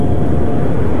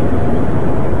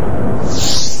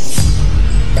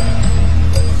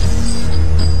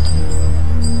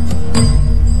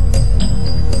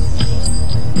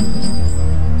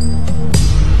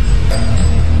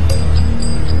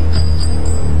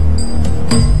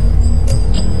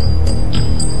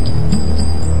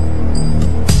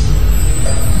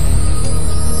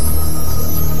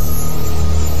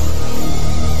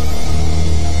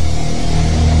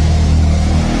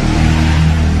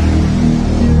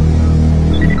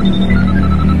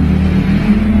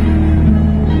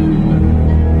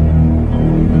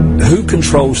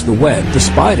controls the web? The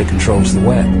spider controls the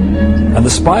web. And the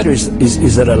spider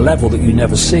is at a level that you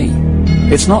never see.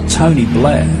 It's not Tony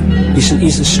Blair.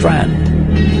 He's a strand.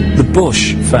 The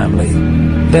Bush family,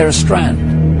 they're a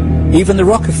strand. Even the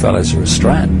Rockefellers are a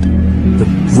strand. The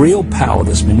real power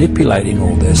that's manipulating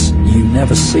all this, you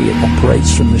never see. It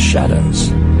operates from the shadows.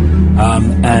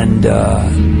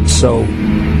 So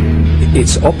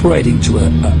it's operating to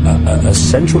a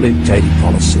central dictating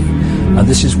policy. And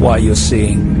this is why you're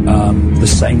seeing the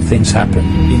same things happen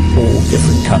in all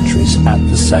different countries at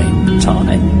the same time.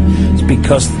 It's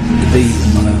because the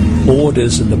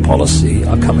orders and the policy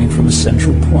are coming from a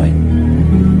central point.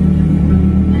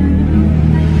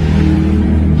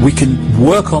 We can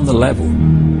work on the level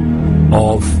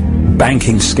of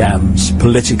banking scams,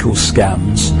 political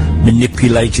scams,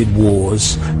 manipulated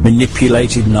wars,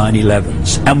 manipulated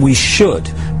 9/11s. And we should,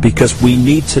 because we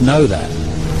need to know that.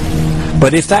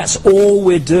 But if that's all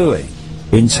we're doing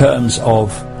in terms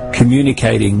of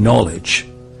communicating knowledge,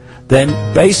 then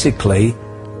basically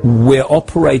we're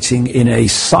operating in a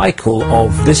cycle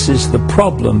of this is the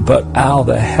problem, but how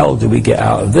the hell do we get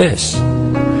out of this?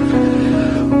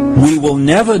 We will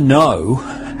never know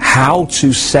how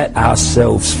to set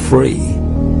ourselves free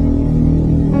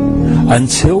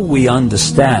until we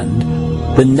understand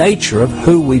the nature of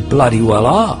who we bloody well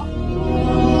are.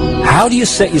 How do you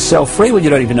set yourself free when you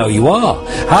don't even know you are?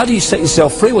 How do you set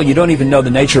yourself free when you don't even know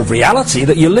the nature of reality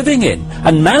that you're living in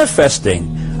and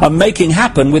manifesting and making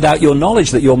happen without your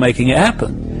knowledge that you're making it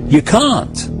happen? You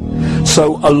can't.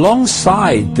 So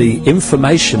alongside the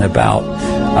information about,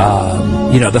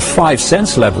 the 5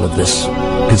 sense level of this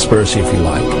conspiracy, if you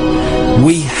like,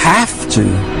 we have to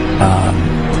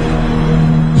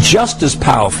just as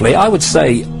powerfully, I would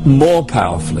say more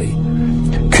powerfully,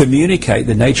 communicate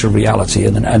the nature of reality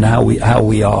and how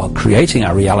we are creating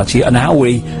our reality and how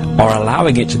we are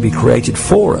allowing it to be created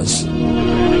for us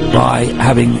by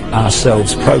having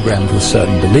ourselves programmed with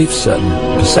certain beliefs, certain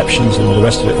perceptions, and all the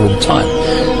rest of it all the time.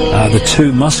 The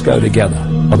two must go together.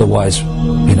 Otherwise,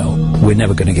 we're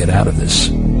never going to get out of this.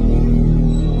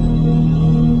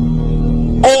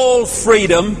 All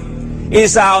freedom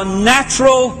is our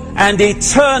natural and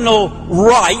eternal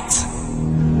right,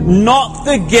 not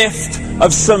the gift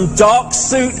of some dark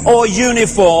suit or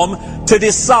uniform to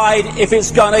decide if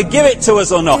it's going to give it to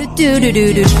us or not.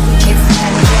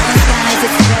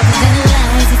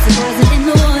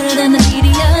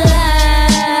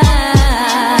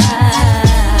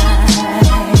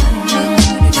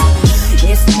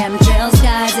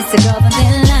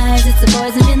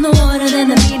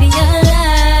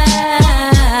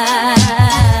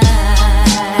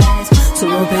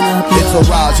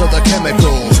 Of the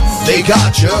chemicals, they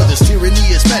got ya. This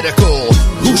tyranny is medical.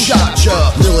 Who shot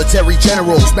ya? Military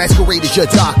generals masquerade as your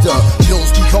doctor. Pills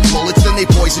become bullets, then they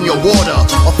poison your water.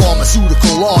 A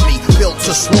pharmaceutical army built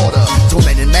to slaughter. Till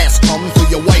men in mass come for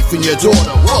your wife and your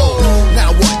daughter. Whoa, now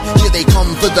what? Here they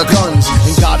come for the guns.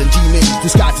 And God and demons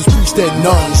disguised as priests and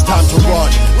nuns. Time to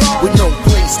run, with no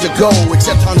place to go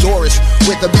except Honduras,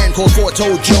 with a man called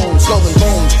Forto Jones. Skull and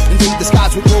bones, invade the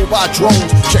skies with robot drones.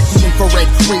 Check the infrared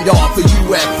radar for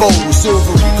UFOs.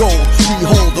 Silvery gold,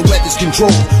 behold the weather's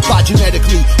controlled by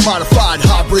genetically modified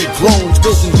hybrid clones.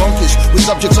 Built in bunkers with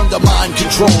subjects under mind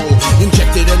control.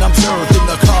 Injected and observed in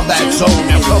the combat zone.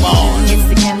 Now come on. It's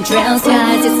the chemtrails,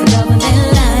 guys, it's the government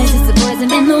lies. It's the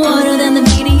poison in the water, then the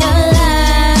media lies.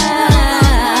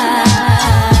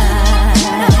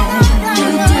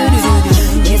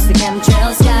 It's the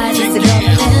chemtrails, guys, it's the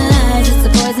government lies. It's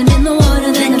the poison in the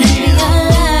water, then the media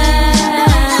lies.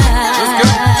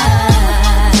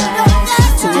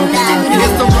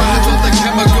 It's the rise of the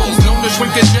chemicals known as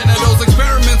shrinking genitals.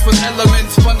 Experiments with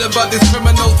elements funded by these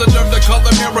criminals that learn to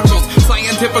color miracles.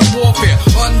 Scientific warfare,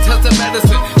 untested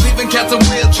medicine, leaving cats in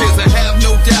wheelchairs. I have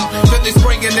no doubt that they're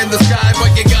spraying in the sky,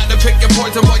 but you gotta pick your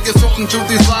poison while you're sorting through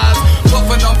these lies.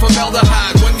 Puffing on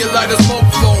formaldehyde when you light a smoke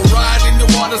flow. Ride in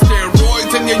your water,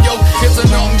 steroids in your yoke. It's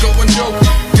an ongoing joke.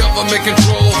 Government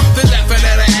control, they're laughing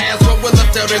at our ass, but we're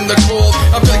left out in the cold.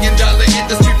 $1 billion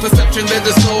industry perception that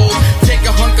is sold. Take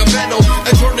a hunk of metal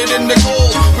and turn it into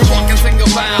gold. We walk in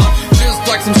single file, just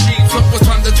like some sheep. So it's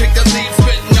time to take the lead,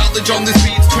 spit knowledge on these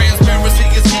beats. Transparency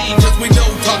is key, cause we know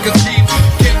talk is cheap.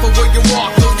 Careful where you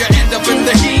walk, or you end up in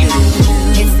the heat.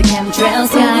 It's the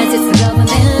chemtrails, guys, it's the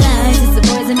government lies. It's the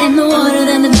poison in the water,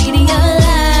 then the media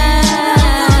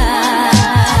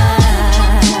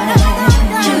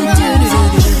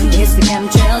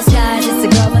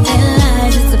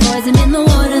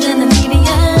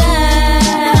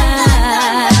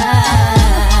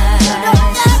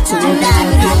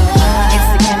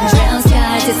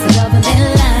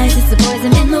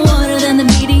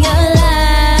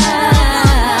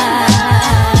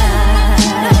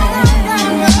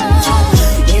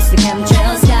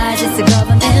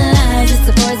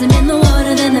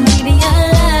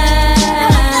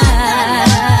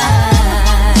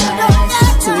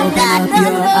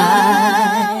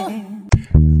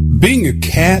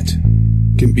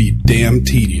damn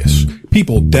tedious.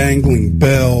 People dangling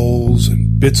bells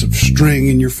and bits of string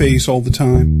in your face all the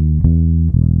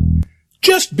time.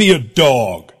 Just be a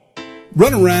dog.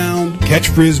 Run around, catch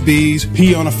frisbees,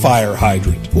 pee on a fire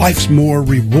hydrant. Life's more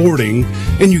rewarding,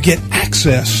 and you get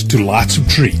access to lots of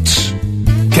treats.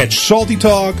 Catch Salty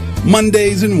Talk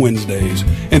Mondays and Wednesdays,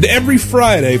 and every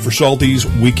Friday for Salty's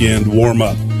Weekend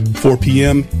Warm-Up, 4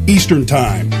 p.m. Eastern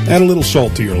Time. Add a little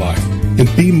salt to your life,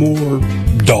 and be more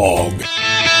dog.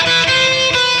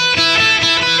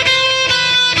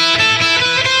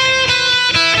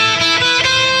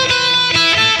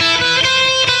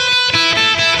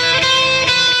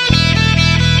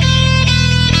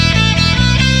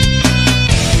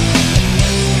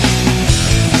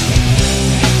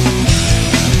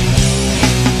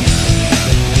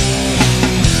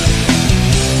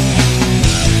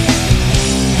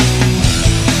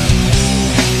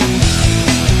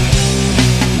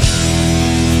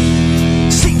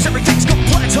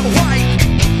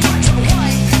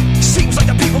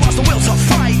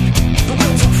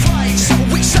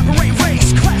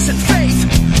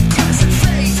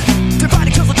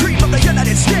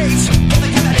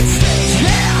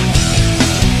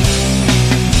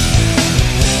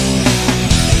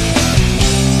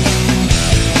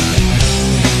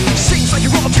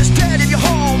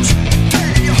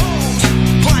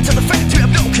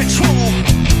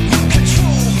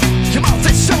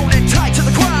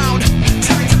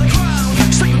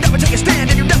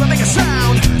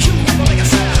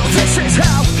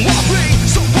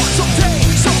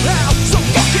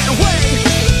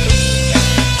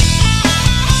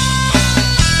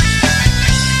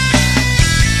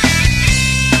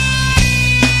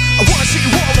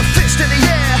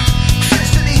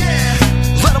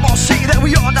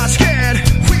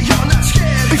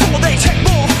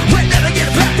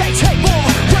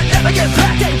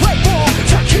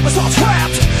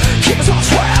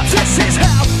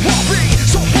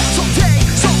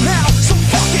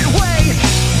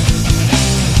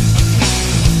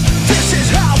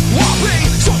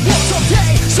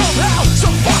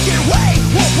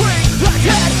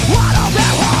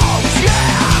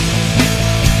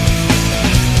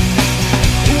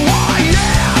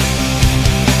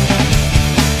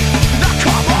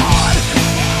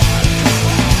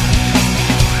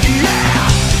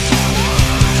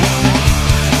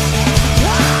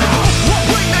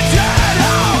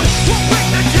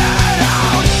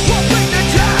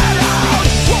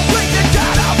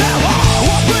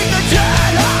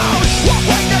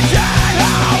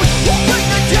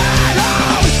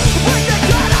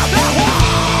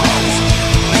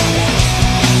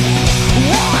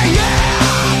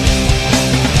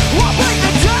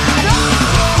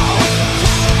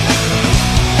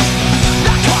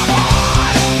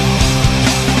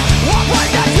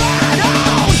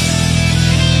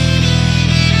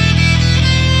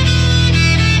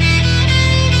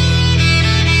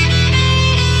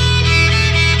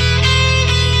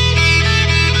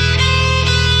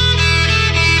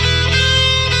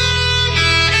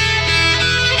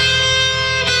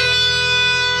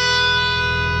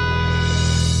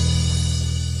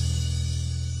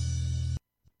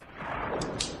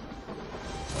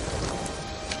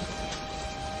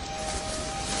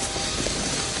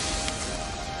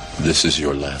 This is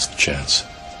your last chance.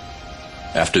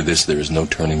 After this, there is no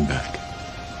turning back.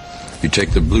 You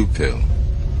take the blue pill.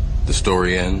 The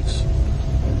story ends.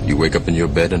 You wake up in your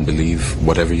bed and believe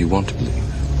whatever you want to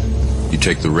believe. You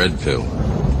take the red pill.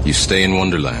 You stay in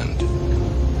Wonderland.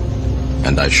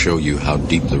 And I show you how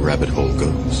deep the rabbit hole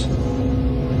goes.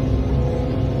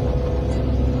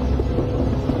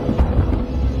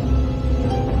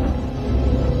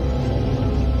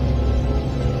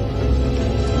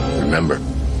 Remember,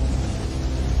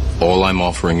 all I'm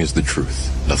offering is the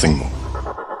truth, nothing more.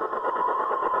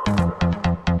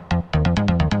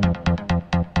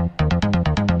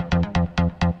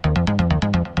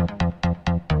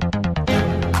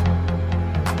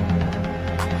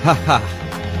 Ha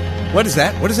ha. What is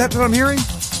that? What is that I'm hearing?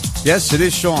 Yes, it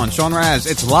is Sean Raz.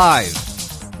 It's live,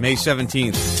 May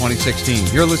 17th,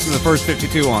 2016. You're listening to the First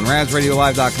 52 on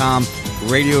RazRadioLive.com,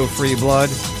 Radio Free Blood,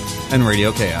 and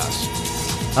Radio Chaos.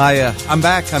 I'm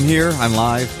back. I'm here. I'm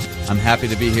live. I'm happy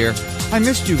to be here. I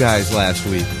missed you guys last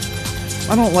week.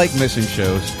 I don't like missing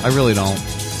shows. I really don't.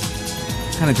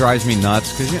 It kind of drives me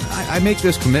nuts because I make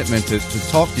this commitment to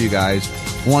talk to you guys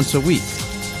once a week.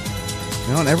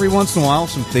 You know, and every once in a while,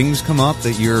 some things come up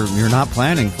that you're not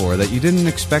planning for, that you didn't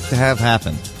expect to have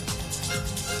happen.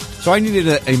 So I needed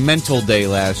a mental day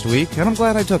last week, and I'm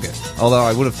glad I took it. Although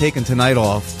I would have taken tonight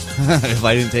off if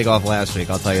I didn't take off last week.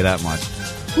 I'll tell you that much.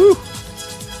 Whew.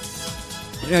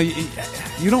 You know,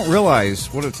 you don't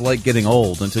realize what it's like getting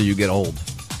old until you get old.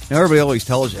 Everybody always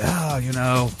tells you,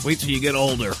 wait till you get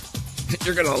older.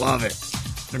 You're going to love it.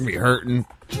 You're going to be hurting.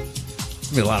 There's going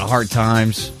to be a lot of hard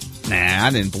times. Nah, I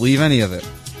didn't believe any of it.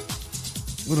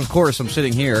 But of course, I'm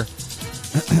sitting here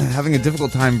having a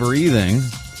difficult time breathing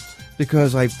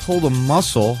because I pulled a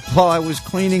muscle while I was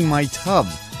cleaning my tub.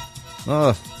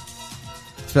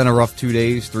 It's been a rough 2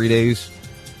 days, 3 days.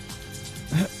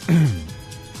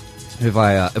 If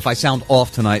I sound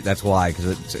off tonight, that's why,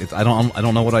 because I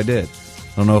don't know what I did.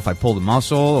 I don't know if I pulled a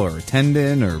muscle or a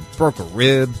tendon or broke a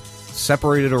rib,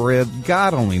 separated a rib.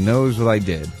 God only knows what I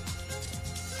did.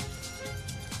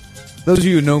 Those of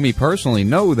you who know me personally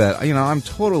know that, I'm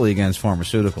totally against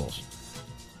pharmaceuticals.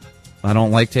 I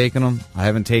don't like taking them. I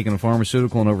haven't taken a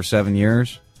pharmaceutical in over 7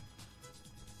 years.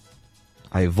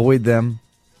 I avoid them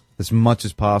as much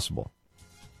as possible.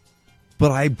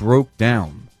 But I broke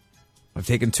down. I've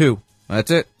taken 2.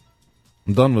 That's it.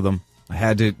 I'm done with them. I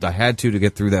had to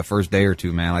get through that first day or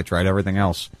two, man. I tried everything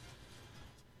else.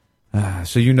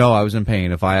 So I was in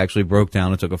pain if I actually broke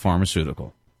down and took a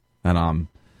pharmaceutical. And I'm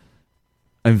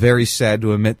very sad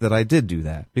to admit that I did do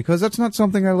that, because that's not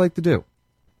something I like to do.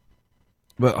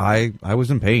 But I was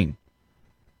in pain.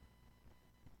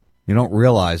 You don't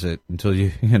realize it until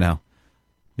you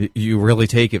really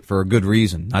take it for a good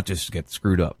reason, not just to get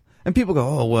screwed up. And people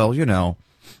go, oh, well,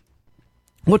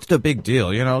 what's the big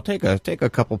deal? Take a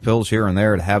couple pills here and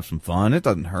there to have some fun. It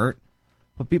doesn't hurt.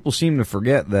 But people seem to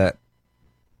forget that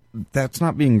that's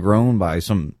not being grown by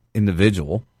some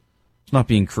individual. It's not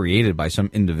being created by some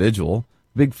individual.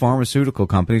 Big pharmaceutical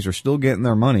companies are still getting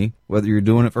their money, whether you're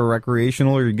doing it for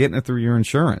recreational or you're getting it through your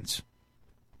insurance.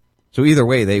 So either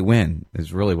way, they win,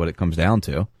 is really what it comes down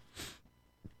to.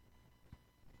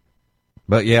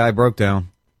 But yeah, I broke down.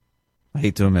 I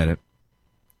hate to admit it.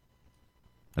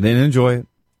 I didn't enjoy it.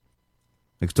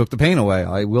 It took the pain away.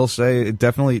 I will say it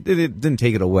didn't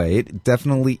take it away. It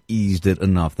definitely eased it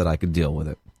enough that I could deal with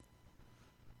it.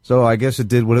 So I guess it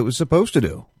did what it was supposed to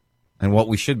do, and what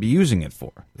we should be using it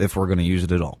for, if we're going to use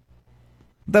it at all.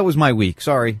 That was my week.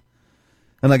 Sorry.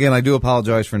 And again, I do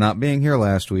apologize for not being here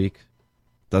last week.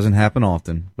 Doesn't happen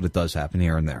often, but it does happen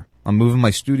here and there. I'm moving my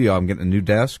studio. I'm getting a new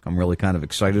desk. I'm really kind of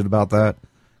excited about that.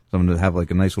 So I'm going to have like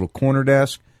a nice little corner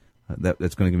desk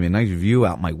that's going to give me a nice view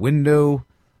out my window.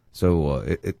 So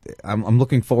I'm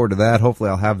looking forward to that.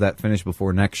 Hopefully I'll have that finished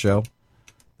before next show.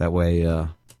 That way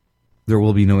there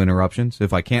will be no interruptions.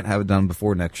 If I can't have it done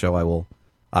before next show, I will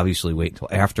obviously wait until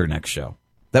after next show.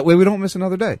 That way we don't miss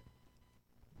another day.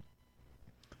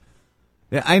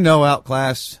 Yeah, I know,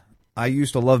 Outclass. I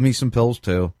used to love me some pills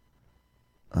too.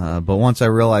 But once I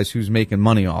realized who's making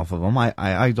money off of them,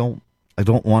 I don't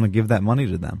want to give that money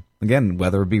to them. Again,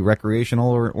 whether it be recreational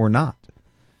or not.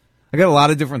 I got a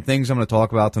lot of different things I'm going to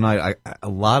talk about tonight. A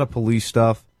lot of police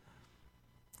stuff.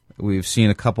 We've seen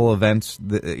a couple events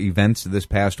this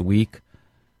past week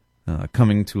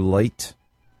coming to light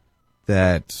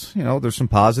that, there's some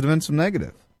positive and some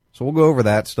negative. So we'll go over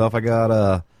that stuff. I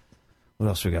got, what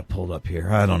else we got pulled up here?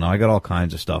 I don't know. I got all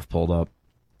kinds of stuff pulled up.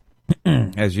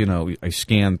 As you know, I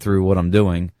scan through what I'm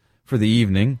doing for the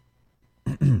evening.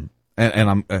 and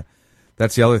I'm,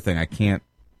 that's the other thing. I can't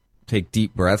take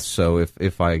deep breaths, so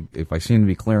if I seem to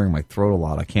be clearing my throat a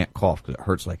lot, I can't cough because it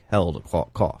hurts like hell to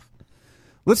cough.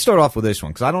 Let's start off with this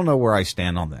one because I don't know where I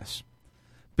stand on this.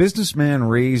 Businessman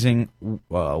raising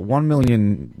 1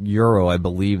 million euro, I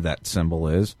believe that symbol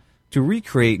is, to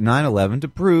recreate 9/11 to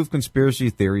prove conspiracy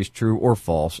theories true or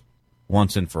false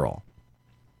once and for all.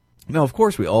 Now, of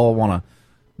course, we all want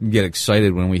to get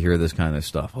excited when we hear this kind of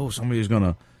stuff. Oh, somebody's going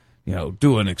to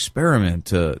do an experiment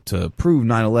to prove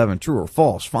 9/11 true or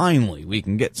false. Finally, we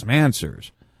can get some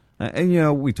answers.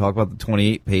 And, we talk about the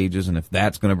 28 pages and if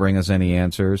that's going to bring us any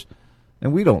answers.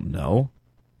 And we don't know.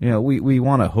 We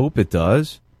want to hope it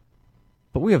does.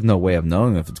 But we have no way of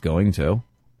knowing if it's going to.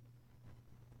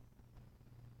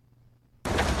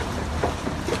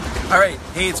 All right.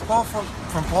 Hey, it's Paul from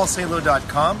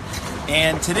paulsalo.com.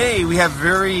 And today we have a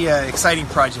very exciting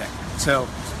project. So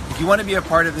if you want to be a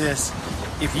part of this,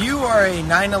 if you are a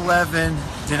 9/11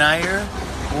 denier,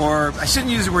 or I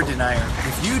shouldn't use the word denier,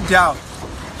 if you doubt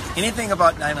anything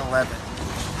about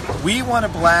 9/11, we want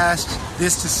to blast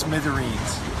this to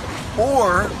smithereens,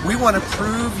 or we want to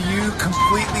prove you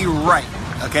completely right.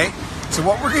 Okay? So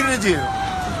what we're going to do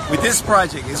with this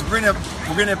project is we're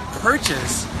going to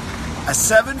purchase a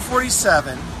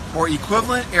 747 or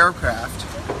equivalent aircraft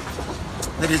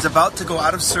that is about to go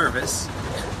out of service.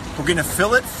 We're going to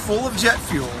fill it full of jet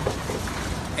fuel.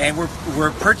 And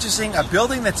we're purchasing a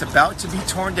building that's about to be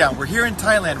torn down. We're here in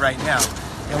Thailand right now,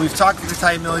 and we've talked to the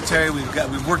Thai military.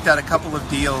 We've worked out a couple of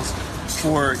deals,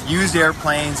 for used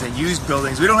airplanes and used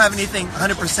buildings. We don't have anything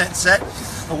 100% set,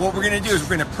 but what we're going to do is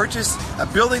we're going to purchase a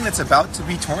building that's about to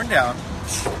be torn down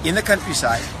in the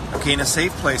countryside, okay, in a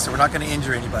safe place, so we're not going to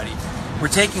injure anybody. We're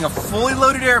taking a fully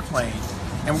loaded airplane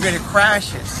and we're going to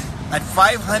crash it at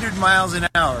 500 miles an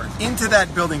hour into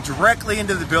that building, directly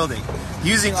into the building,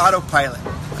 using autopilot,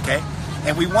 okay?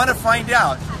 And we want to find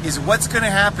out is what's going to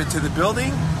happen to the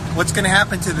building, what's going to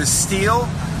happen to the steel,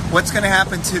 what's going to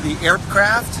happen to the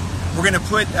aircraft. We're going to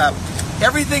put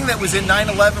everything that was in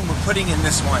 9/11, we're putting in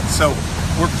this one. So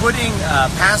we're putting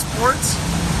passports,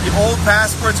 the old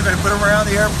passports, we're going to put them around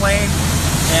the airplane.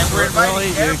 And we're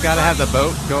inviting you got to have the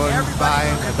boat going by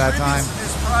at that time. To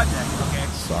this project, okay?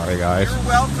 Sorry, guys. You're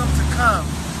welcome to come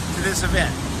to this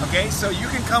event, okay? So you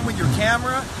can come with your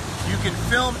camera. You can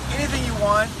film anything you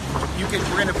want.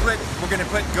 We're gonna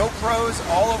put GoPros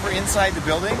all over inside the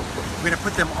building. We're gonna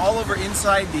put them all over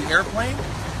inside the airplane,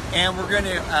 and we're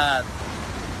gonna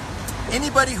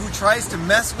anybody who tries to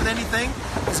mess with anything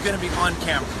is gonna be on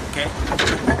camera. Okay.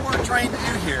 What we're trying to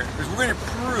do here is we're gonna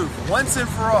prove once and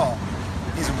for all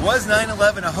was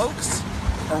 9/11 a hoax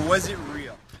or was it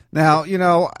real? Now,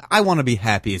 I want to be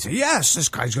happy and say, yes, this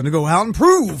guy's going to go out and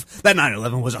prove that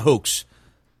 9/11 was a hoax.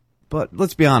 But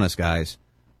let's be honest, guys.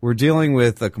 We're dealing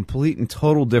with a complete and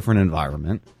total different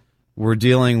environment. We're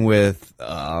dealing with,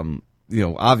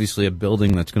 obviously a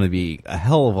building that's going to be a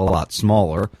hell of a lot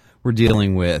smaller. We're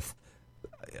dealing with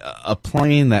a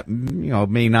plane that,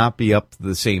 may not be up to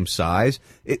the same size.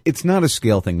 It's not a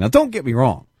scale thing. Now, don't get me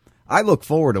wrong. I look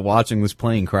forward to watching this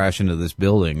plane crash into this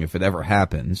building if it ever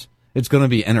happens. It's going to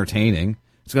be entertaining.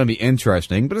 It's going to be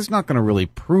interesting, but it's not going to really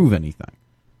prove anything.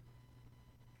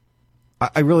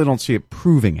 I really don't see it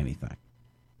proving anything.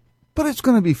 But it's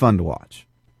going to be fun to watch.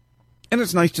 And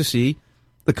it's nice to see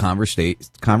the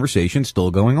conversation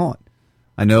still going on.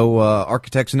 I know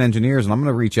architects and engineers, and I'm going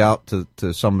to reach out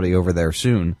to somebody over there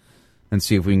soon and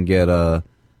see if we can get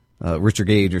Richard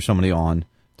Gage or somebody on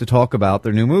to talk about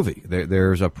their new movie.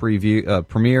 There's a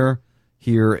premiere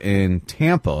here in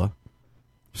Tampa,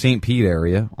 St. Pete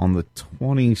area, on the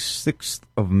 26th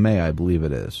of May, I believe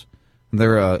it is.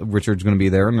 Richard's going to be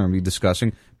there, and they're going to be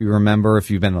discussing. You remember, if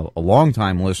you've been a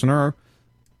long-time listener,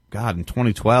 God, in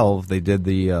 2012, they did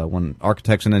when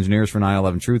Architects and Engineers for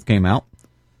 9/11 Truth came out,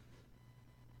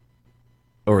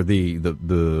 or the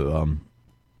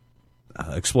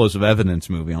Explosive Evidence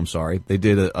movie, I'm sorry. They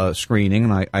did a screening,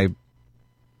 and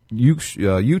you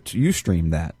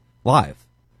streamed that live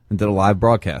and did a live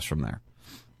broadcast from there.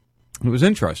 It was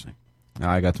interesting.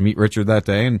 I got to meet Richard that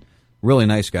day, and really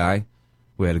nice guy.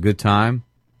 We had a good time.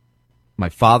 My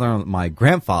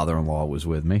grandfather-in-law was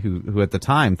with me, who at the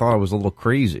time thought I was a little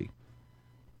crazy.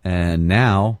 And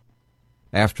now,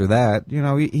 after that,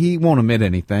 he won't admit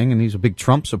anything, and he's a big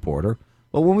Trump supporter.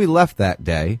 But when we left that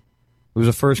day, it was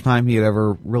the first time he had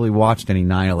ever really watched any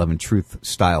 9/11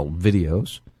 Truth-style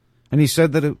videos. And he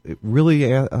said that it really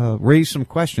raised some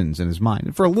questions in his mind.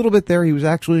 And for a little bit there, he was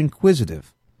actually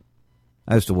inquisitive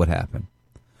as to what happened.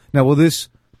 Now, will this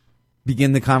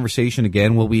begin the conversation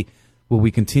again? Will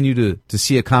we continue to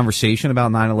see a conversation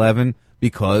about 9/11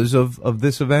 because of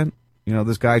this event?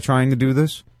 This guy trying to do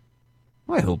this?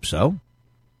 Well, I hope so.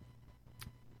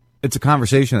 It's a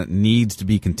conversation that needs to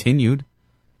be continued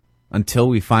until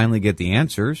we finally get the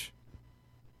answers.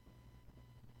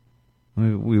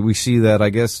 We see that, I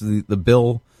guess, the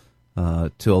bill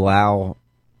to allow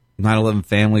 9/11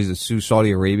 families to sue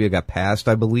Saudi Arabia got passed,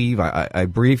 I believe. I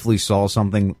briefly saw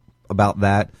something about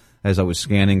that as I was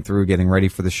scanning through, getting ready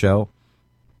for the show.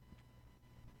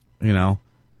 A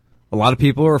lot of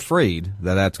people are afraid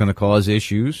that that's going to cause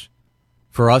issues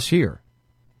for us here.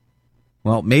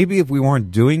 Well, maybe if we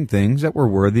weren't doing things that were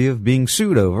worthy of being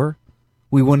sued over,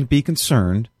 we wouldn't be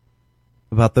concerned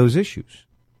about those issues.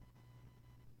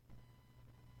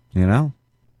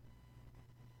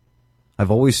 I've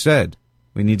always said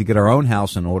we need to get our own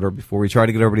house in order before we try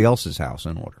to get everybody else's house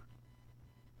in order.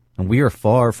 And we are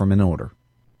far from in order.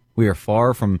 We are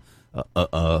far from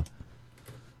a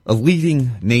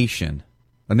leading nation,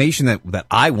 a nation that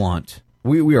I want.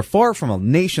 We are far from a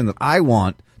nation that I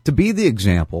want to be the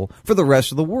example for the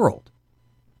rest of the world.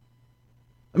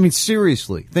 I mean,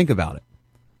 seriously, think about it.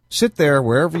 Sit there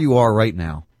wherever you are right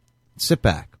now. Sit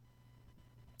back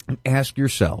and ask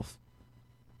yourself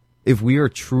if we are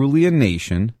truly a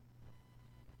nation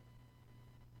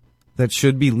that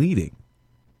should be leading,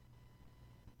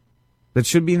 that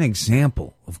should be an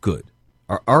example of good.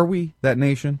 Are we that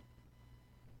nation?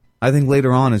 I think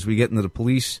later on, as we get into the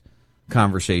police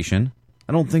conversation,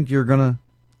 I don't think you're going to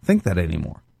think that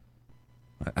anymore.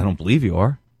 I don't believe you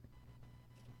are.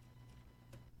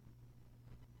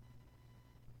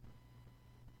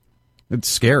 It's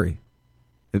scary.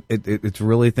 It's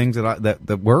really things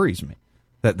that worries me.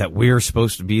 That we're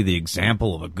supposed to be the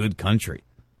example of a good country.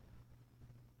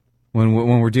 When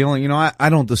we're dealing, I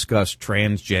don't discuss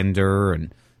transgender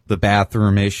and the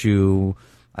bathroom issue.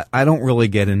 I don't really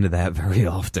get into that very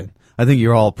often. I think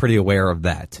you're all pretty aware of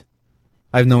that.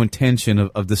 I have no intention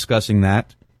of discussing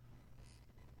that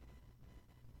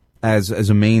as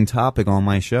a main topic on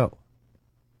my show.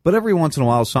 But every once in a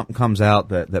while something comes out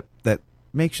that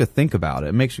makes you think about it.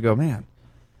 It makes you go, man,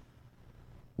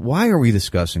 why are we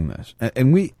discussing this?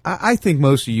 And I think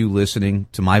most of you listening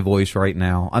to my voice right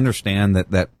now understand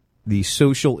that the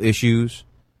social issues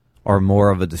are more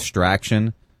of a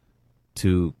distraction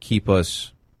to keep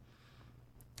us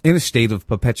in a state of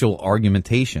perpetual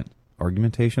argumentation.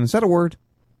 Argumentation? Is that a word?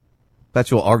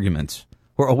 Perpetual arguments.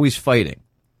 We're always fighting.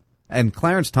 And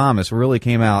Clarence Thomas really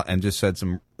came out and just said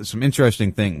some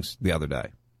interesting things the other day.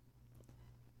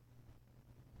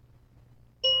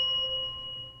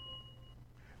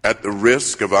 At the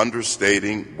risk of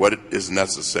understating what is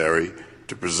necessary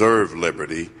to preserve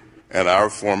liberty and our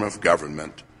form of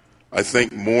government, I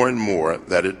think more and more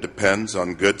that it depends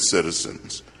on good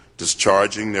citizens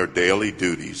discharging their daily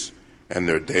duties and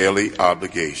their daily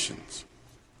obligations.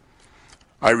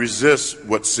 I resist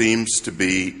what seems to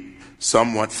be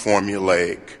somewhat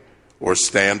formulaic or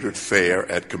standard fare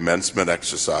at commencement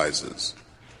exercises,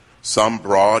 some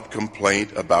broad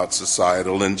complaint about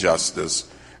societal injustice,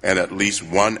 and at least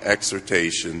one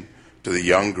exhortation to the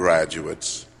young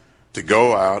graduates to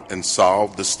go out and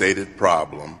solve the stated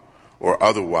problem or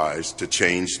otherwise to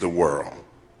change the world.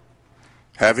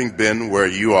 Having been where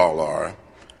you all are,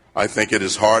 I think it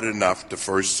is hard enough to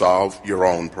first solve your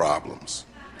own problems,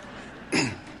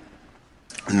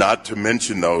 not to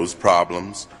mention those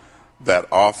problems that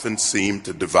often seem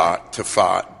to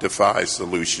defy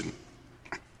solution.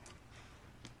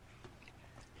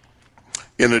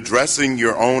 In addressing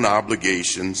your own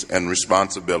obligations and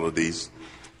responsibilities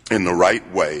in the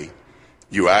right way,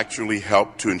 you actually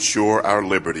help to ensure our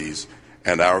liberties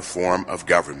and our form of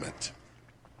government.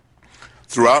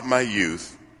 Throughout my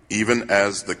youth, even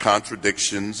as the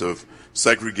contradictions of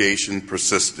segregation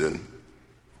persisted,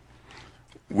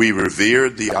 we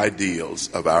revered the ideals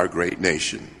of our great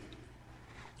nation.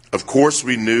 Of course,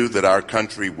 we knew that our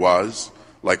country was,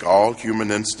 like all human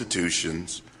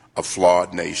institutions, a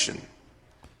flawed nation.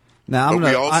 Now, I'm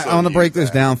going to break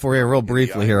this down for you real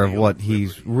briefly here of what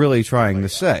he's really trying to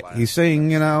say. He's saying,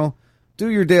 do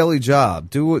your daily job.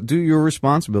 Do your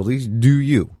responsibilities. Do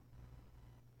you.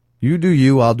 You do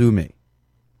you, I'll do me.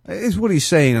 Is what he's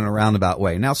saying in a roundabout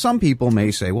way. Now, some people may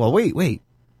say, well, wait.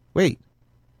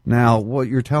 Now, what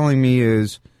you're telling me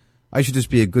is I should just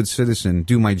be a good citizen,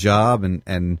 do my job,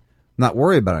 and not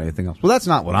worry about anything else. Well, that's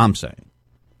not what I'm saying.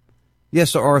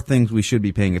 Yes, there are things we should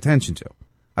be paying attention to.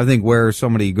 I think where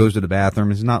somebody goes to the bathroom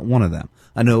is not one of them.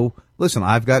 I know, listen,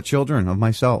 I've got children of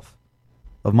myself,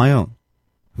 of my own.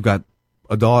 I've got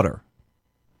a daughter.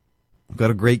 I've got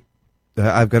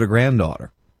a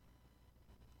granddaughter.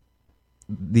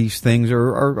 These things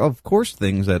are of course,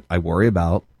 things that I worry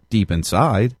about deep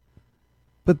inside,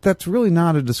 but that's really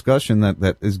not a discussion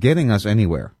that is getting us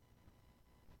anywhere.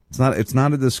 It's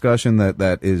not a discussion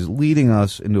that is leading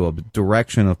us into a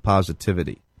direction of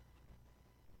positivity.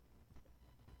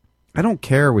 I don't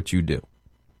care what you do.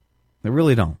 I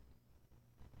really don't.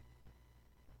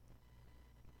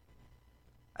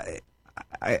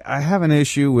 I have an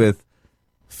issue with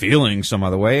feeling some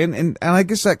other way, and I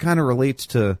guess that kind of relates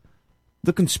to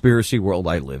the conspiracy world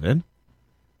I live in.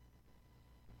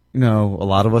 A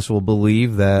lot of us will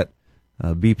believe that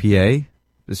BPA,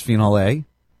 bisphenol A,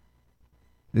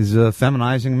 is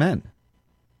feminizing men,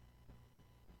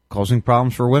 causing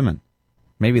problems for women.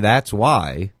 Maybe that's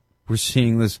why we're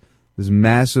seeing this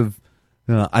massive,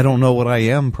 I don't know what I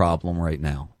am problem right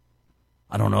now.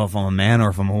 I don't know if I'm a man or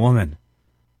if I'm a woman.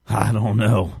 I don't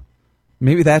know.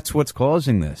 Maybe that's what's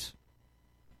causing this.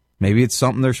 Maybe it's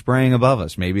something they're spraying above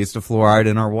us. Maybe it's the fluoride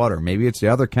in our water. Maybe it's the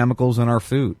other chemicals in our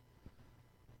food.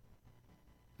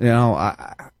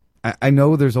 I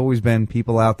know there's always been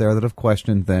people out there that have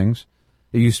questioned things.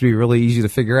 It used to be really easy to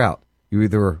figure out. You're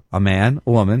either a man,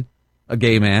 a woman, a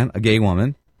gay man, a gay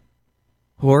woman,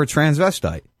 or a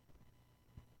transvestite.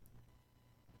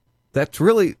 That's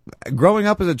really, growing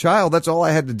up as a child, that's all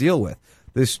I had to deal with.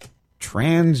 This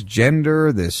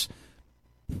transgender, this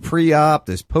pre-op,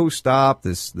 this post-op,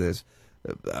 this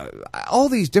all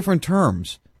these different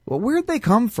terms. Well, where'd they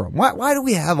come from? Why do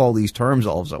we have all these terms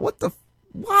all of a sudden?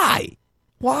 Why?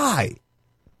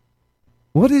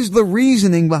 What is the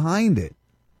reasoning behind it?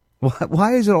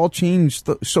 Why has it all changed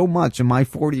so much in my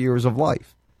 40 years of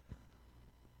life?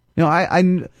 I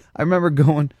remember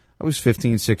going, I was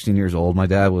 15, 16 years old. My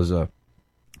dad was a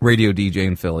radio DJ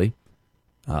in Philly,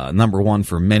 number one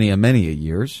for many a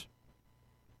years.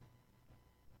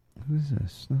 Who is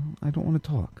this? No, I don't want to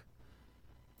talk.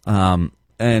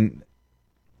 And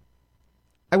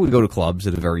I would go to clubs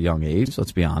at a very young age,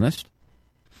 let's be honest.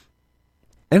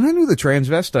 And I knew the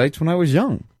transvestites when I was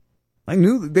young. I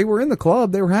knew that they were in the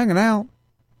club. They were hanging out.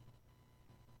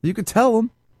 You could tell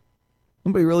them.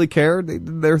 Nobody really cared. They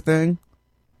did their thing.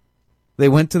 They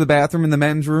went to the bathroom in the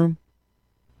men's room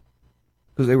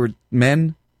because they were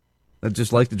men that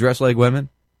just like to dress like women.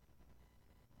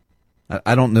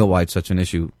 I don't know why it's such an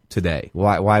issue today.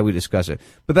 Why we discuss it,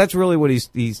 but that's really what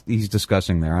he's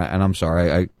discussing there. And I'm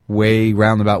sorry, I way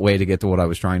roundabout way to get to what I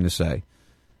was trying to say.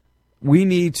 We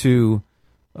need to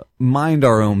mind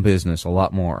our own business a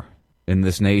lot more in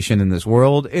this nation, in this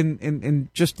world, in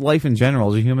just life in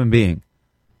general as a human being.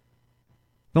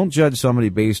 Don't judge somebody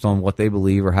based on what they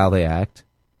believe or how they act.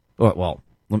 Well,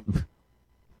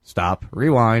 stop,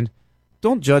 rewind.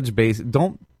 Don't judge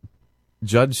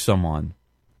someone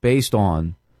based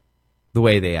on the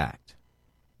way they act.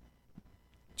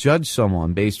 Judge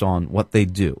someone based on what they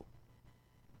do,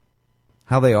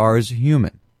 how they are as a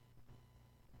human.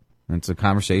 And it's a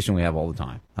conversation we have all the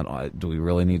time. Do we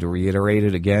really need to reiterate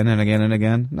it again and again and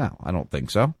again? No, I don't think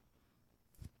so.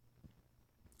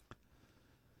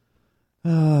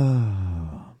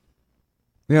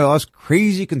 Us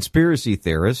crazy conspiracy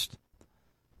theorists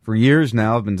for years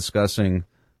now have been discussing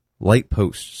light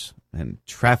posts and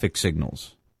traffic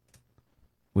signals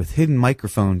with hidden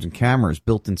microphones and cameras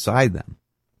built inside them.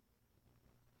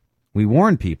 We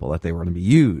warned people that they were going to be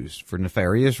used for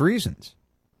nefarious reasons.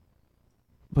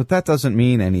 But that doesn't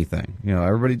mean anything.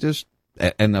 Everybody just,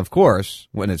 and of course,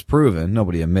 when it's proven,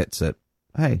 nobody admits that,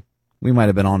 hey, we might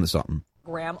have been onto something.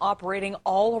 Operating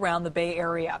all around the Bay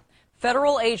Area.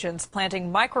 Federal agents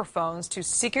planting microphones to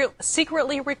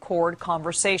secretly record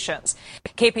conversations.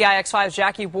 KPIX5's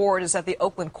Jackie Ward is at the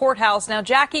Oakland courthouse. Now,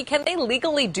 Jackie, can they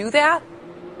legally do that?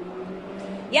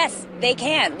 Yes, they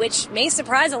can, which may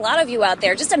surprise a lot of you out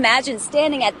there. Just imagine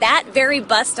standing at that very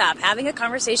bus stop, having a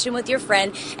conversation with your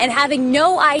friend, and having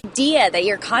no idea that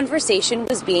your conversation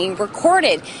was being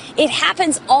recorded. It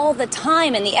happens all the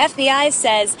time, and the FBI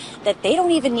says that they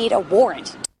don't even need a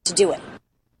warrant to do it.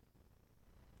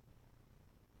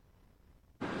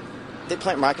 They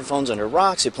plant microphones under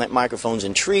rocks, they plant microphones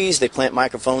in trees, they plant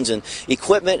microphones in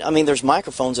equipment. I mean, there's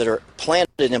microphones that are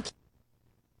planted in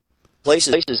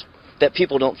places that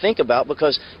people don't think about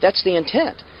because that's the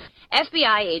intent.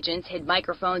 FBI agents hid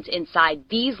microphones inside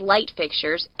these light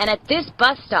fixtures and at this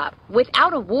bus stop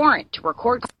without a warrant to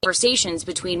record conversations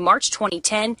between March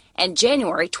 2010 and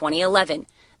January 2011.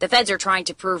 The feds are trying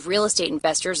to prove real estate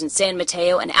investors in San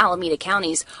Mateo and Alameda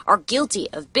counties are guilty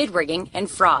of bid rigging and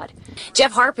fraud.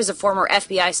 Jeff Harp is a former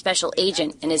FBI special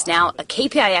agent and is now a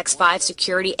KPIX5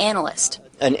 security analyst.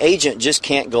 An agent just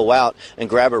can't go out and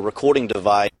grab a recording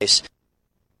device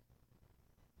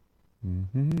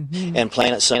and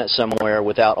plant it somewhere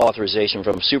without authorization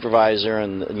from a supervisor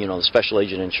and the special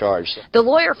agent in charge. The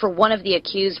lawyer for one of the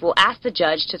accused will ask the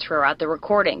judge to throw out the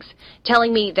recordings,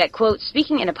 telling me that, quote,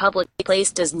 speaking in a public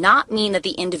place does not mean that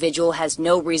the individual has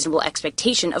no reasonable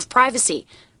expectation of privacy.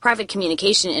 Private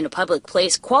communication in a public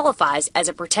place qualifies as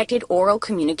a protected oral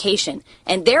communication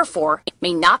and therefore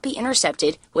may not be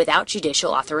intercepted without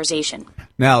judicial authorization.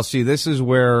 Now, see, this is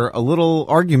where a little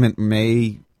argument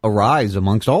may arise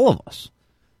amongst all of us.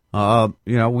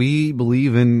 We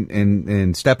believe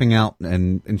in stepping out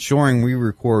and ensuring we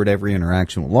record every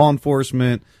interaction with law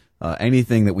enforcement,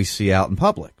 anything that we see out in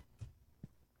public.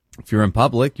 If you're in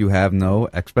public, you have no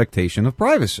expectation of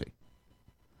privacy.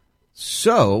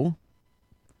 So,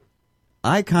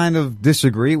 I kind of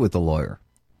disagree with the lawyer.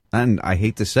 And I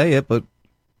hate to say it, but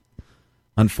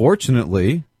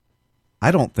unfortunately, I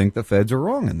don't think the feds are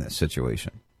wrong in this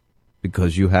situation.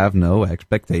 Because you have no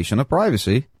expectation of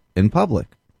privacy in public.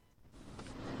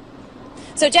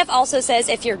 So Jeff also says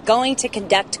if you're going to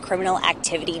conduct criminal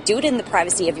activity, do it in the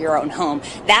privacy of your own home.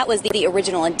 That was the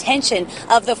original intention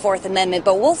of the Fourth Amendment,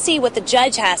 but we'll see what the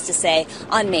judge has to say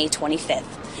on May 25th.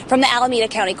 From the Alameda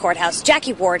County Courthouse,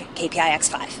 Jackie Ward,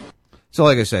 KPIX5. So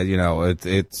like I said,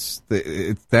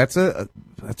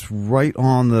 that's right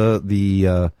on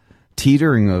the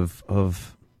teetering of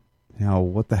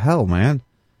what the hell, man?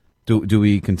 Do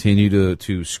we continue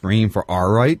to scream for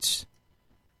our rights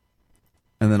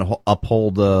and then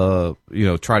uphold,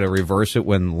 try to reverse it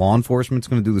when law enforcement's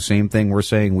going to do the same thing we're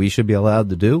saying we should be allowed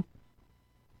to do?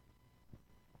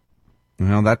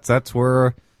 That's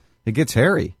where it gets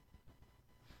hairy.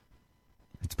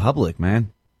 It's public,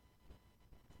 man.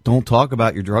 Don't talk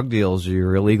about your drug deals or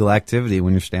your illegal activity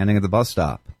when you're standing at the bus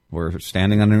stop. We're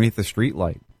standing underneath the street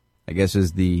light, I guess,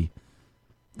 is the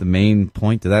main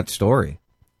point to that story.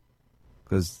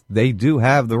 Because they do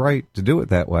have the right to do it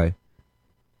that way.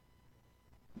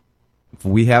 If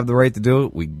we have the right to do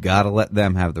it, we got to let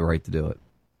them have the right to do it.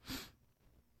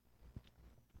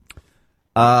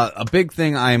 A big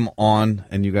thing I'm on,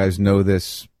 and you guys know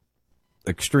this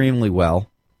extremely well,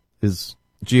 is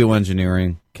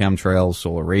geoengineering, chemtrails,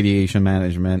 solar radiation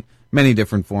management, many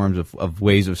different forms of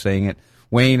ways of saying it.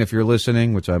 Wayne, if you're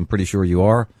listening, which I'm pretty sure you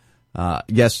are,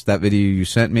 yes, that video you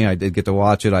sent me, I did get to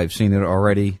watch it. I've seen it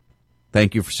already.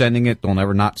 Thank you for sending it. Don't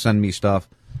ever not send me stuff.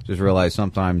 Just realize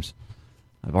sometimes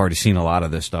I've already seen a lot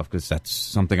of this stuff because that's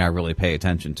something I really pay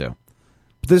attention to.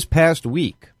 But this past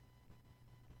week,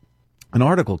 an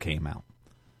article came out.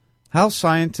 How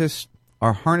scientists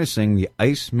are harnessing the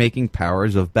ice-making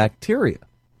powers of bacteria.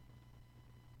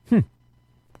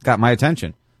 Got my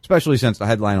attention, especially since the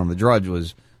headline on the Drudge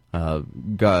was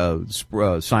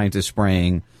scientists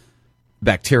spraying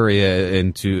bacteria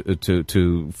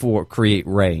into for create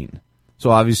rain. So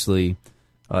obviously,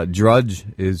 Drudge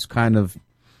is kind of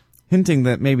hinting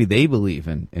that maybe they believe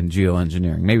in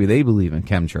geoengineering, maybe they believe in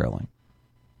chemtrailing.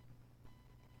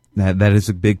 That is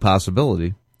a big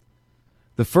possibility.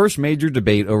 The first major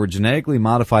debate over genetically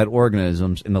modified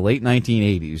organisms in the late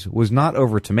 1980s was not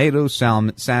over tomatoes,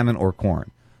 salmon, or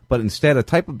corn, but instead a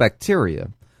type of bacteria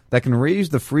that can raise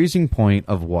the freezing point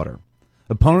of water.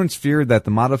 Opponents feared that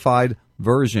the modified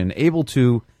version, able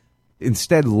to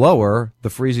instead lower the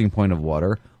freezing point of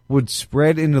water, would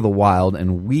spread into the wild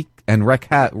and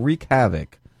wreak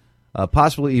havoc,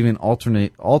 possibly even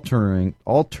altering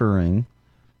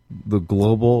the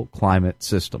global climate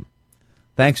system.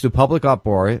 Thanks to public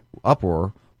uproar,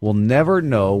 we'll never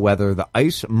know whether the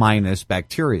ice minus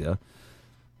bacteria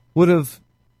would have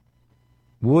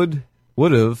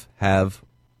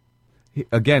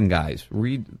again, guys,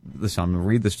 read this. I'm going to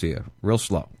read this to you real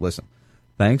slow. Listen.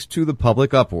 Thanks to the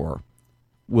public uproar,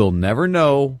 we'll never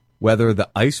know whether the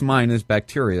ice minus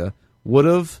bacteria would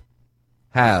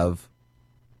have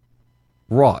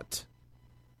wrought.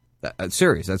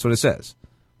 Serious, that's what it says.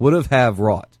 Would have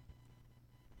wrought.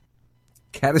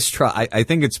 I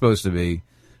think it's supposed to be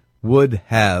would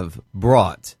have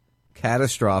brought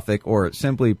catastrophic or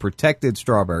simply protected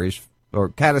strawberries or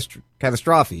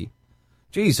catastrophe.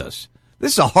 Jesus,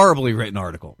 this is a horribly written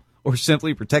article. Or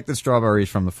simply protected strawberries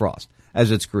from the frost, as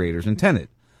its creators intended.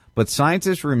 But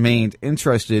scientists remained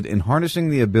interested in harnessing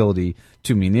the ability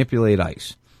to manipulate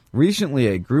ice. Recently,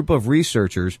 a group of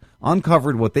researchers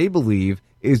uncovered what they believe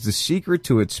is the secret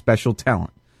to its special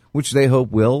talent, which they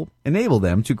hope will enable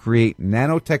them to create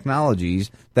nanotechnologies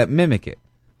that mimic it.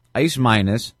 Ice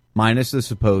minus the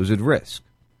supposed risk.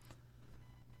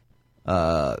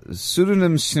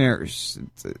 Pseudonym snares,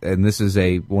 and this is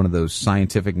one of those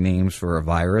scientific names for a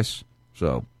virus,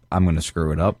 so I'm going to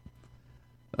screw it up.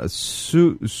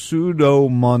 Pseudomonas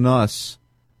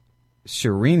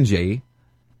syringae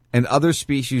and other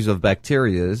species of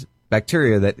bacteria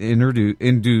that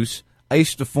induce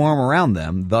ice to form around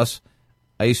them, thus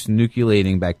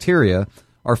ice-nucleating bacteria,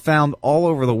 are found all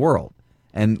over the world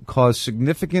and cause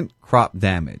significant crop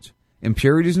damage.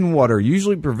 Impurities in water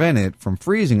usually prevent it from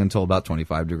freezing until about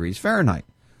 25 degrees Fahrenheit,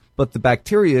 but the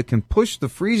bacteria can push the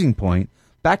freezing point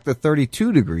back to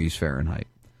 32 degrees Fahrenheit.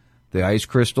 The ice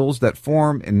crystals that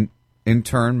form in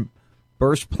turn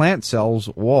burst plant cells'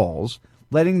 walls,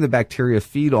 letting the bacteria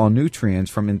feed on nutrients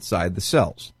from inside the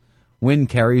cells. Wind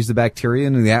carries the bacteria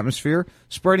into the atmosphere,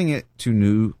 spreading it to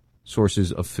new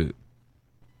sources of food.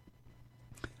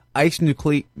 Ice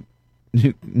nucleating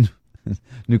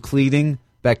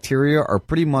bacteria are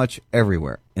pretty much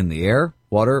everywhere, in the air,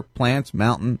 water, plants,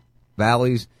 mountain,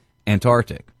 valleys,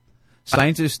 Antarctic.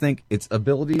 Scientists think its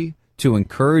ability to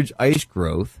encourage ice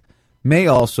growth may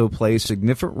also play a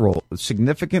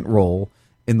significant role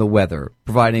in the weather,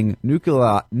 providing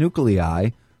nuclei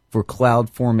for cloud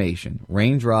formation,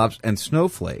 raindrops, and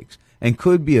snowflakes, and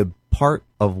could be a part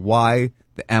of why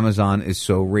the Amazon is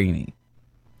so rainy.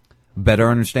 Better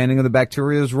understanding of the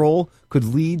bacteria's role could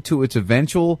lead to its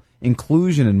eventual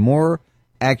inclusion in more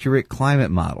accurate climate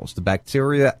models. The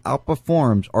bacteria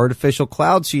outperforms artificial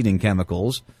cloud seeding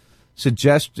chemicals,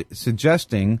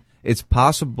 suggesting its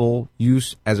possible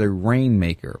use as a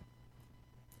rainmaker.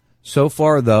 So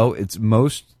far, though, its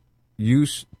most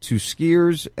use to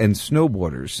skiers and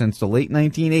snowboarders. Since the late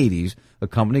 1980s, a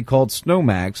company called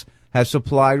Snowmax has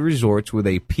supplied resorts with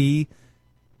a P.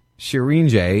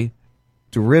 syringae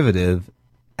derivative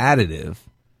additive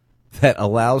that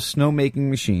allows snowmaking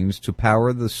machines to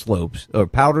powder the slopes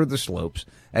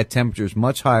at temperatures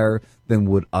much higher than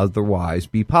would otherwise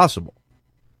be possible.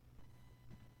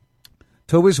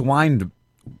 Tobias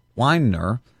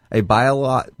Weiner, a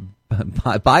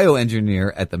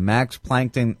bioengineer at the Max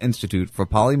Planck Institute for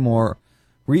Polymer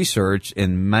Research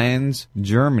in Mainz,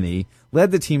 Germany,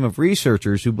 led the team of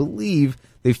researchers who believe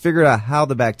they figured out how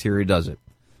the bacteria does it.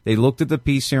 They looked at the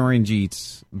P.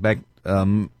 syringetes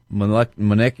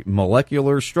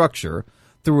molecular structure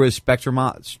through a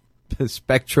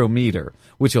spectrometer,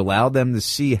 which allowed them to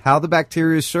see how the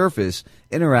bacteria's surface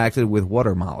interacted with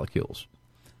water molecules.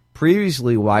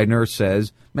 Previously, Weiner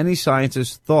says, many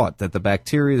scientists thought that the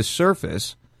bacteria's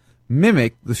surface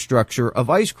mimicked the structure of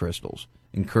ice crystals,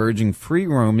 encouraging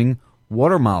free-roaming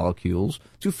water molecules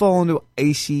to fall into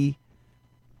icy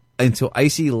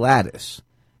lattice.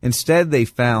 Instead, they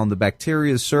found the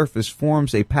bacteria's surface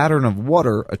forms a pattern of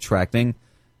water-attracting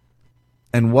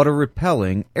and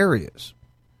water-repelling areas.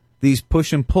 These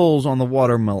push and pulls on the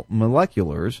water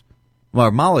molecules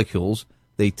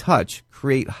they touch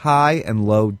create high and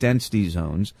low density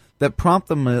zones that prompt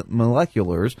the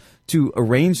moleculars to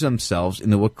arrange themselves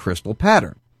into a crystal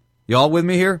pattern. Y'all with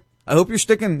me here? I hope you're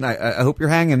sticking. I hope you're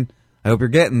hanging. I hope you're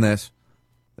getting this.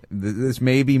 This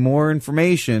may be more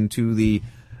information to the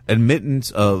admittance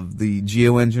of the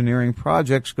geoengineering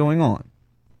projects going on.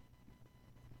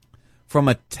 From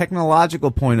a technological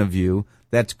point of view,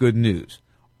 that's good news.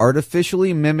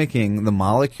 Artificially mimicking the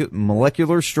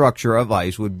molecular structure of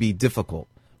ice would be difficult,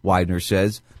 Weiner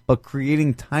says, but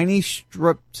creating tiny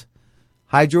stripped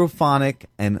hydrophonic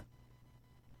and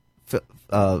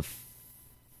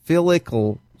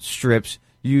follicle strips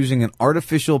using an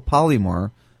artificial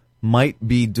polymer might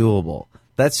be doable.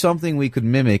 That's something we could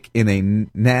mimic in a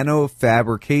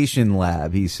nanofabrication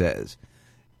lab, he says.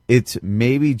 It's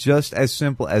maybe just as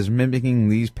simple as mimicking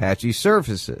these patchy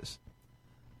surfaces.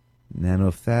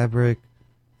 Nanofabric,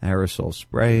 aerosol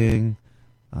spraying.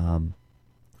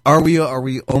 Are we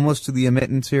almost to the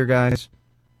emittance here, guys?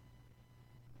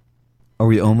 Are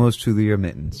we almost to the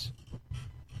emittance?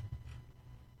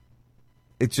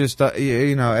 It's just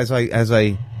as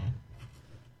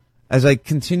I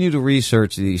continue to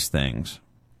research these things,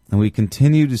 and we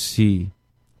continue to see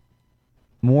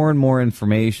more and more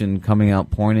information coming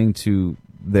out pointing to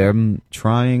them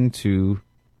trying to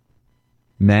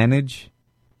manage,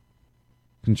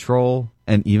 control,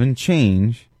 and even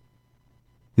change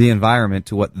the environment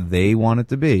to what they want it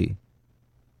to be.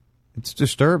 It's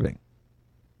disturbing.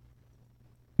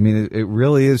 I mean, it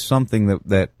really is something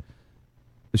that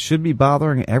should be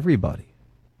bothering everybody.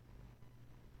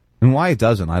 And why it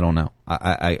doesn't, I don't know.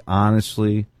 I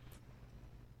honestly,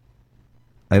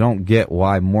 I don't get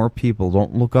why more people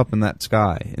don't look up in that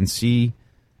sky and see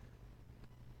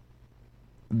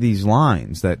these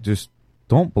lines that just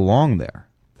don't belong there,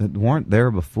 that weren't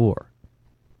there before.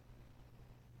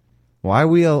 Why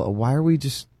are we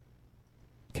just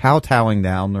kowtowing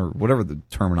down, or whatever the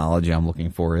terminology I'm looking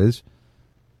for is,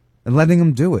 and letting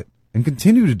them do it and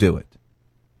continue to do it?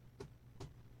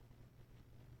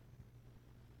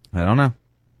 I don't know.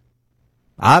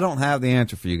 I don't have the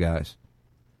answer for you guys.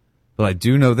 But I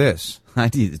do know this.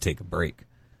 I need to take a break.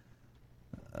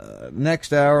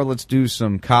 Next hour, let's do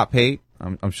some cop hate.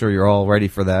 I'm sure you're all ready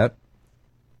for that.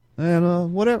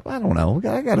 And whatever, I don't know.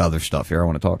 I got other stuff here I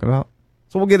want to talk about.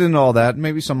 So we'll get into all that.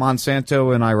 Maybe some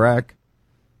Monsanto in Iraq.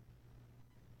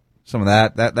 Some of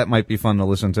that. That might be fun to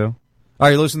listen to. All right,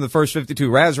 you're listening to the First 52,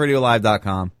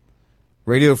 RazRadioLive.com.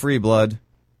 Radio Free Blood.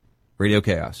 Radio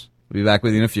Chaos. We'll be back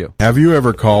with you in a few. Have you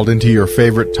ever called into your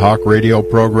favorite talk radio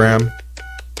program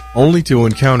only to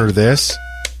encounter this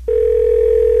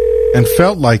and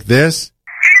felt like this?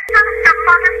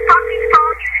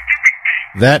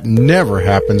 That never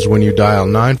happens when you dial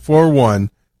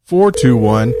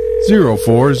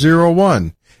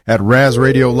 941-421-0401. At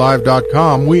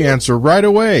RazRadioLive.com, we answer right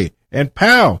away. And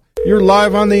pow, you're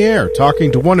live on the air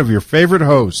talking to one of your favorite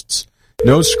hosts.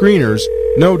 No screeners,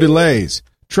 no delays.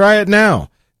 Try it now.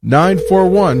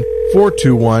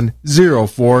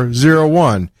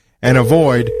 941-421-0401 and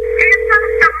avoid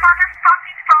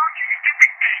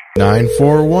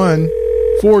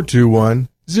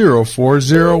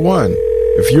 941-421-0401.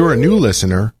 If you're a new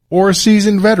listener or a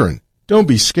seasoned veteran, don't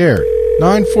be scared.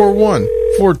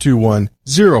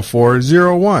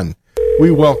 941-421-0401.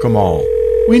 We welcome all.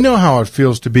 We know how it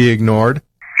feels to be ignored.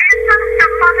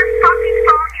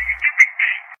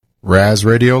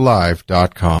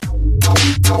 RazRadioLive.com.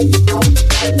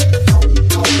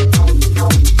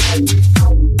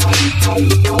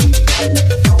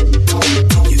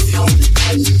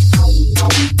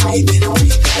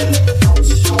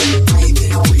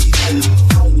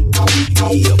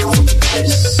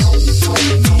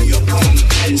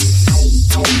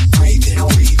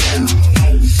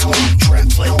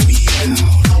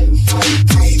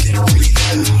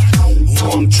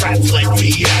 I'm trapped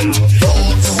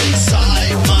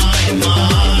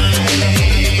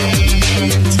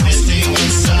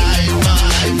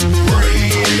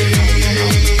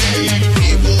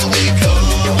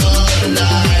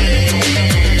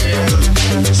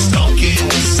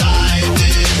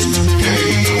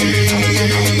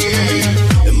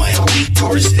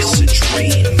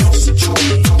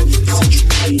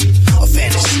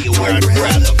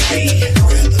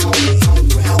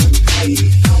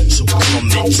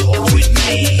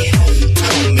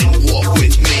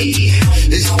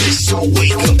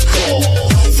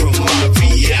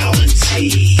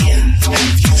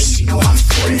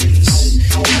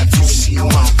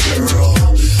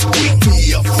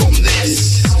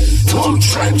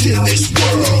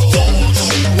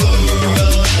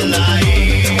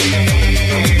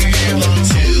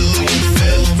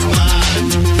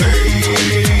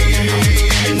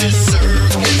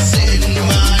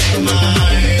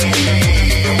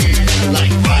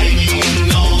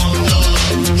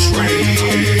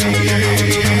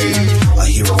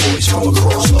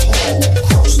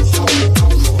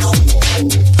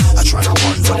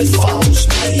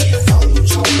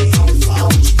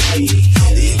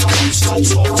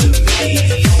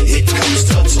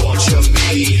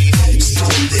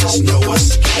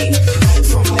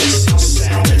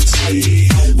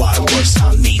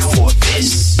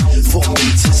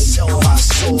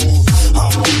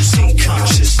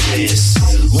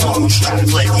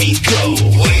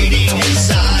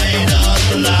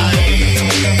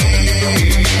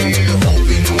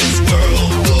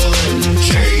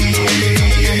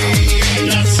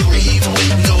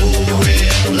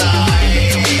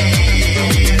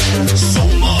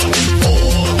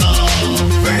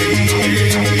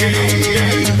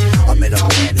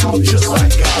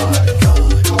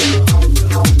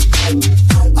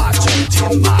I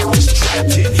told him I was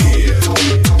trapped in here.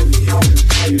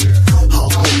 I'll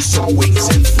grow some wings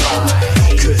and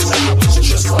fly, 'cause I was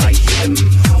just like him.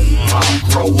 I'll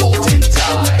grow old and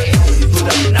die, but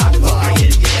I'm not buying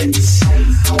it.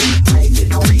 Breathe in,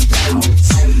 breathe out.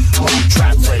 I'm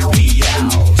trapped, let me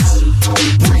out.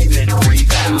 Breathe in,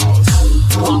 breathe out.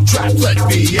 I'm trapped, let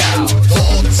me out.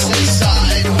 Thoughts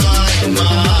inside my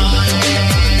mind,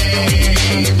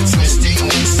 twisting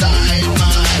inside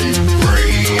my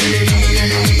brain.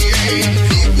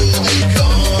 People that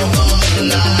come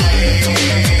alive,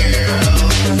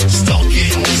 stuck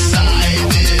inside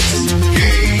this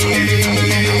game.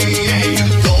 You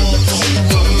thought you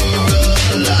were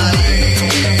alive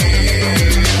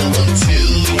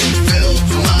until you felt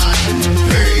my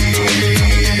pain.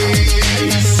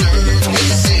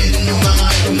 Circus in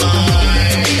my mind,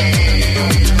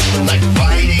 like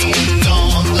riding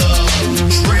on the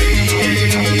train,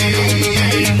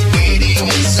 waiting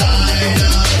inside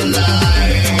a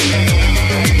line,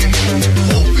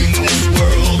 hoping this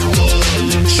world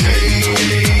would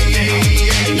change.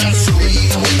 I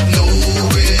scream with no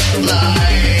reply.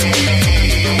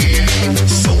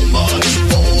 So much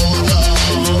for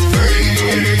the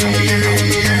fame.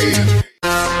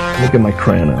 Look at my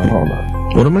crayon. Hold on.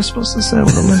 What am I supposed to say?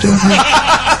 What am I doing?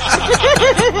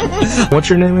 What's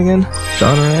your name again?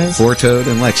 Sean Raz? Four Toad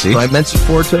and Lexi. I mentioned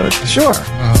Four Toad? Sure.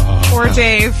 Or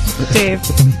Dave.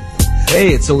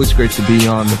 Hey, it's always great to be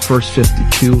on the First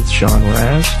 52 with Sean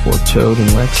Raz, Four Toad and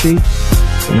Lexi.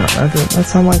 You know, that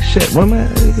sounds like shit. What am I?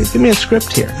 Give me a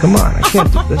script here. Come on, I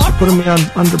can't do this. You're putting me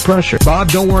under pressure. Bob,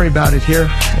 don't worry about it here.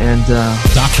 And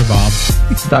Dr. Bob.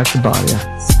 Dr. Bob,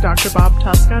 yeah. It's Dr. Bob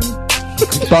Tuscan.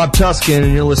 Bob Tuscan,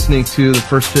 and you're listening to the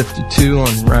First 52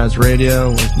 on Raz Radio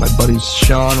with my buddies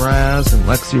Sean Raz and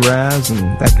Lexi Raz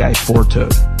and that guy Four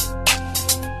Toad.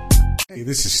 Hey,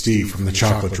 this is Steve from the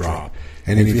Chocolate Drop.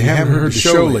 And if you haven't heard the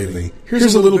show lately,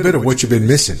 here's a little bit of what you've been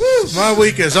missing. My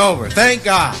week is over. Thank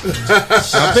God.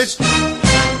 Now, bitch.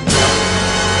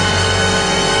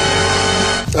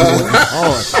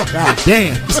 God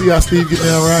damn. See how Steve get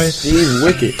down right? He's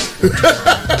wicked.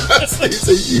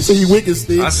 You say you wicked,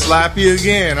 Steve. I slap you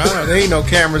again. There ain't no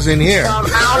cameras in here.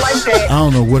 I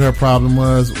don't know what her problem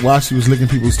was, why she was licking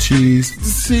people's cheese.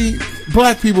 See,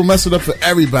 black people mess it up for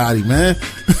everybody, man.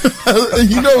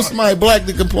 You know somebody black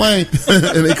to complain,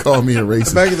 and they call me a racist.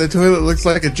 The back of the toilet looks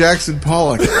like a Jackson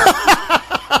Pollock. I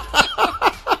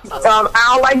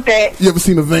don't like that. You ever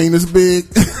seen a vein this big?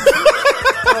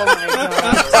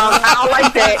 I don't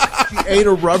like that. She ate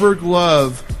a rubber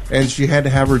glove, and she had to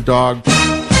have her dog.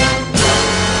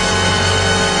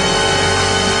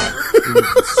 It was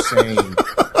insane.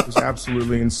 It was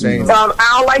absolutely insane. I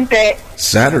don't like that.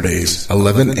 Saturdays,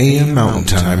 11 a.m. Mountain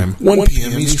Time, 1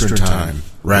 p.m. Eastern Time.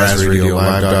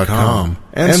 RazRadioLive.com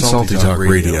and Salty Talk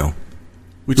Radio.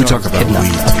 We talk about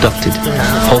weed. Abducted,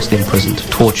 falsely imprisoned,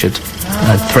 tortured,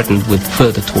 and threatened with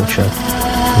further torture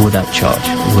without charge,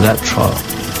 without trial.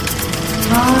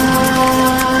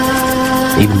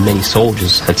 Even many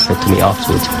soldiers had said to me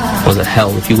afterwards, was it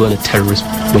hell, if you weren't a terrorist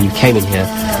when you came in here,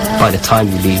 by the time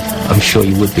you leave, I'm sure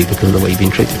you would be because of the way you've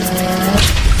been treated.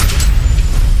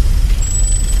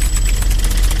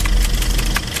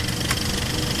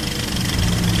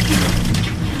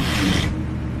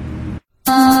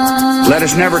 Let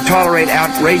us never tolerate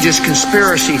outrageous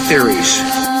conspiracy theories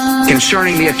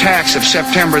concerning the attacks of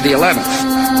September the 11th.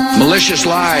 Malicious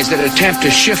lies that attempt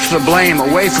to shift the blame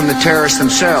away from the terrorists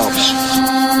themselves,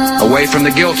 away from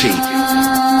the guilty.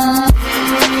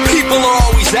 People are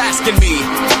always asking me,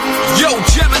 yo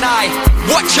Gemini,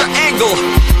 what's your angle?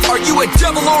 Are you a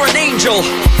devil or an angel?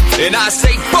 And I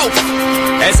say both,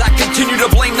 as I continue to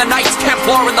blame the Knights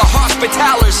Templar and the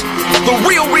Hospitallers, the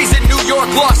real reason New York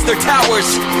lost their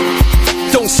towers.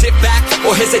 Don't sit back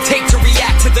or hesitate to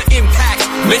react to the impact.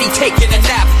 Many taking a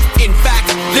nap. In fact,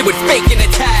 they would fake an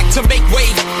attack to make way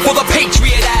for the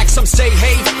Patriot Act. Some say,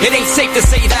 hey, it ain't safe to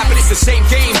say that, but it's the same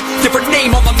game. Different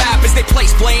name on the map as they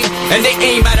place blame. And they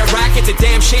aim at Iraq. It's a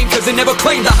damn shame because they never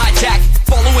claimed the hijack.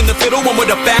 Following the fiddle, one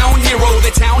with a found hero.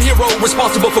 The town hero,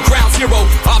 responsible for ground zero.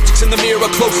 Objects in the mirror,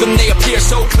 close and they appear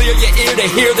so clear. Your ear to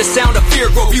hear the sound of fear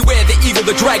grow. Beware the eagle,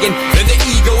 the dragon, and the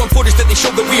ego. And footage that they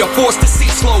show that we are forced to see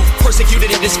slow.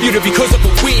 Persecuted and disputed because of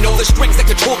what we know. The strings that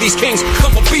control these kings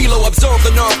come from below. Observe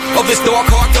the nerve of this dark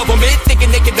heart government,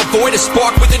 thinking they can avoid a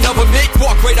spark with another myth.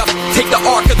 Walk right up, take the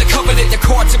ark of the covenant. The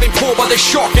cards are been pulled by the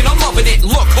shark and I'm loving it.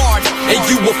 Look hard and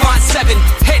you will find 7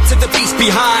 heads of the beast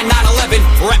behind 9/11,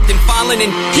 wrapped in fine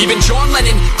linen. Even John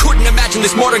Lennon couldn't imagine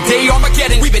this modern day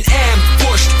Armageddon. We've been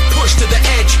ambushed, pushed to the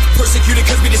edge, persecuted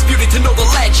cause we disputed to know the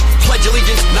ledge. Pledge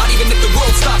allegiance, not even if the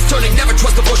world stops turning. Never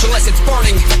trust a bush unless it's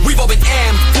burning. We've all been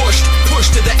ambushed,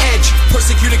 pushed to the edge,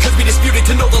 persecuted cause we disputed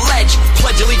to know the ledge.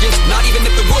 Pledge allegiance, not even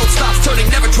if the world stops turning.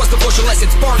 Never trust a bush unless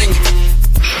it's burning.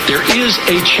 There is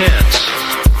a chance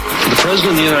for the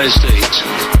President of the United States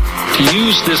to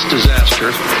use this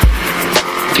disaster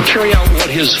to carry out what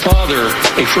his father,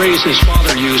 a phrase his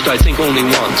father used, I think, only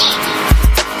once,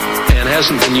 and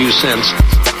hasn't been used since,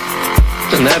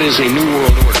 and that is a new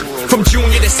world order. From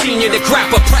junior to senior to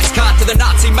Grappa Prescott to the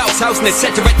Nazi mouse house in the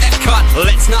center at Epcot.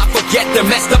 Let's not forget their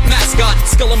messed up mascot.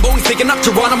 Skull and bones digging up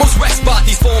Geronimo's rest spot.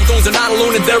 These fallen zones are not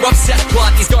alone in their upset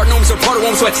plot. These garden gnomes are part of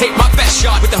Rome, so I take my best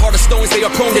shot. With the heart of stones, they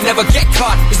are prone to never get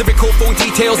caught. Is the big cold phone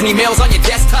details and emails on your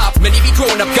desktop? Many be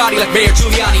growing up gaudy like Mayor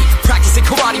Giuliani, practicing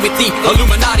karate with the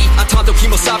Illuminati. I'm Tonto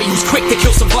Kimosabe, who's quick to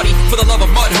kill somebody for the love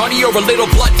of mud, honey, or a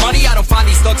little blood money. I don't find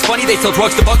these thugs funny, they sell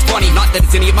drugs to Bugs Bunny. Not that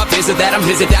it's any of my biz or that I'm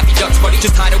his or Daffy Duck's buddy.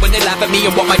 Just hide it when they laugh at me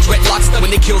and what my dreadlocks done.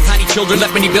 When they kill tiny children,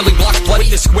 left many building blocks bloody.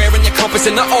 The square and the compass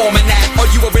and the almanac. Are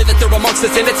you aware that they're amongst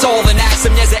us and it's all an act?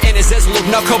 Some Yeza and his Ezlub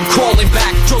now come crawling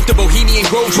back. Drove to Bohemian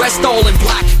Grove dressed all in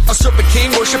black. A serpent king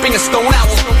worshipping a stone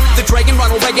owl. The dragon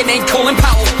Ronald Reagan ain't Colin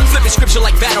Powell. Flipping scripture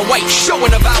like Vanna White,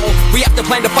 showing a vowel. We have to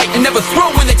plan to fight and never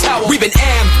throw in the towel. We've been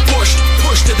ambushed,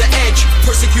 pushed to the edge,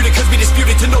 persecuted cause we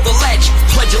disputed to know the ledge.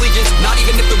 Pledge allegiance, not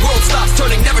even if the world stops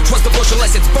turning. Never trust a bush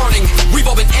unless it's burning. We've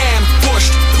all been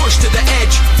ambushed, pushed to the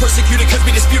edge, persecuted cause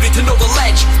we disputed to know the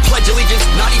ledge. Pledge allegiance,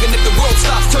 not even if the world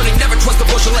stops turning. Never trust a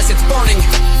bush unless it's burning.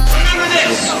 Remember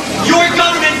this, your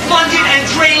government funded and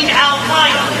trained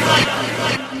Al-Qaeda.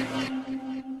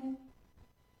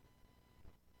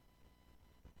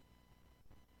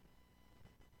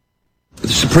 The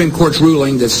Supreme Court's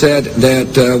ruling that said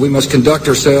that we must conduct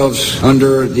ourselves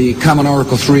under the Common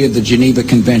Article 3 of the Geneva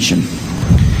Convention.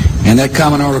 And that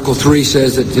Common Article 3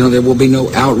 says that there will be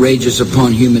no outrages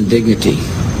upon human dignity.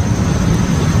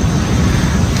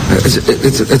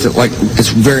 It's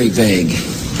very vague.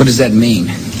 What does that mean?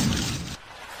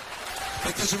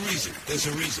 But there's a reason. There's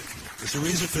a reason. There's a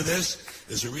reason for this.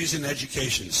 There's a reason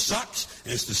education sucks,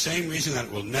 and it's the same reason that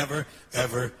it will never,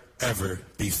 ever, ever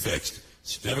be fixed.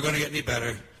 It's never going to get any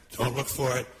better. Don't look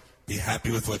for it. Be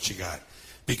happy with what you got.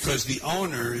 Because the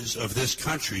owners of this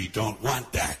country don't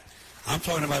want that. I'm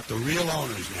talking about the real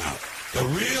owners now. The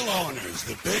real owners,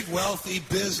 the big wealthy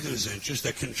business interests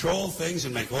that control things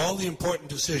and make all the important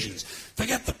decisions.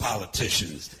 Forget the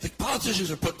politicians. The politicians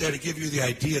are put there to give you the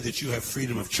idea that you have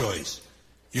freedom of choice.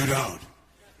 You don't.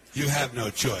 You have no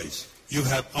choice. You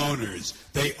have owners.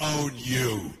 They own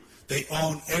you. They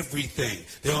own everything.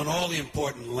 They own all the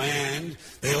important land.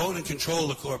 They own and control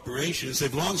the corporations.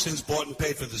 They've long since bought and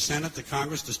paid for the Senate, the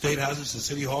Congress, the state houses, the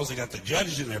city halls. They got the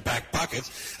judges in their back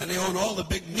pockets. And they own all the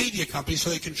big media companies, so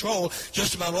they control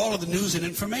just about all of the news and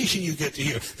information you get to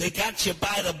hear. They got you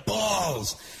by the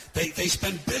balls. They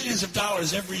spend billions of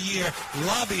dollars every year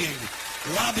lobbying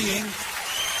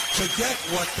to get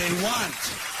what they want.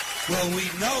 Well, we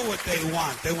know what they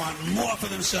want. They want more for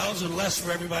themselves and less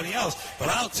for everybody else. But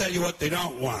I'll tell you what they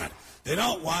don't want. They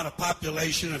don't want a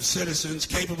population of citizens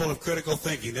capable of critical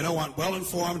thinking. They don't want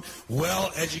well-informed,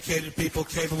 well-educated people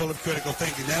capable of critical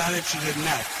thinking. They're not interested in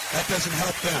that. That doesn't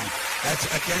help them. That's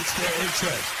against their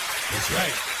interest. That's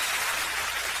right.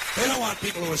 They don't want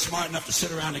people who are smart enough to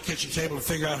sit around the kitchen table and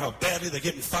figure out how badly they're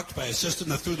getting fucked by a system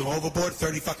that threw them overboard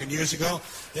 30 fucking years ago.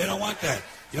 They don't want that.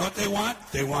 You know what they want?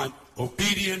 They want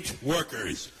obedient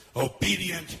workers.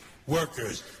 Obedient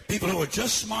workers. People who are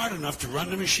just smart enough to run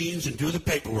the machines and do the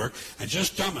paperwork and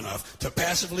just dumb enough to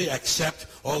passively accept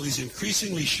all these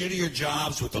increasingly shittier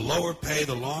jobs with the lower pay,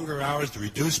 the longer hours, the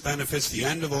reduced benefits, the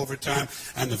end of overtime,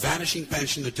 and the vanishing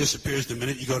pension that disappears the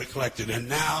minute you go to collect it. And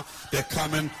now they're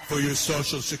coming for your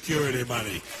Social Security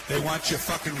money. They want your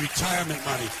fucking retirement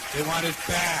money. They want it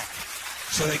back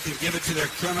so they can give it to their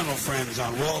criminal friends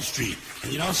on Wall Street.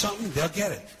 And you know something? They'll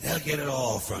get it. They'll get it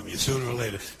all from you sooner or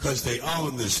later because they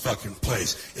own this fucking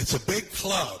place. It's a big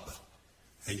club,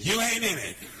 and you ain't in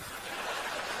it.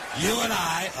 You and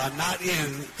I are not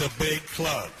in the big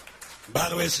club. By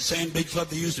the way, it's the same big club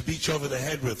they used to beat you over the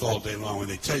head with all day long when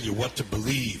they tell you what to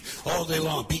believe. All day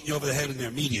long, beating you over the head in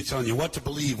their media, telling you what to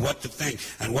believe, what to think,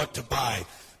 and what to buy.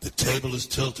 The table is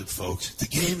tilted, folks. The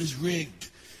game is rigged.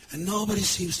 And nobody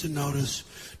seems to notice.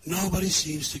 Nobody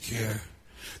seems to care.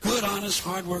 Good, honest,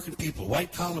 hard-working people,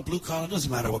 white collar, blue collar,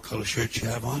 doesn't matter what color shirt you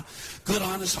have on. Good,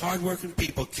 honest, hard-working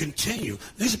people continue.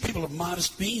 These are people of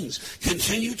modest means.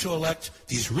 Continue to elect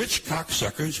these rich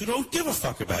cocksuckers who don't give a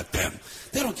fuck about them.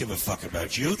 They don't give a fuck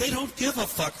about you. They don't give a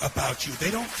fuck about you. They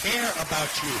don't care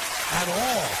about you at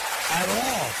all. At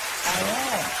all. At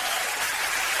all.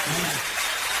 Yeah.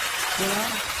 You know?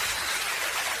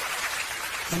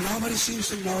 And nobody seems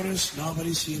to notice,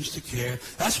 nobody seems to care.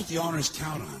 That's what the owners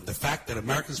count on, the fact that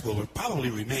Americans will probably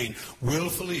remain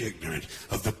willfully ignorant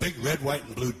of the big red, white,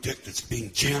 and blue dick that's being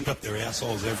jammed up their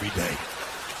assholes every day.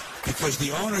 Because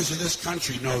the owners of this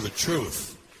country know the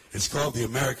truth. It's called the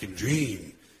American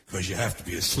dream, because you have to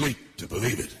be asleep to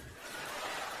believe it.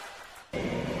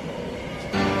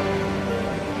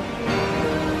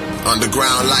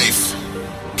 Underground life.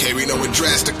 Okay, we know where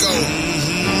dress to go.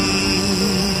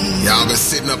 Y'all been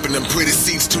sitting up in them pretty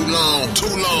seats too long.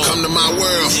 Come to my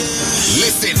world.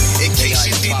 Listen, in case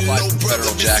you didn't know,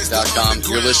 FederalJack.com.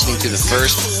 You're listening to the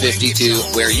First 52,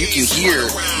 where you can hear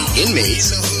the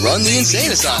inmates run the insane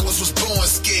asylum. Was born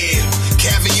scared.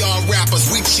 Caviar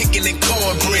rappers, we chicken and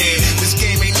cornbread. This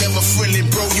game ain't never friendly,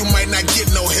 bro. You might not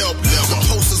get no help. The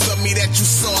posters of me that you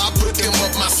saw, I put them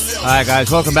up myself. All right,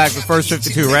 guys, welcome back to First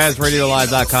 52,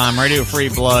 RazRadioLive.com, Radio Free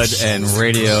Blood, and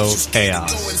Radio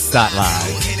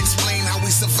Chaos.live.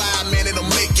 This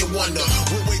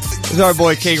is our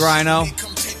boy K Rhino.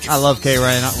 I love K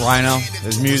Rhino.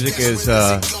 His music is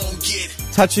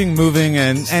touching, moving,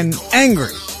 and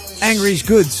angry. Angry's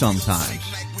good sometimes.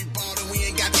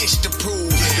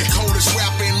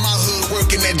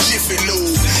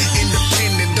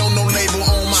 Independent, don't no label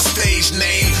on my stage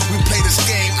name. We play this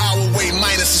game our way,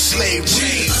 minus a slave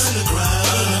chain.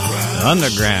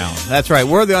 Underground. That's right.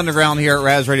 We're the Underground here at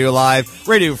Raz Radio Live,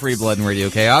 Radio Free Blood, and Radio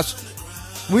Chaos.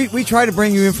 We try to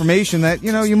bring you information that,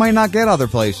 you might not get other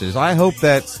places. I hope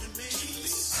that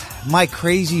my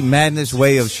crazy madness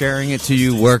way of sharing it to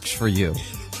you works for you.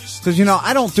 Because,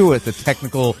 I don't do it the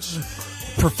technical,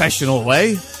 professional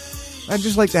way. I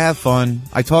just like to have fun.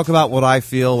 I talk about what I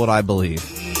feel, what I believe.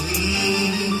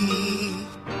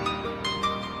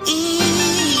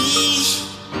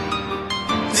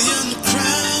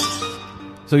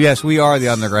 So yes, we are the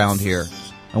Underground here,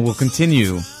 and we'll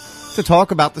continue to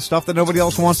talk about the stuff that nobody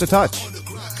else wants to touch.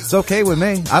 It's okay with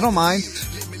me. I don't mind.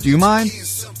 Do you mind?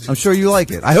 I'm sure you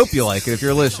like it. I hope you like it if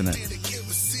you're listening.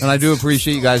 And I do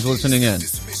appreciate you guys listening in.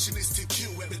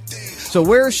 So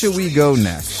where should we go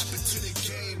next?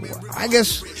 I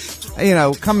guess,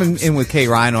 coming in with K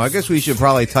Rhino, I guess we should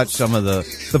probably touch some of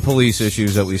the police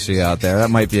issues that we see out there.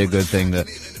 That might be a good thing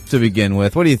to begin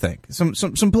with. What do you think?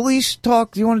 Some police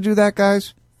talk? Do you want to do that,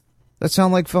 guys? That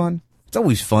sound like fun? It's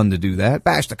always fun to do that.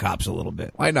 Bash the cops a little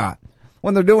bit. Why not?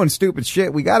 When they're doing stupid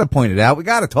shit, we got to point it out. We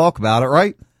got to talk about it,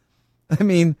 right? I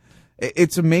mean,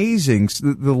 it's amazing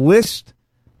the list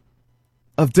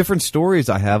of different stories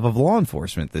I have of law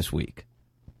enforcement this week.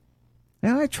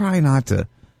 And I try not to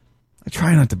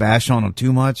bash on them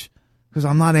too much because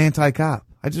I'm not anti-cop.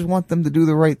 I just want them to do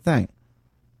the right thing.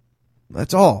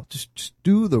 That's all. Just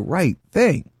do the right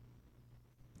thing.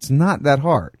 It's not that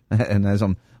hard. And as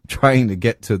I'm trying to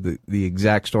get to the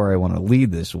exact story I want to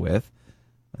lead this with,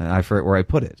 I forget where I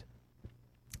put it.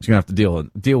 Just going to have to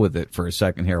deal with it for a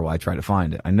second here while I try to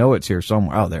find it. I know it's here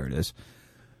somewhere. Oh, there it is.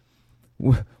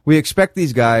 We expect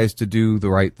these guys to do the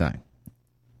right thing.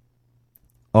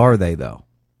 Are they, though?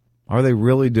 Are they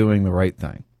really doing the right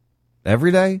thing?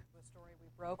 Every day? The story we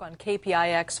broke on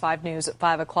KPIX 5 News at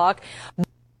 5 o'clock.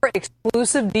 More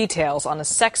exclusive details on a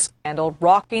sex scandal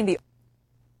rocking the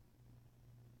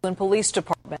police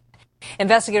department.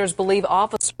 Investigators believe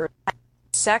officers had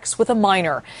sex with a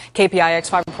minor. KPIX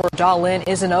 5 reporter Daw Lin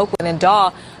is in Oakland. And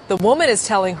Daw, the woman is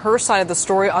telling her side of the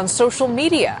story on social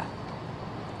media.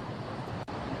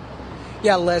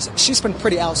 Yeah, Liz, she's been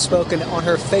pretty outspoken on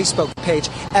her Facebook page,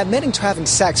 admitting to having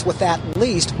sex with at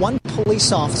least one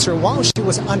police officer while she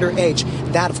was underage.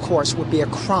 That, of course, would be a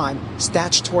crime,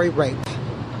 statutory rape.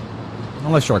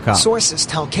 Unless you're a cop. Sources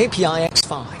tell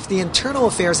KPIX5 the internal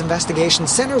affairs investigation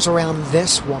centers around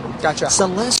this woman,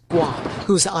 Celeste Guam,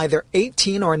 who's either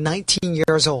 18 or 19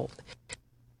 years old.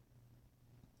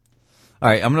 All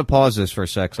right, I'm going to pause this for a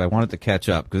sec because I wanted to catch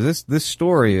up because this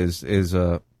story is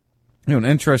an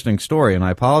interesting story, and I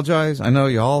apologize. I know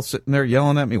you all sitting there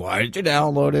yelling at me. Why did you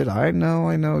download it? I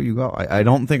know. You go. I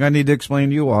don't think I need to explain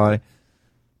to you why.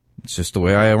 It's just the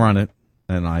way I run it,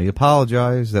 and I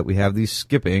apologize that we have these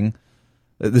skipping.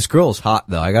 This girl's hot,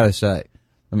 though, I gotta say.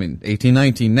 I mean, 18,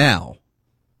 19 now.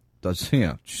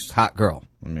 She's a hot girl.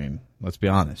 I mean, let's be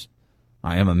honest.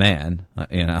 I am a man,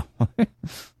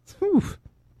 Whew.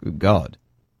 Good God.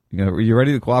 You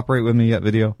ready to cooperate with me yet,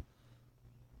 video?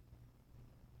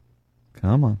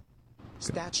 Come on.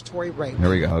 Statutory rape. There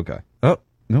we go. Okay. Oh,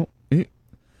 no.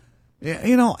 Yeah,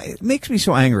 you know, it makes me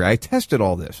so angry. I tested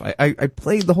all this. I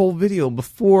played the whole video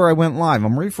before I went live.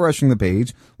 I'm refreshing the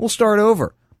page. We'll start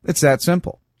over. It's that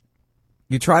simple.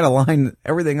 You try to line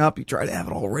everything up. You try to have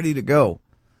it all ready to go.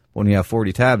 When you have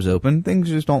 40 tabs open, things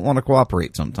just don't want to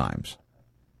cooperate sometimes.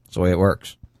 That's the way it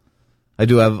works. I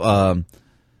do have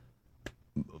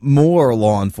more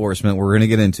law enforcement we're going to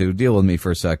get into. Deal with me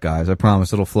for a sec, guys. I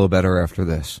promise it'll flow better after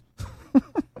this.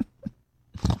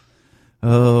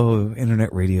 Oh,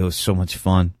 internet radio is so much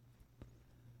fun.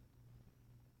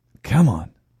 Come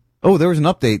on. Oh, there was an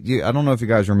update. I don't know if you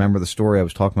guys remember the story I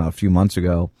was talking about a few months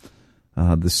ago.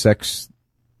 The sex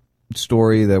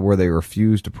story where they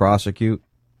refused to prosecute.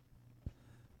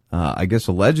 I guess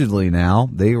allegedly now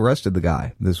they arrested the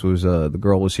guy. This was the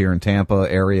girl was here in Tampa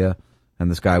area,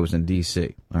 and this guy was in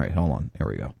D.C. All right, hold on. Here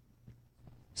we go.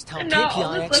 Tell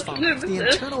KPI X5, the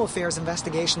internal affairs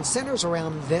investigation centers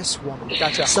around this woman,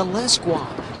 Celeste Guam,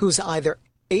 who's either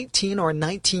 18 or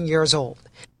 19 years old.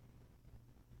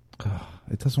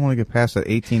 It doesn't want to get past that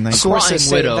 18, 19. Sources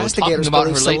say investigators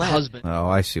believe Celeste. Oh,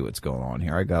 I see what's going on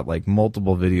here. I got like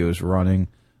multiple videos running.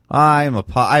 I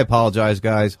apologize,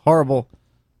 guys. Horrible,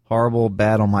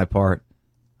 bad on my part.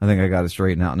 I think I got it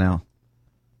straightened out now.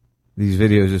 These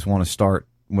videos just want to start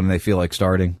when they feel like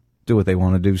starting. Do what they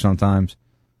want to do sometimes.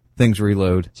 Things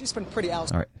reload. She's been pretty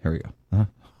out. All right, here we go.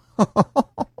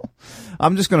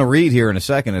 I'm just going to read here in a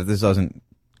second if this doesn't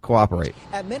cooperate.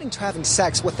 Admitting to having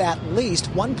sex with at least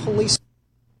one police.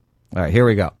 All right, here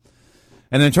we go.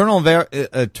 An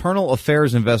internal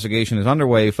affairs investigation is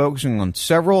underway focusing on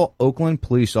several Oakland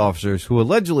police officers who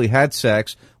allegedly had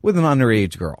sex with an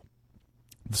underage girl.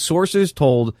 The sources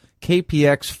told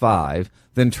KPX5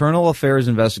 the internal affairs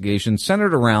investigation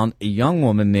centered around a young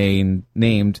woman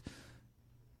named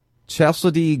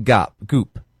Chastity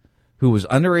Goop, who was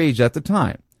underage at the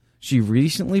time. She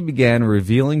recently began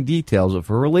revealing details of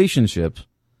her relationships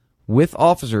with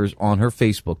officers on her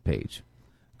Facebook page.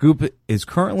 Goop is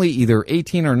currently either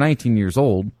 18 or 19 years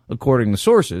old, according to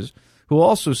sources, who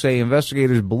also say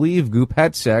investigators believe Goop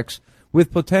had sex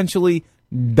with potentially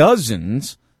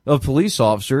dozens of police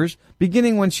officers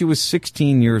beginning when she was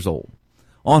 16 years old.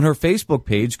 On her Facebook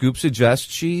page, Goop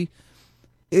suggests she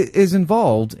is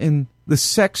involved in the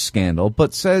sex scandal,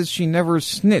 but says she never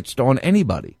snitched on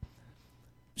anybody.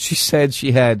 She said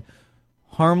she had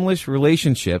harmless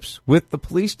relationships with the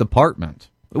police department.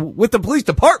 With the police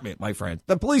department, my friend.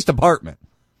 The police department.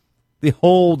 The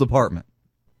whole department.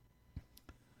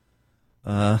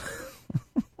 As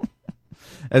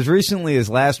recently as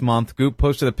last month, Goop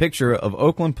posted a picture of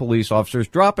Oakland police officers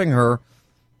dropping her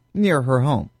near her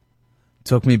home.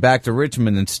 Took me back to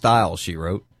Richmond in style, she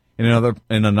wrote. In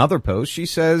another post, she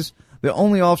says the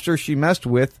only officer she messed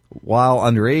with while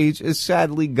underage is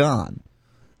sadly gone.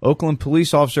 Oakland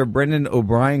police officer Brendan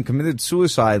O'Brien committed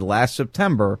suicide last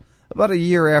September, about a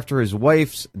year after his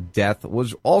wife's death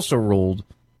was also ruled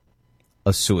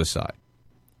a suicide.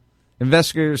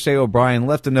 Investigators say O'Brien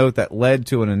left a note that led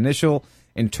to an initial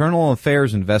internal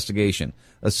affairs investigation.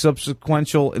 A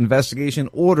subsequent investigation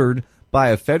ordered by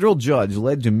a federal judge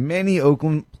led to many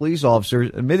Oakland police officers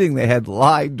admitting they had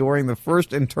lied during the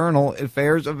first internal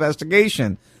affairs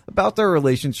investigation about their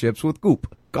relationships with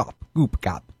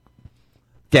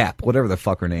Gap, whatever the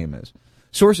fuck her name is.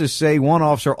 Sources say one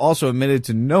officer also admitted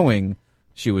to knowing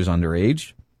she was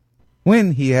underage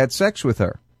when he had sex with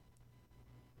her.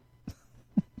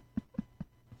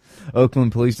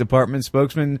 Oakland Police Department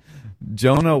spokesman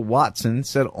Jonah Watson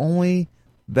said only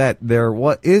that there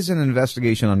is an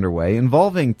investigation underway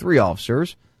involving 3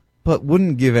 officers, but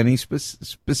wouldn't give any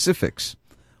specifics.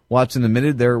 Watson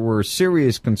admitted there were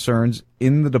serious concerns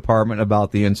in the department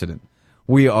about the incident.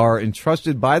 We are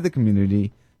entrusted by the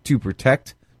community to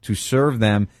protect, to serve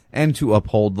them, and to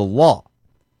uphold the law.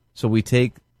 So we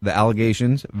take the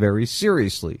allegations very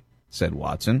seriously, said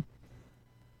Watson.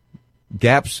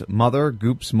 Goop's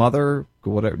mother,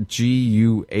 whatever,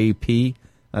 G-U-A-P.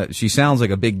 She sounds like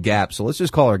a big Gap, so let's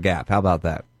just call her Gap. How about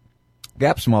that?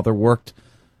 Gap's mother works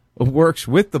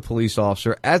with the police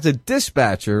officer as a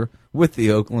dispatcher with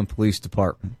the Oakland Police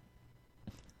Department.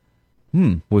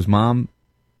 Was mom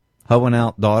hoeing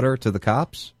out daughter to the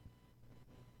cops?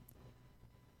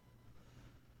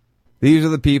 These are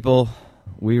the people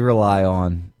we rely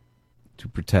on to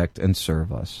protect and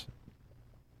serve us.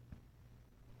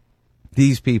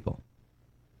 These people.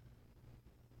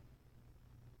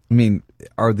 I mean,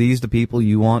 are these the people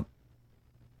you want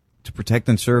to protect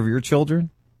and serve your children?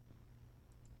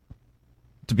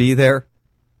 To be there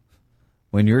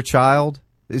when your child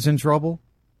is in trouble?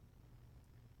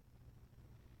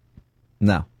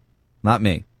 No, not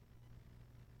me.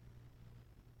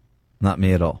 Not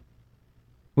me at all.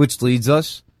 Which leads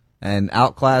us, and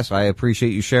Outclass, I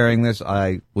appreciate you sharing this.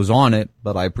 I was on it,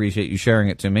 but I appreciate you sharing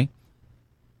it to me.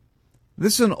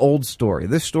 This is an old story.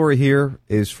 This story here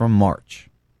is from March.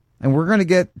 And we're going to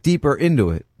get deeper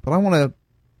into it. But I want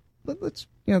to, let's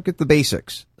get the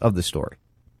basics of the story.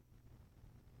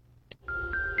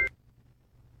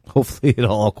 Hopefully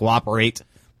it'll all cooperate.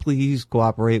 Please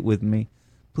cooperate with me.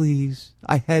 Please.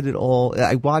 I had it all.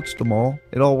 I watched them all.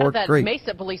 It all worked that great.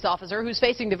 Mesa police officer who's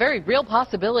facing the very real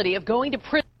possibility of going to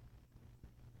prison.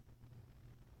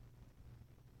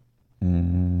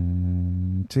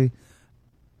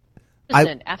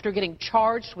 After getting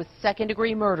charged with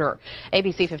second-degree murder.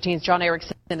 ABC 15's John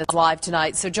Erickson is live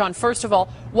tonight. So, John, first of all,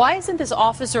 why isn't this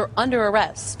officer under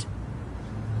arrest?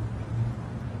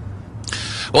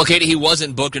 Well, Katie, he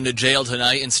wasn't booked into jail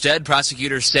tonight. Instead,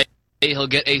 prosecutors say he'll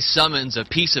get a summons, a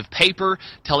piece of paper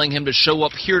telling him to show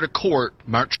up here to court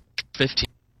March 15th.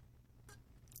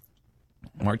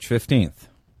 March 15th.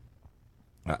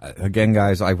 Again,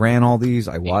 guys, I ran all these.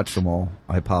 I watched them all.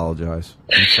 I apologize.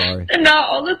 I'm sorry. And now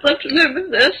all that's left of him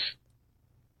is this.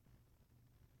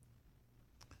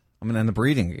 I'm going to end up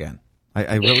reading again.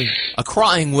 I really... A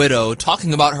crying widow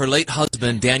talking about her late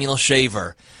husband, Daniel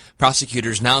Shaver.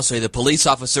 Prosecutors now say the police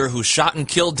officer who shot and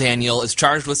killed Daniel is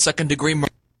charged with second-degree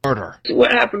murder.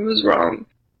 What happened was wrong.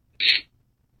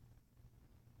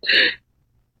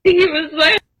 He was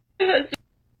my husband.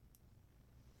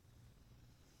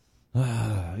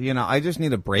 I just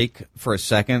need a break for a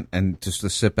second and just to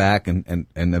sit back and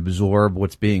absorb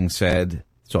what's being said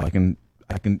so I can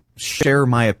share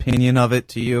my opinion of it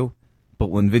to you. But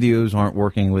when videos aren't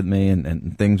working with me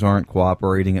and things aren't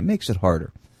cooperating, it makes it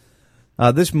harder.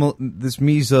 This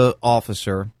Mesa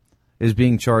officer is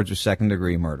being charged with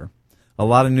second-degree murder. A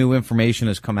lot of new information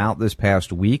has come out this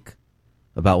past week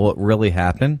about what really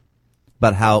happened,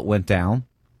 about how it went down.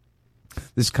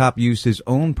 This cop used his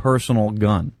own personal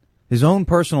gun, his own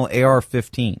personal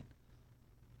AR-15,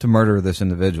 to murder this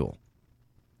individual.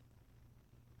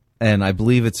 And I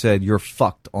believe it said, "You're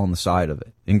fucked" on the side of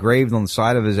it. Engraved on the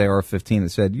side of his AR-15, it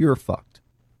said, "You're fucked."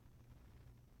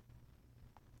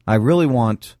 I really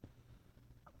want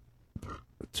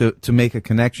to make a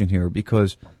connection here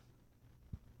because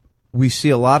we see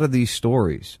a lot of these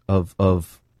stories of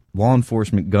law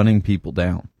enforcement gunning people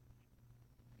down.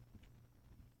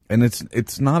 And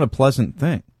it's not a pleasant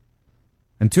thing.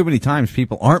 And too many times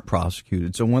people aren't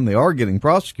prosecuted. So when they are getting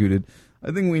prosecuted,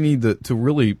 I think we need to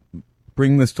really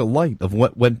bring this to light of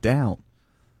what went down.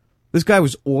 This guy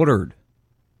was ordered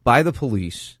by the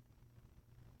police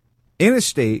in a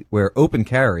state where open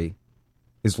carry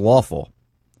is lawful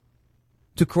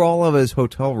to crawl out of his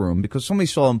hotel room because somebody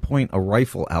saw him point a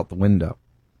rifle out the window.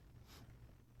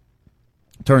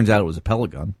 Turns out it was a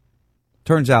pellet gun.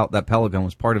 Turns out that pellet gun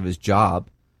was part of his job.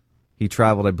 He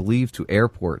traveled, I believe, to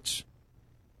airports.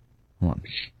 Hold on.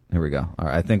 Here we go. All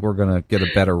right, I think we're going to get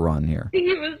a better run here.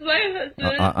 He was my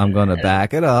husband. I'm going to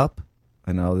back it up.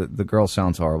 I know that the girl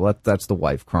sounds horrible. That's the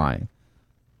wife crying.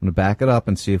 I'm going to back it up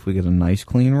and see if we get a nice,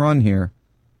 clean run here.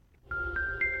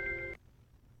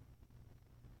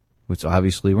 Which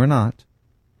obviously we're not,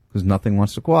 because nothing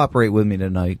wants to cooperate with me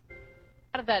tonight.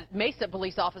 Out of that Mesa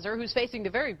police officer who's facing the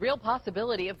very real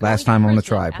possibility of Last time I'm going to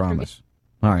try, I promise.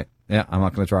 All right. Yeah, I'm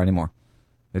not going to try anymore.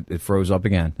 It froze up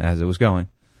again as it was going.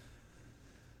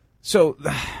 So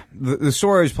the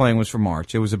story I was playing was from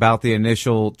March. It was about the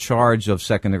initial charge of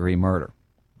second-degree murder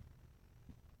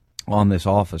on this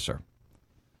officer.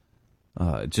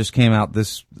 It just came out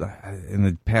in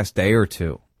the past day or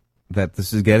two that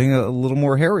this is getting a little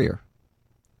more hairier.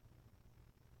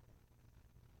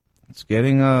 It's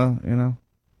getting,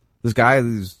 this guy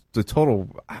is the total.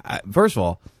 First of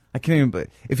all, I can't even.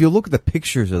 If you look at the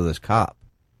pictures of this cop,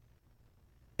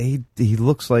 he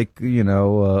looks like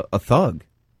a thug.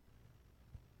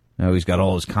 He's got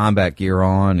all his combat gear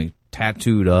on. He's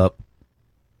tattooed up.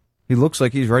 He looks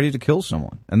like he's ready to kill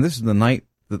someone. And this is the night.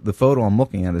 The photo I'm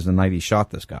looking at is the night he shot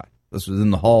this guy. This was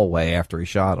in the hallway after he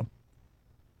shot him.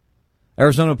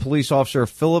 Arizona police officer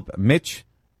Philip Mitch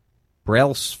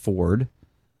Brailsford,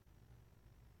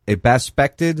 a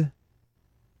baspected,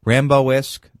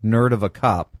 Rambo-esque nerd of a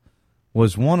cop,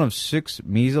 was one of 6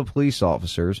 Mesa police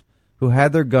officers who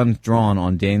had their guns drawn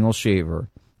on Daniel Shaver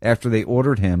after they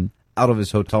ordered him out of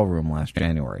his hotel room last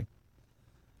January.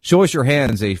 "Show us your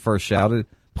hands," they first shouted.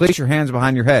 "Place your hands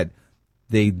behind your head."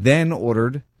 They then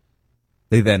ordered,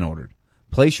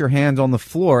 "Place your hands on the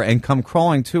floor and come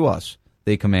crawling to us,"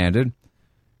 they commanded.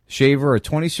 Shaver, a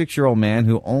 26-year-old man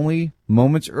who only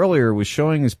moments earlier was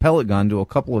showing his pellet gun to a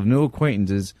couple of new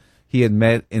acquaintances he had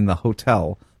met in the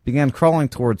hotel, began crawling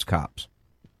towards cops.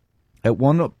 At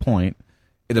one point,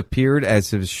 It appeared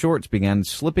as if his shorts began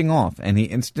slipping off, and he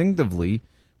instinctively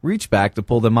reached back to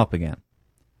pull them up again.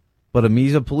 But a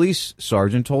Mesa police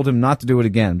sergeant told him not to do it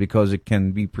again because it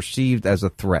can be perceived as a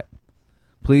threat.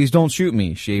 "Please don't shoot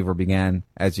me," Shaver began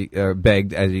as he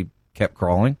begged as he kept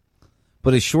crawling.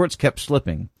 But his shorts kept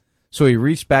slipping, so he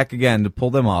reached back again to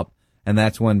pull them up, and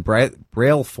that's when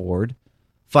Brailsford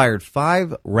fired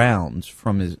 5 rounds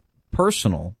from his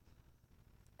personal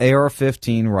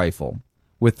AR-15 rifle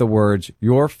with the words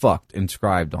 "You're fucked"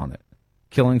 inscribed on it,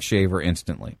 killing Shaver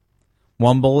instantly.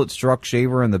 One bullet struck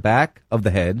Shaver in the back of the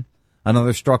head,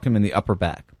 another struck him in the upper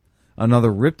back,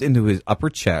 another ripped into his upper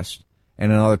chest,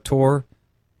 and another tore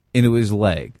into his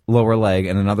lower leg,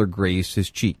 and another grazed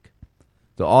his cheek.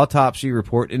 The autopsy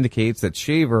report indicates that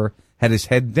Shaver had his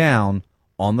head down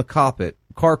on the carpet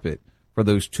for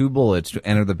those 2 bullets to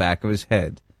enter the back of his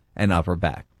head and upper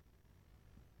back.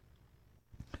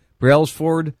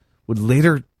 Brailsford would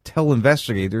later tell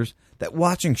investigators that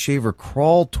watching Shaver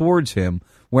crawl towards him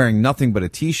wearing nothing but a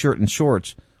t-shirt and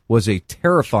shorts was a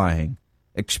terrifying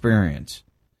experience.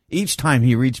 Each time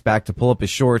he reached back to pull up his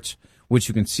shorts, which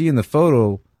you can see in the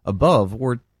photo above,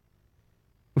 were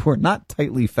not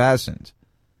tightly fastened.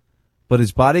 But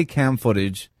his body cam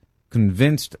footage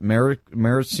convinced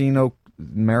Maricopa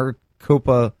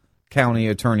County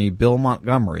Attorney Bill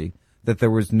Montgomery that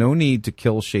there was no need to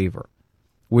kill Shaver,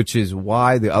 which is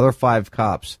why the other 5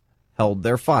 cops held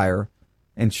their fire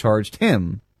and charged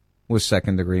him with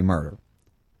second-degree murder.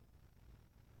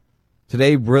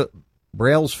 Today,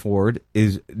 Brailsford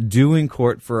is due in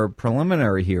court for a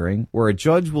preliminary hearing where a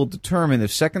judge will determine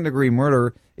if second-degree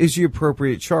murder is the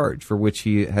appropriate charge, for which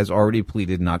he has already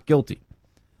pleaded not guilty.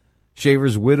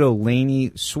 Shaver's widow,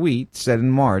 Lainey Sweet, said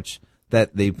in March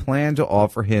that they plan to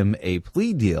offer him a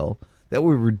plea deal that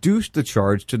would reduce the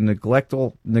charge to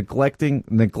neglected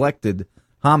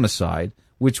homicide,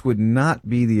 which would not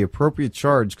be the appropriate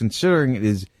charge considering it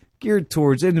is geared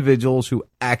towards individuals who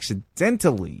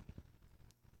accidentally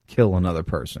kill another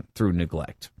person through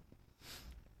neglect.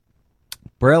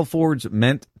 Brailsford's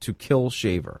meant to kill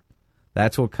Shaver.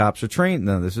 That's what cops are trained.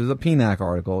 Now, this is a PNAC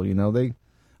article. You know,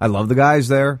 I love the guys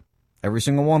there. Every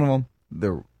single one of them.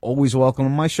 They're always welcome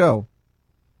on my show.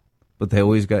 But they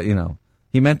always got,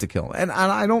 he meant to kill him. And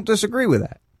I don't disagree with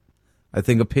that. I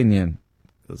think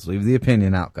let's leave the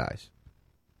opinion out, guys.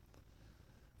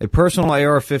 A personal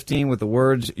AR-15 with the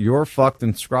words "You're fucked"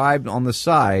 inscribed on the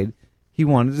side. He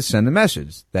wanted to send a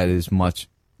message.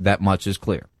 That much is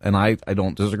clear. And I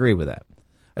don't disagree with that.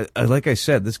 Like I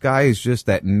said, this guy is just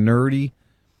that nerdy.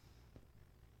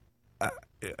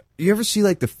 You ever see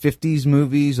like the 50s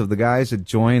movies of the guys that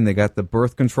join? They got the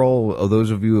birth control. Oh, those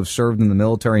of you who have served in the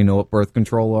military know what birth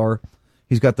control are.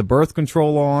 He's got the birth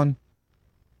control on.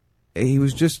 He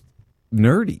was just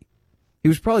nerdy. He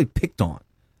was probably picked on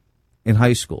in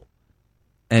high school.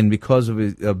 And because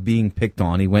of being picked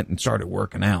on, he went and started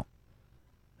working out.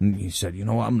 And he said, I'm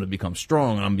going to become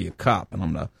strong and I'm going to be a cop and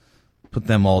I'm going to put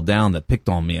them all down that picked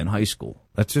on me in high school.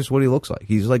 That's just what he looks like.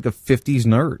 He's like a 50s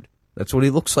nerd. That's what he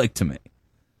looks like to me.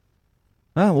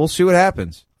 Well, we'll see what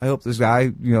happens. I hope this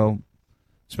guy,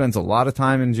 spends a lot of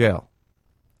time in jail.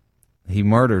 He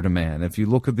murdered a man. If you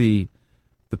look at the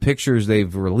pictures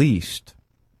they've released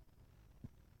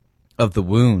of the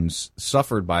wounds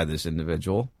suffered by this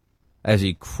individual as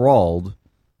he crawled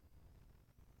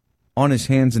on his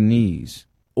hands and knees,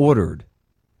 ordered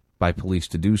by police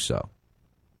to do so.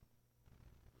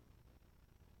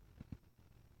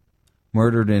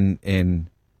 Murdered in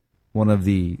one of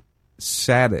the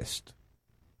saddest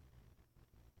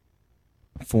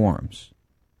forms.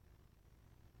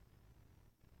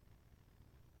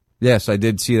 Yes, I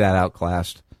did see that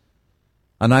outclassed.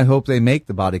 And I hope they make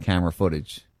the body camera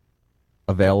footage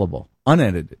available,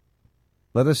 unedited.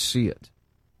 Let us see it.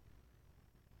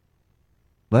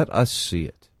 Let us see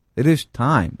it. It is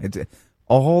time.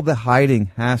 All the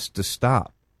hiding has to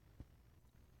stop.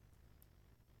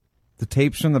 The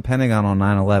tapes from the Pentagon on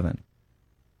 9/11.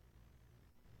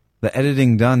 The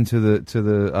editing done to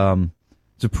the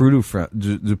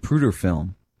Zapruder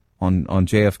film on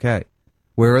JFK.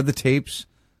 Where are the tapes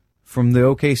from the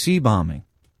OKC bombing?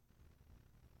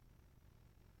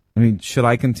 I mean, should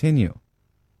I continue?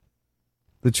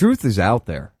 The truth is out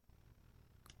there.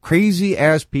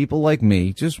 Crazy-ass people like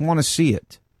me just want to see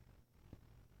it.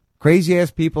 Crazy-ass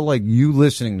people like you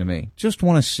listening to me just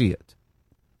want to see it.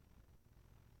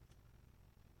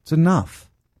 It's enough.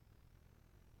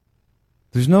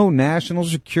 There's no national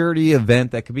security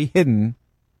event that could be hidden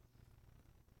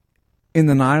in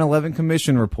the 9/11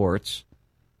 Commission reports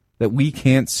that we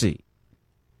can't see.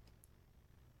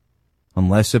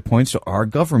 Unless it points to our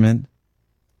government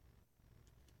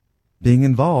being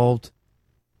involved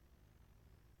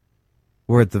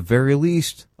or at the very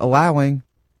least allowing,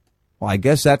 well, I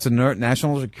guess that's a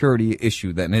national security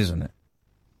issue then, isn't it?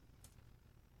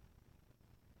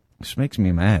 This makes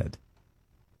me mad.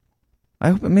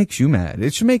 I hope it makes you mad.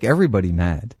 It should make everybody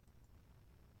mad.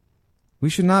 We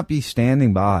should not be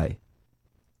standing by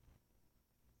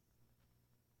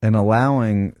and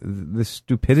allowing this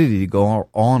stupidity to go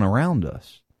on around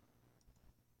us.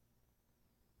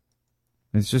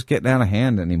 It's just getting out of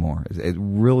hand anymore. It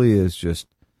really is just...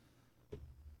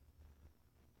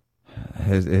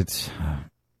 It's...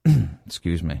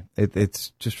 excuse me.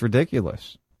 It's just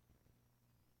ridiculous.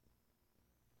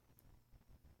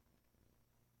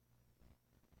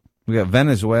 We got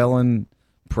Venezuelan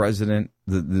president,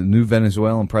 the new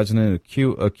Venezuelan president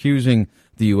accusing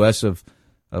the U.S. of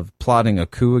plotting a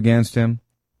coup against him.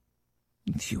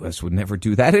 The U.S. would never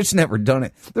do that. It's never done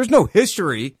it. There's no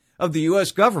history of the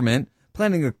U.S. government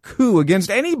planning a coup against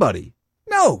anybody.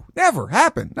 No, never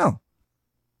happened. No,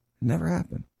 never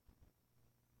happened.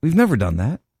 We've never done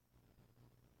that.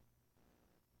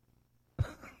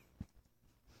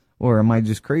 Or am I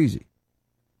just crazy?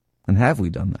 And have we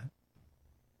done that?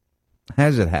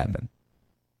 Has it happened?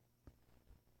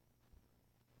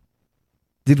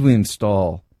 Did we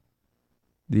install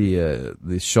the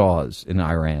Shahs in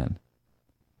Iran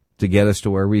to get us to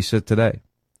where we sit today?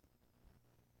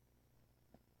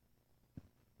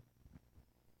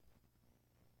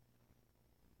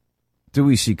 Do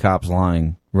we see cops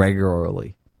lying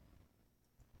regularly?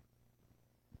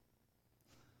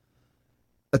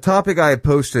 A topic I had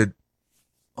posted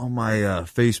on my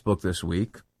Facebook this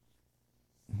week,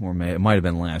 or it might have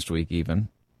been last week even,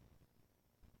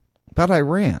 about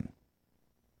Iran.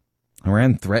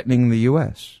 Iran threatening the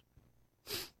U.S.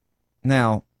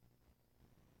 Now,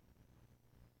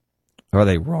 are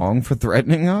they wrong for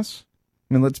threatening us?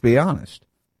 I mean, let's be honest.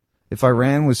 If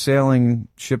Iran was sailing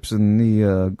ships in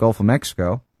the Gulf of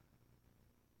Mexico,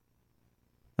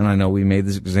 and I know we made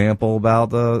this example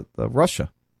about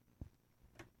Russia.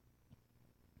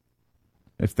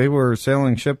 If they were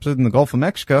sailing ships in the Gulf of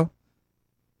Mexico,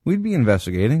 we'd be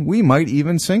investigating. We might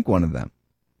even sink one of them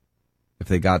if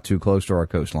they got too close to our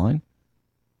coastline.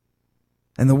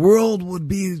 And the world would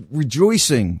be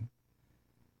rejoicing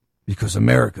because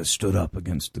America stood up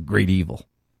against the great evil.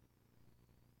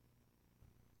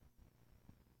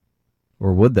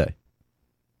 Or would they?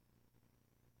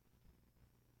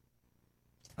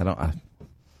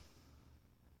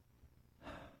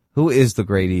 Who is the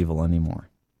great evil anymore?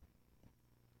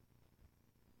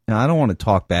 Now, I don't want to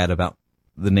talk bad about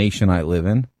the nation I live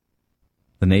in,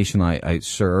 the nation I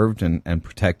served and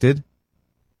protected.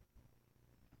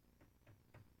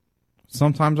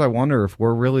 Sometimes I wonder if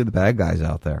we're really the bad guys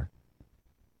out there.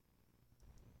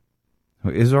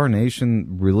 Is our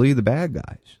nation really the bad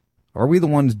guys? Are we the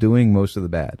ones doing most of the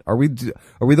bad? Are we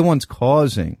the ones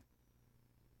causing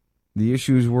the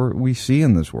issues we see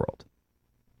in this world?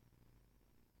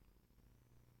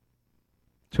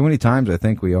 Too many times I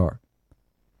think we are.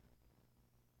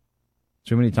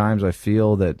 Too many times I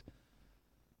feel that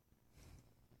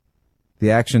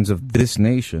the actions of this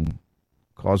nation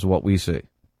cause what we see.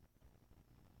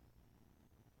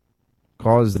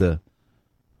 Cause the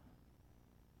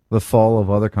fall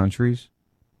of other countries.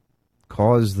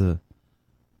 Cause the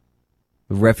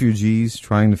refugees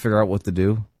trying to figure out what to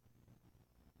do.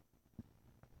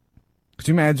 Could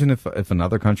you imagine if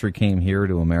another country came here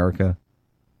to America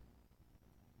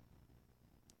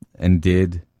and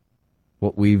did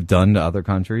what we've done to other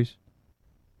countries?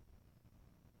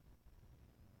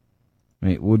 I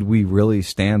mean, would we really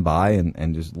stand by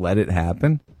and just let it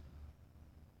happen?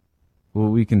 Will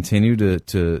we continue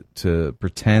to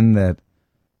pretend that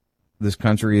this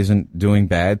country isn't doing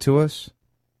bad to us?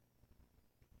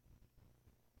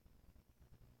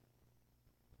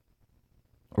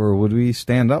 Or would we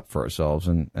stand up for ourselves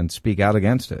and speak out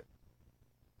against it?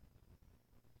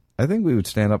 I think we would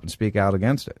stand up and speak out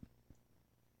against it.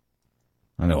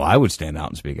 I know I would stand out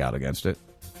and speak out against it.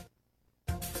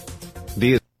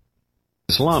 The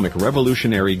Islamic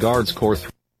Revolutionary Guards Corps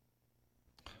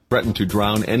threatened to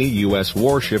drown any U.S.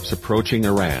 warships approaching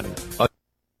Iran.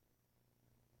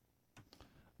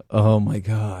 Oh my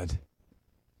God.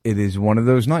 It is one of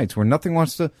those nights where nothing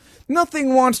wants to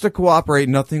cooperate,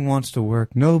 nothing wants to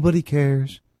work, nobody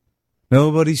cares.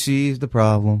 Nobody sees the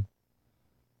problem.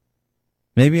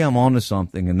 Maybe I'm onto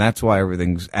something and that's why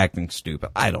everything's acting stupid.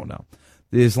 I don't know.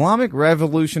 The Islamic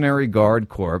Revolutionary Guard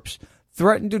Corps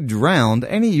threatened to drown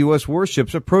any U.S.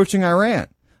 warships approaching Iran,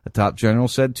 a top general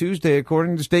said Tuesday,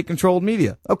 according to state-controlled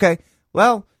media. Okay,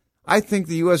 well, I think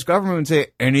the U.S. government would say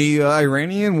any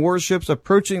Iranian warships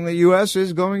approaching the U.S.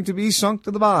 is going to be sunk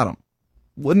to the bottom.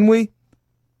 Wouldn't we?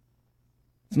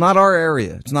 It's not our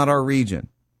area. It's not our region.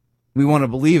 We want to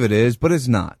believe it is, but it's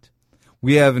not.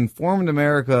 We have informed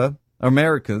Americans,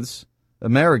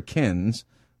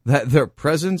 that their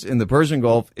presence in the Persian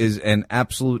Gulf is an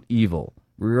absolute evil.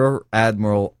 Rear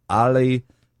Admiral Ali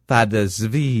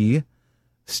Fadazvi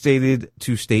stated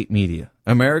to state media.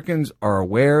 Americans are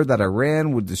aware that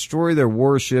Iran would destroy their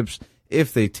warships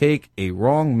if they take a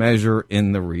wrong measure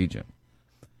in the region.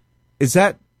 Is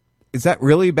that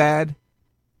really bad?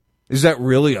 Is that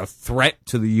really a threat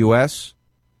to the U.S.?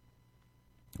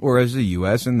 Or is the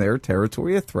U.S. and their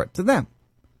territory a threat to them?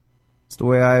 It's the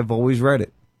way I've always read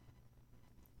it.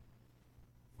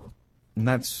 And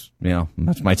that's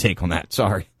my take on that.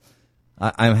 Sorry.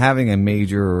 I'm having a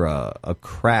major a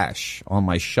crash on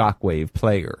my Shockwave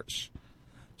players.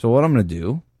 So what I'm going to do,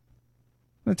 I'm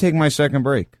going to take my second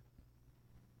break.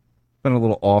 Been a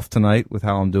little off tonight with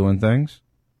how I'm doing things.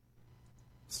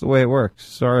 It's the way it works.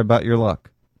 Sorry about your luck.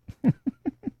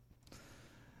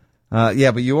 But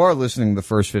you are listening to the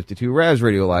First 52,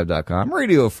 RazRadioLive.com,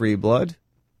 Radio Free Blood,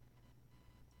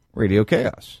 Radio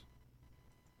Chaos.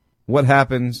 What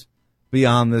happens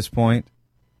beyond this point?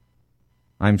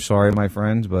 I'm sorry, my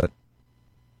friends, but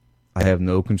I have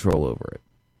no control over it.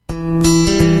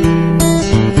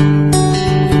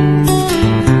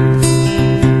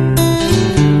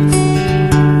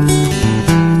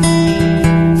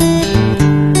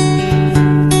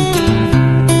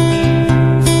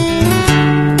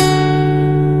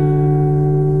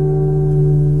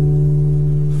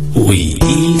 We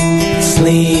eat,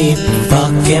 sleep,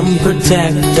 fuck and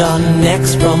protect our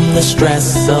necks from the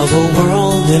stress of a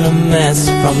world in a mess.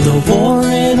 From the war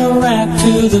in Iraq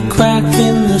to the crack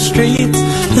in the streets,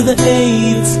 to the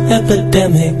AIDS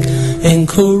epidemic and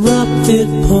corrupted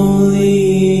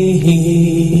police.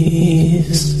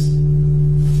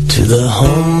 To the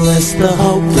homeless, the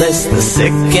hopeless, the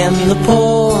sick and the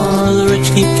poor. The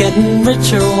rich keep getting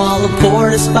richer while the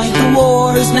poorest fight the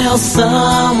wars. Now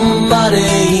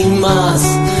somebody must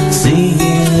see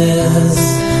this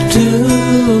too.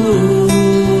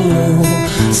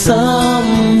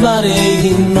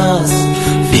 Somebody must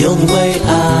feel the way I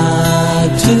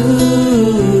do.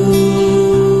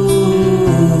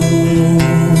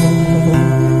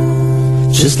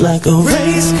 Just like a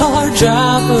race car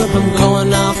driver, I'm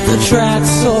going off the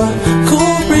tracks, or a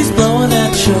cool breeze blowing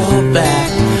at your back.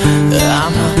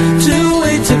 I'm a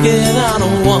two-way ticket on a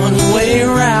one-way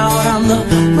route. I'm the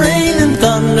rain and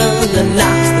thunder that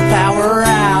knocks the power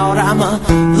out. I'm a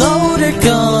loaded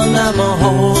gun, I'm a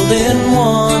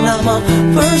hole-in-one. I'm a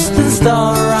bursting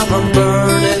star, I'm a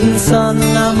burning sun.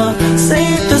 I'm a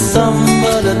saint to some,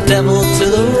 but a devil to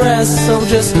the rest. So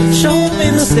just show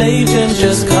me the stage and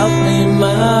just cut me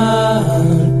my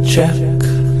check.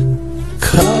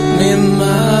 Cut me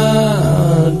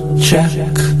my check.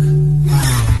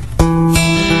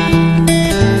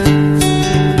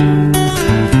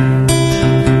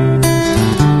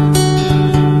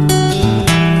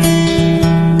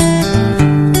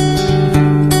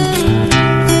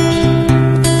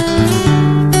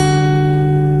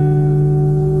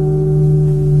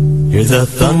 The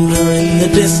thunder in the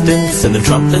distance and the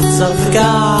trumpets of the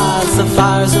gods, the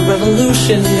fires of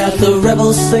revolution, got the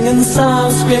rebels singing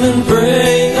songs, screaming,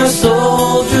 bring our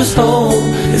soldiers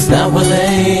home, is not where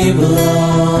they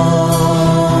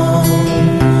belong.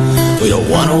 We don't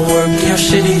want to work your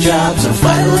shitty jobs or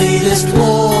fight elitist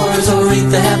wars or eat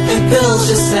the happy pills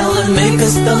you sell and make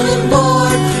us dumb and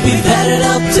bored. We've had it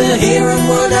up to here and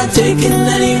we're not taking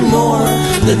any more.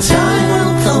 The time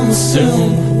will come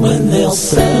soon when they'll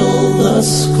settle the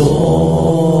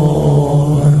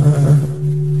score.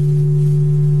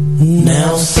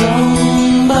 Now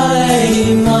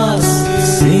somebody must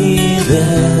see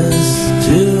this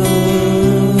too.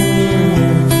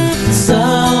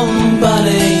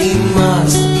 Somebody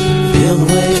must feel the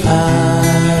way I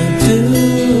do.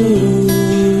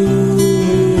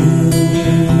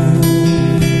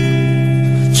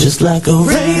 Just like a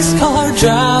race car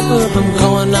driver, I'm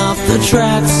going off the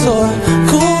tracks, or a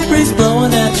cool breeze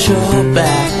blowing at your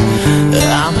back.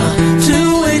 I'm a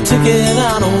two-way ticket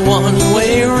on a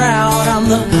one-way route. I'm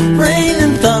the rain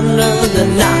and thunder that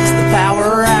knocks the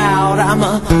power out. I'm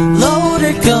a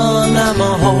loaded gun, I'm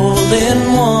a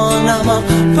hole-in-one. I'm a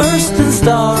bursting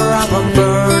star, I'm a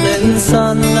burning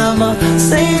sun. I'm a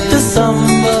saint to some,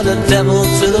 but a devil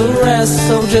to the rest.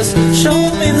 So just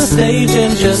show me the stage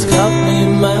and just cut me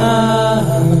my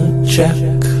check.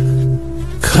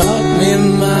 Cut me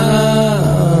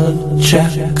my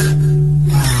check.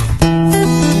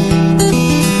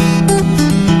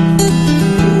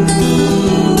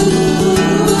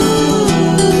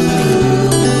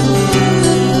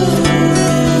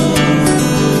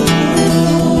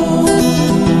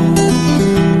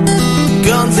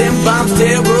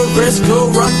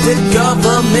 corrupted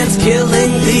governments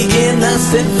killing the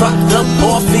innocent. Fuck the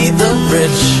poor, feed the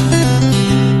rich.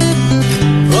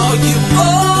 Oh, you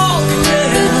old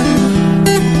men.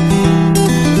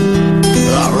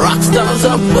 Rock stars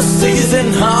are pussies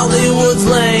and Hollywood's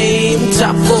lame.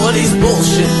 Top 40's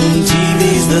bullshit and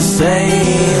TV's the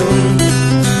same.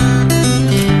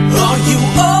 Are you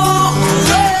all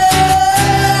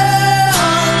there?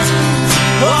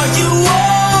 Are you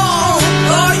all?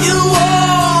 Are you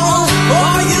all?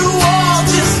 Are you all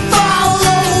just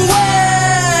following?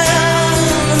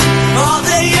 Are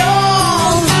they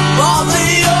all? Are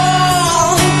they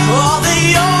all? Are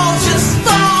they all just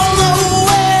following?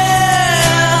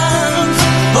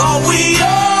 Are we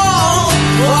all?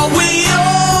 Are we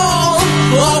all?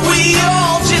 Are we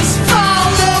all just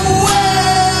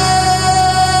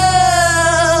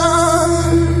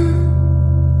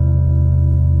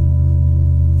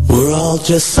we're all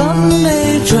just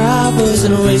Sunday drivers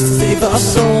in a race to save our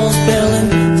souls,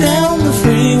 barreling down the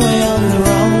freeway on the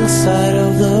wrong side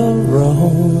of the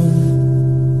road.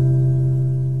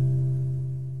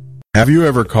 Have you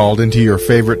ever called into your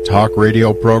favorite talk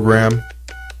radio program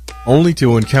only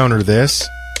to encounter this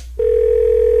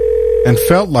and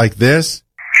felt like this?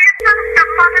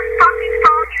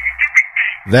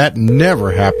 That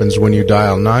never happens when you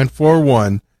dial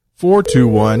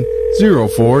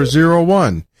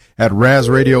 941-421-0401. At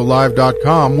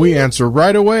RazRadioLive.com, we answer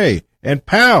right away. And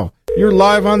pow, you're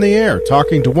live on the air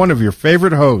talking to one of your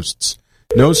favorite hosts.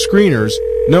 No screeners,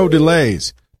 no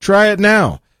delays. Try it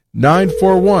now.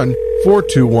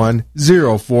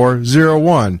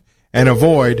 941-421-0401 and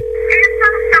avoid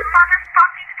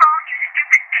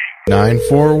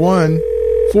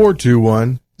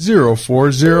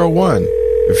 941-421-0401.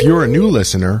 If you're a new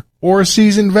listener or a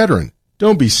seasoned veteran,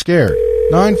 don't be scared.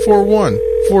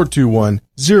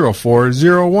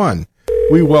 941-421-0401.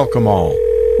 We welcome all.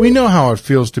 We know how it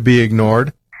feels to be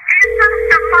ignored.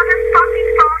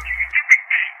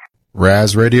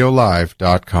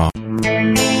 RazRadioLive.com.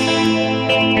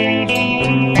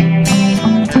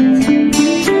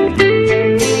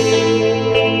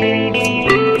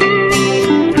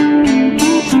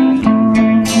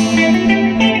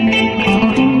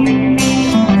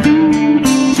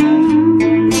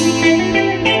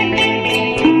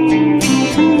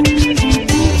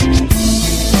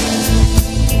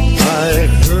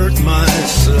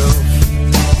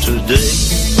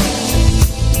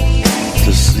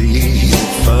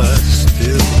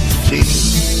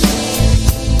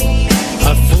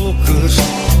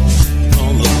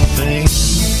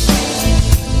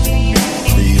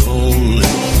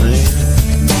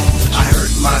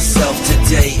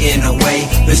 In a way,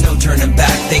 there's no turning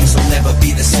back, things will never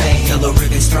be the same. Yellow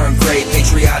ribbons turn gray,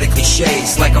 patriotic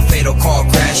cliches, like a fatal car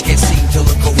crash, can't seem to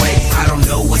look away. I don't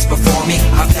know what's before me,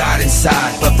 I've died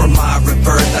inside, but from my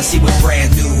rebirth I see with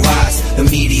brand new eyes. The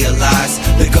media lies,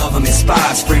 the government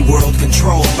spies, free world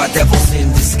controlled by devils in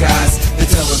disguise. The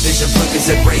television flickers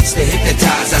and breaks to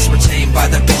hypnotize, that's retained by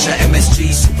the bitch of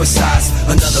MSG supersize.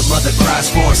 Another mother cries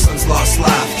for her son's lost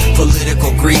life.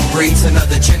 Political greed breeds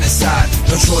another genocide.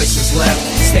 No choices left,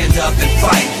 stand up and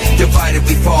fight. Divided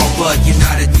we fall, but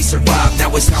united we survive.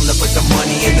 Now it's time to put the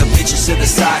money and the bitches to the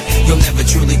side. You'll never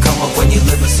truly come up when you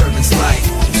live a servant's life.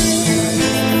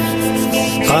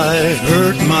 I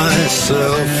hurt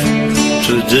myself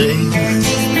today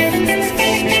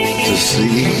to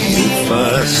see if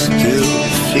I still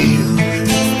feel.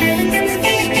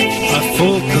 I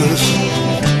focus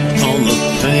on the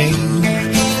pain,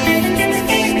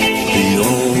 the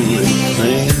only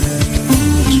thing.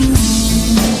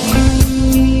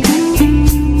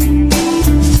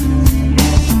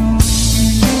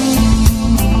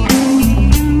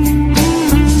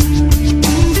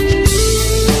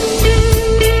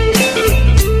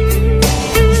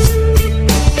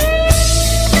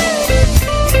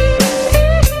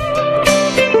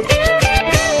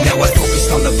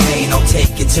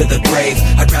 To the grave,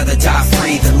 I'd rather die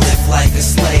free than live like a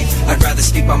slave. I'd rather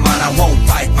speak my mind, I won't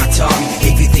bite my tongue.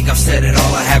 If you think I've said it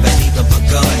all, I haven't even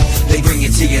begun. They bring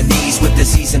you to your knees with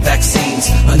disease and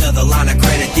vaccines. Another line of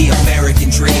credit, the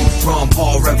American dream. Ron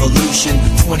Paul revolution,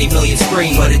 20 million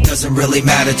scream, but it doesn't really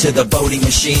matter to the voting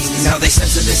machines. Now they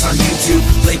censor this on YouTube,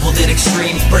 labeled it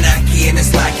extreme. Bernanke and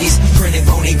his lackeys, printing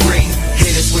phony green.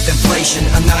 Hit us with inflation,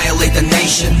 annihilate the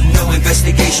nation. No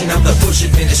investigation of the Bush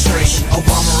administration.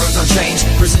 Obama runs on change,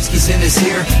 Brzezinski's in his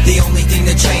ear. The only thing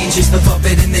that changed is the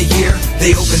puppet in the year.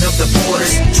 They open up the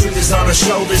borders, truth is on our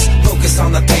shoulders. Focus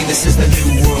on the pain, this is the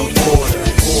new world order.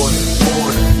 Order.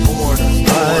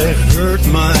 I hurt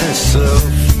myself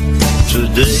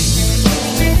today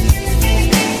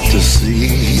to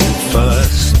see if I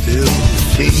still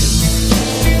feel.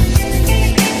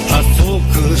 I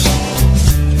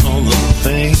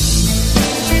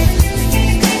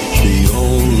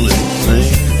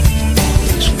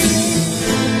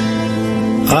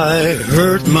I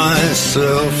hurt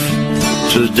myself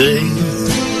today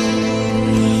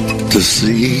to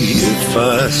see if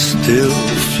I still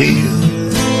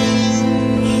feel.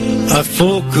 I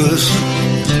focus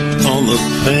on the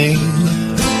pain,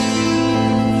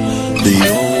 the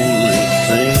only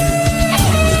thing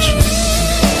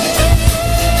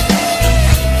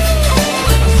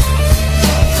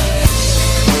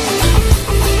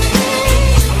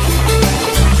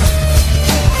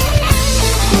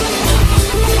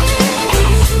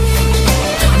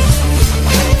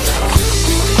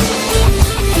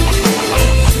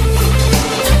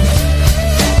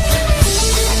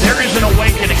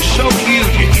that's so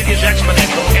huge, it is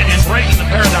exponential, and breaking the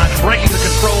paradigm, breaking the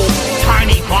controlled,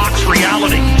 tiny box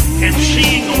reality, and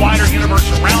seeing the wider universe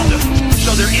around us.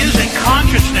 So there is a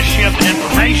consciousness shift in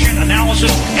information,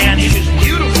 analysis, and it is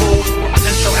beautiful.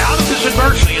 And so out of this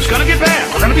adversity, it's going to get bad.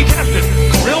 We're going to be tested.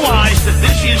 Realize that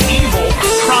this is evil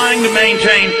trying to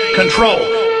maintain control.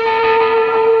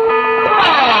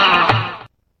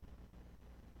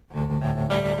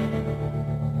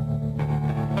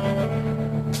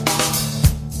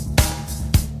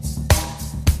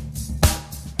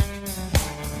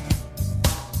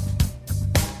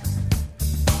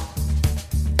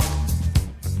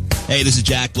 Hey, this is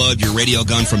Jack Blood, your radio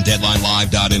gun from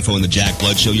DeadlineLive.info and the Jack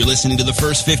Blood Show. You're listening to the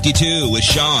First 52 with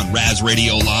Sean, Raz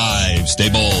Radio Live. Stay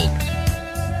bold.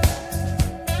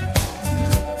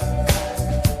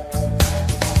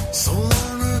 So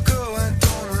long ago, I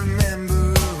don't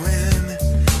remember when.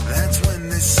 That's when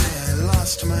they say I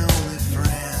lost my only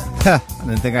friend. I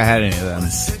didn't think I had any of them.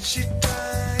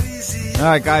 All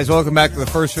right, guys, welcome back to the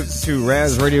First 52,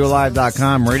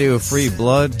 RazRadioLive.com, Radio Free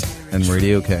Blood, and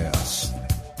Radio Chaos.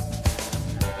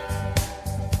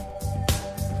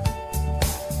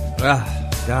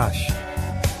 Gosh,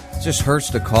 it just hurts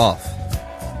to cough.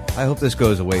 I hope this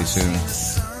goes away soon.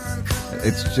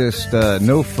 It's just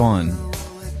no fun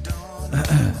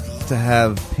to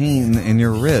have pain in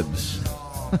your ribs.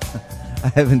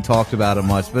 I haven't talked about it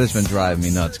much, but it's been driving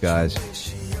me nuts, guys.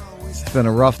 It's been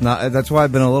a rough night. That's why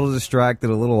I've been a little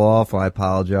distracted, a little off. I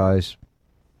apologize.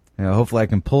 You know, hopefully I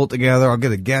can pull it together. I'll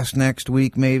get a guest next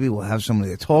week, maybe. We'll have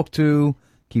somebody to talk to,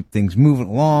 keep things moving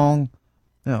along.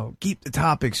 You know, keep the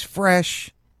topics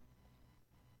fresh.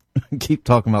 Keep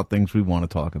talking about things we want to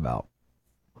talk about.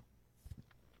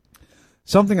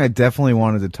 Something I definitely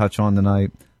wanted to touch on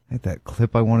tonight. I had that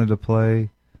clip I wanted to play.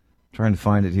 I'm trying to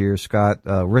find it here. Scott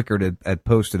Rickard had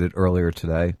posted it earlier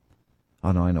today.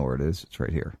 Oh, no, I know where it is. It's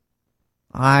right here.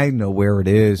 I know where it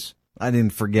is. I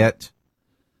didn't forget.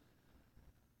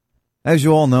 As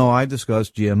you all know, I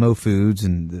discussed GMO foods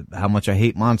and how much I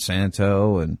hate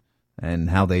Monsanto and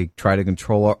how they try to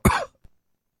control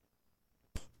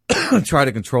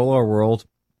our world.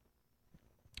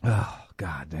 Oh,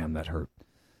 God damn, that hurt.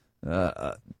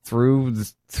 Through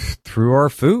our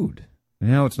food. You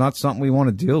know, it's not something we want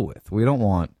to deal with. We don't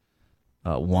want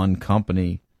one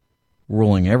company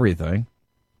ruling everything.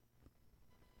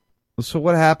 So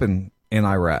what happened in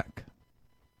Iraq?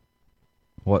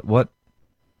 What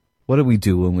did we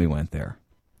do when we went there?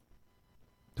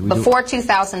 Before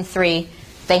 2003,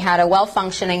 they had a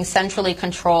well-functioning, centrally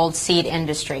controlled seed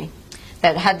industry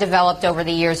that had developed over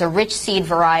the years a rich seed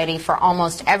variety for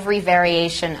almost every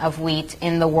variation of wheat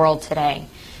in the world today.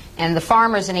 And the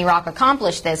farmers in Iraq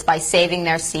accomplished this by saving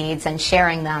their seeds and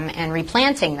sharing them and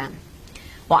replanting them.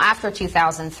 Well, after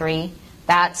 2003,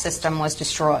 that system was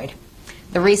destroyed.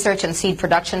 The research and seed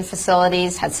production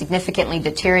facilities had significantly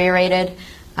deteriorated,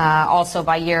 also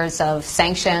by years of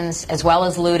sanctions as well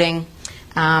as looting.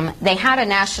 They had a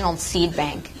national seed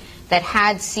bank that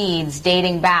had seeds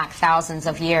dating back thousands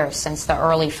of years since the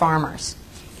early farmers.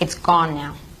 It's gone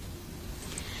now.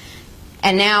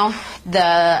 And now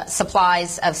the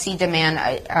supplies of seed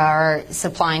demand are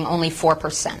supplying only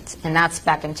 4%, and that's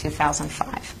back in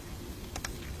 2005.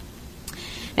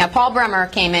 Now, Paul Bremer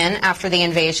came in after the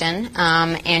invasion,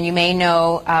 and you may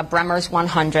know Bremer's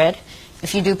 100.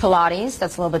 If you do Pilates,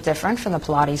 that's a little bit different from the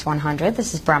Pilates 100.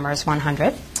 This is Bremer's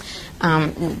 100.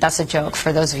 That's a joke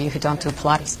for those of you who don't do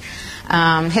Pilates.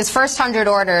 His first 100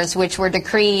 orders, which were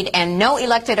decreed, and no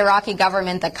elected Iraqi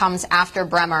government that comes after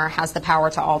Bremer has the power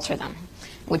to alter them,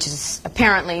 which is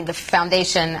apparently the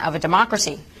foundation of a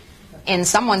democracy in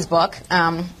someone's book,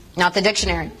 not the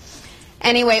dictionary.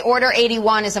 Anyway, Order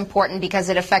 81 is important because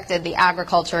it affected the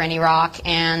agriculture in Iraq,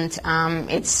 and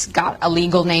it's got a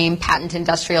legal name, Patent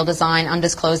Industrial Design,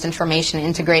 Undisclosed Information,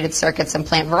 Integrated Circuits, and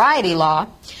Plant Variety Law.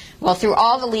 Well, through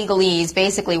all the legalese,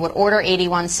 basically what Order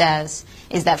 81 says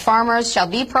is that farmers shall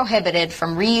be prohibited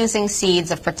from reusing seeds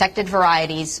of protected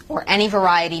varieties or any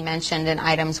variety mentioned in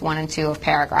items 1 and 2 of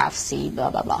paragraph C,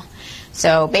 blah, blah, blah.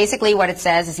 So basically what it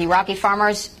says is Iraqi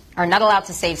farmers are not allowed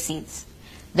to save seeds.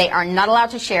 They are not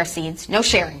allowed to share seeds, no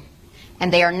sharing.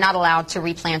 And they are not allowed to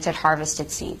replanted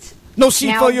harvested seeds. No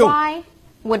seed for you. Now, why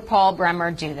would Paul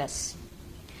Bremer do this?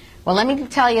 Well, let me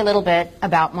tell you a little bit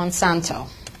about Monsanto.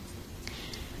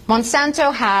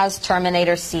 Monsanto has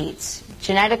Terminator seeds,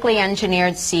 genetically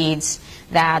engineered seeds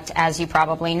that, as you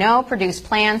probably know, produce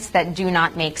plants that do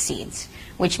not make seeds,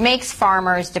 which makes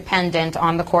farmers dependent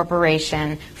on the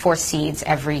corporation for seeds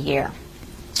every year.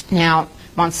 Now,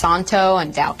 Monsanto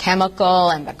and Dow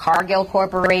Chemical and the Cargill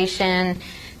Corporation,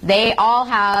 they all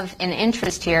have an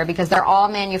interest here because they're all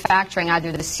manufacturing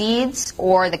either the seeds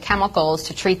or the chemicals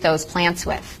to treat those plants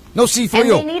with. No seed for and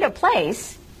you. They need a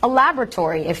place, a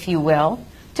laboratory, if you will,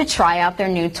 to try out their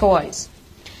new toys.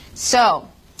 So,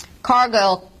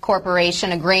 Cargill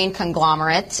Corporation, a grain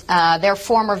conglomerate, their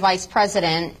former vice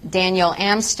president, Daniel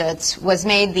Amstutz, was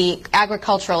made the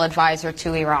agricultural advisor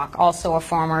to Iraq, also a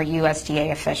former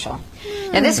USDA official.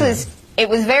 Now, it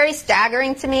was very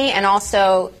staggering to me and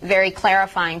also very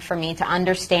clarifying for me to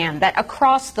understand that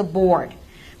across the board,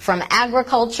 from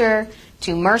agriculture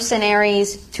to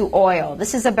mercenaries to oil,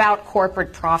 this is about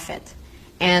corporate profit.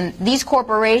 And these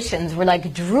corporations were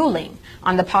like drooling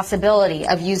on the possibility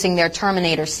of using their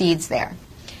Terminator seeds there.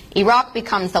 Iraq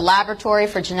becomes the laboratory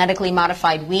for genetically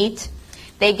modified wheat.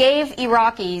 They gave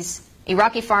Iraqi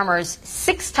farmers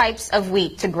 6 types of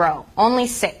wheat to grow, only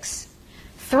 6.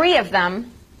 3 of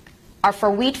them are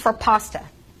for wheat for pasta.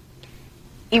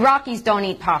 Iraqis don't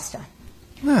eat pasta.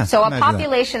 So a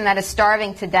population that is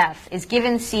starving to death is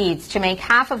given seeds to make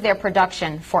half of their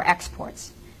production for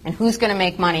exports. And who's going to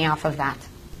make money off of that?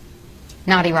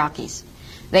 Not Iraqis.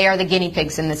 They are the guinea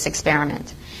pigs in this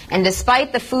experiment. And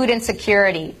despite the food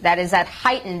insecurity that is at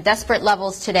heightened, desperate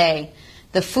levels today,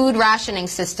 the food rationing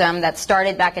system that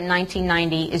started back in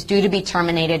 1990 is due to be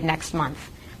terminated next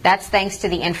month. That's thanks to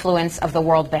the influence of the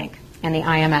World Bank and the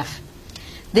IMF.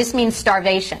 This means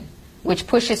starvation, which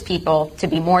pushes people to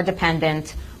be more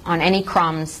dependent on any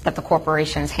crumbs that the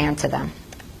corporations hand to them.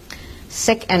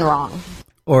 Sick and wrong.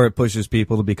 Or it pushes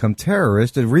people to become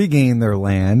terrorists, to regain their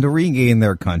land, to regain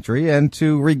their country, and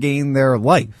to regain their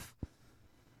life.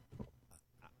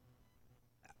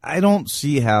 I don't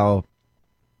see how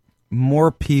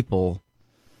more people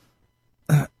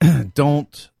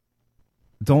don't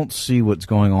see what's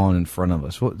going on in front of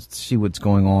us, see what's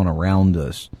going on around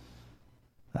us.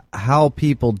 How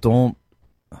people don't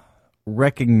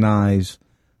recognize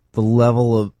the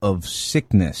level of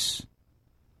sickness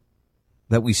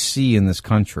that we see in this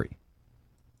country,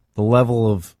 the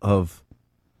level of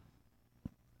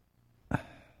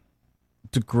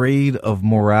degrade of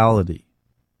morality.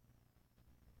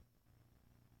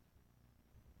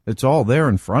 It's all there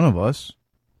in front of us.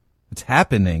 It's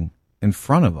happening in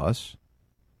front of us.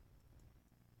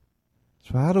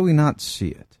 So how do we not see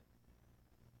it?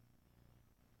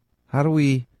 How do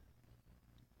we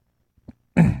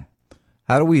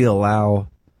allow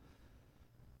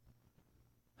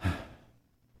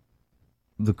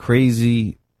the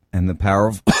crazy and the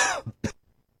powerful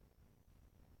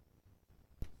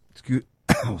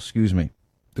excuse me,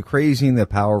 the crazy and the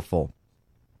powerful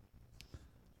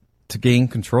to gain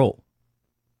control?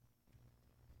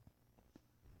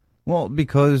 Well,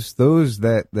 because those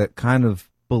that kind of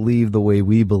believe the way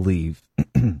we believe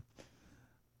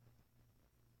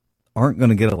aren't going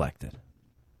to get elected.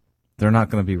 They're not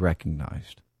going to be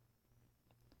recognized.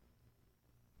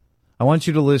 I want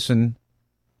you to listen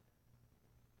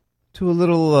to a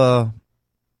little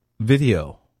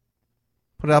video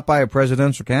put out by a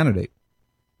presidential candidate.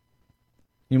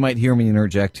 You might hear me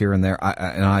interject here and there,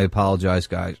 and I apologize,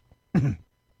 guys.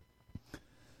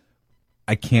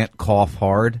 I can't cough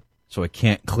hard, so I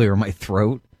can't clear my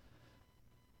throat.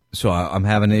 So I'm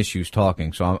having issues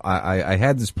talking. So I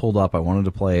had this pulled up. I wanted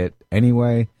to play it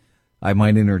anyway. I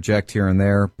might interject here and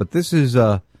there, but this is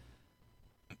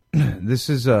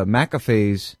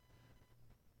McAfee's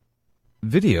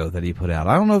video that he put out.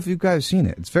 I don't know if you guys seen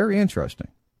it. It's very interesting.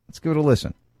 Let's give it a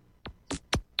listen.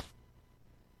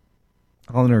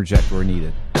 I'll interject where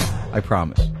needed. I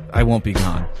promise. I won't be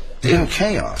gone. In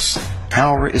chaos,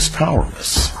 power is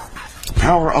powerless.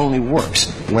 Power only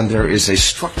works when there is a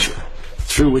structure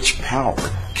through which power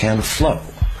can flow.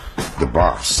 The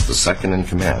boss, the second in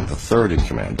command, the third in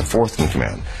command, the fourth in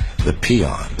command, the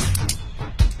peon.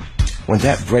 When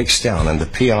that breaks down and the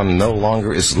peon no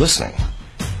longer is listening,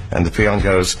 and the peon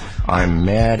goes, I'm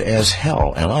mad as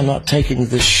hell and I'm not taking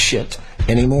this shit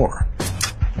anymore.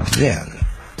 then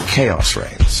chaos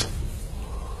reigns.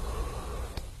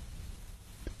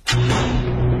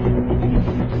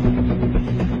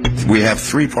 We have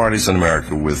three parties in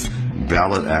America with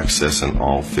ballot access in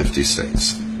all 50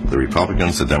 states. The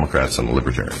Republicans, the Democrats, and the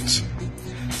Libertarians.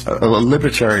 A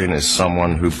libertarian is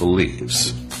someone who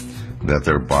believes that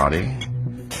their body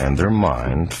and their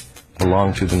mind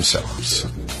belong to themselves,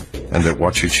 and that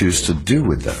what you choose to do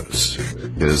with those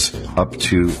is up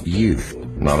to you,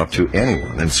 not up to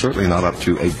anyone, and certainly not up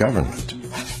to a government.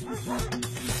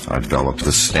 I developed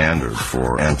the standard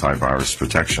for antivirus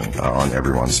protection on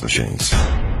everyone's machines.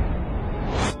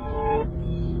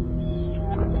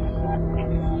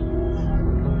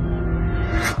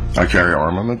 I carry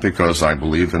armament because I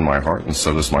believe in my heart, and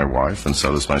so does my wife, and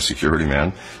so does my security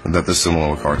man, that the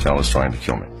Sinaloa cartel is trying to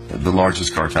kill me. The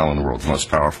largest cartel in the world, the most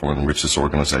powerful and richest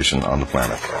organization on the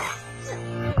planet.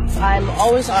 I'm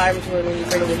always armed when we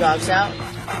bring the dogs out.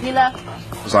 He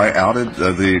left. I outed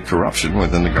the corruption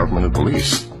within the government and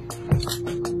police.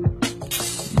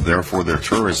 Therefore, their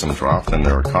tourism dropped and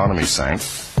their economy sank,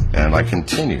 and I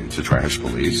continue to trash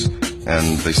police,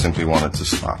 and they simply wanted to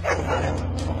stop.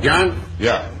 John?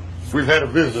 Yeah. We've had a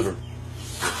visitor.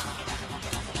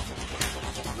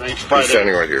 He's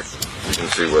standing right here. You can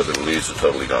see where the leaves are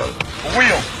totally gone. A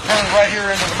wheel turned right here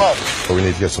into the mud. But we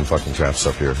need to get some fucking traps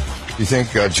up here. You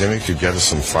think Jimmy could get us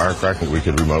some firecrackers we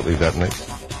could remotely detonate?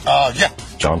 Yeah.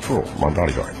 John Poole, my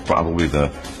bodyguard. Probably the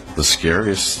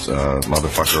scariest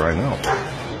motherfucker I know.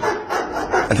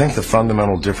 I think the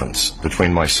fundamental difference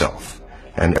between myself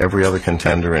and every other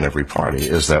contender in every party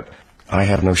is that I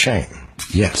have no shame.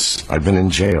 Yes, I've been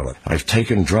in jail. I've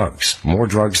taken drugs. More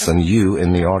drugs than you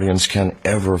in the audience can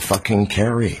ever fucking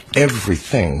carry.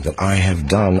 Everything that I have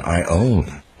done, I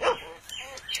own.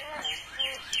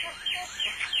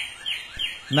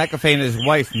 McAfee and his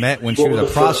wife met when she was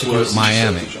a prostitute in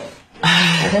Miami.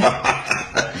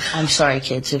 I'm sorry,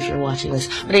 kids, if you're watching this.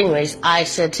 But anyways, I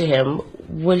said to him,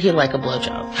 would he like a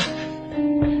blowjob?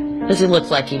 Because he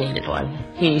looked like he needed one.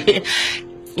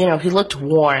 He looked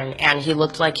worn, and he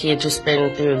looked like he had just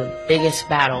been through the biggest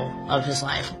battle of his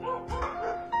life.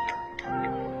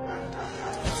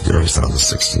 Gary's down to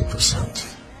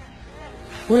 16%.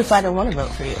 What if I don't want to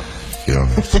vote for you? You don't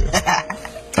have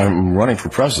to. I'm running for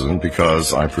president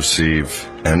because I perceive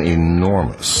an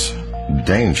enormous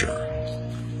danger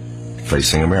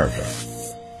facing America.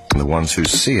 And the ones who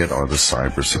see it are the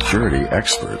cybersecurity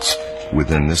experts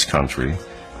within this country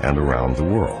and around the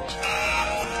world.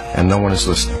 And no one is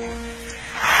listening.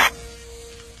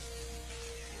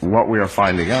 What we are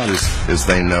finding out is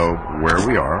they know where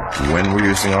we are, when we're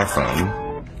using our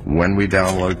phone, when we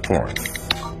download porn.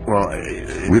 Well,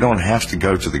 we don't have to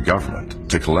go to the government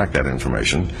to collect that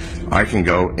information. I can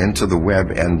go into the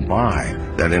web and buy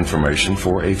that information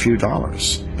for a few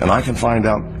dollars. And I can find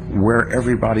out where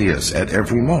everybody is at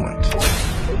every moment,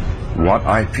 what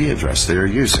IP address they are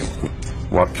using.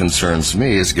 What concerns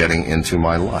me is getting into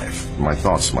my life, my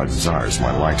thoughts, my desires,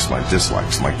 my likes, my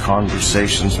dislikes, my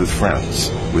conversations with friends,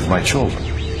 with my children.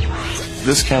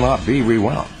 This cannot be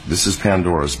rewound. This is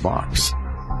Pandora's box.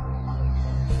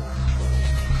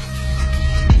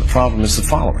 The problem is the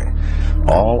following.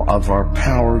 All of our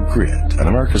power grid, and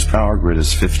America's power grid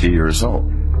is 50 years old,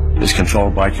 is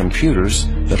controlled by computers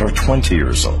that are 20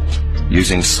 years old,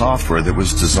 using software that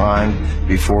was designed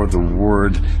before the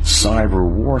word cyber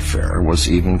warfare was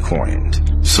even coined.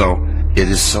 So it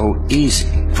is so easy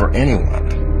for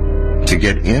anyone to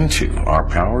get into our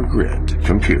power grid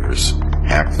computers,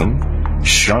 hack them,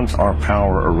 shunt our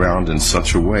power around in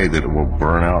such a way that it will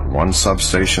burn out one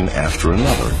substation after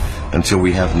another until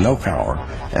we have no power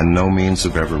and no means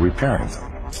of ever repairing them.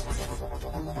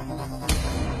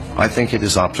 I think it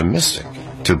is optimistic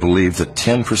to believe that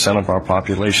 10% of our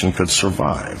population could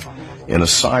survive in a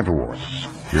cyber war.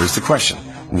 Here's the question.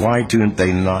 Why do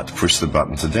they not push the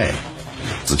button today?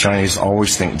 The Chinese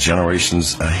always think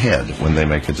generations ahead when they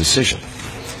make a decision.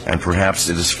 And perhaps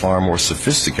it is far more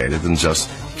sophisticated than just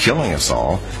killing us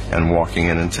all and walking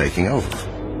in and taking over.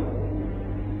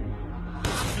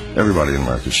 Everybody in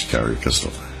America should carry a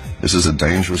pistol. This is a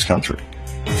dangerous country.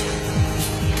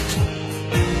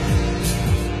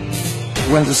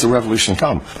 When does the revolution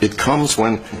come? It comes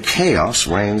when chaos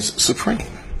reigns supreme.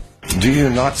 Do you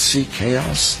not see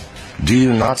chaos? Do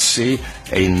you not see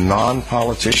a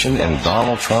non-politician in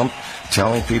Donald Trump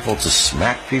telling people to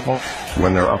smack people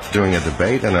when they're up doing a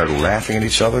debate and they're laughing at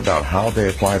each other about how they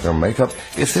apply their makeup?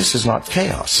 If this is not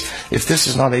chaos, if this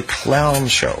is not a clown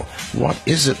show, what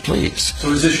is it, please? So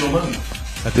is this your moment?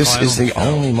 This is the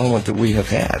only moment that we have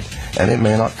had, and it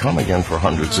may not come again for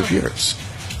hundreds of years.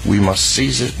 We must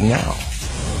seize it now.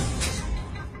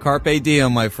 Carpe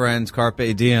diem, my friends.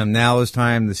 Carpe diem. Now is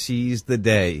time to seize the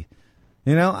day.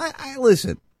 You know, I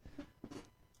listen.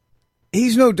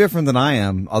 He's no different than I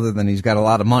am, other than he's got a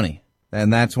lot of money.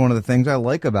 And that's one of the things I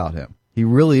like about him. He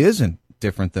really isn't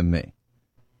different than me.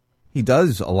 He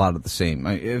does a lot of the same.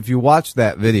 If you watch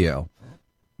that video,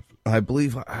 I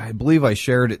believe I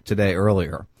shared it today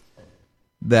earlier,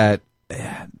 that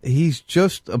he's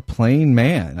just a plain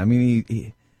man. I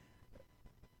mean,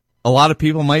 a lot of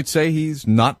people might say he's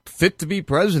not fit to be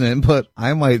president, but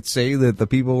I might say that the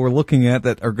people we're looking at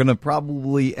that are going to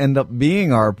probably end up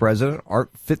being our president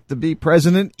aren't fit to be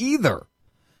president either.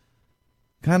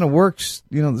 Kind of works,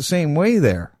 the same way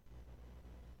there.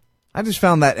 I just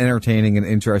found that entertaining and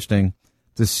interesting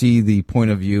to see the point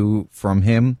of view from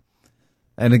him.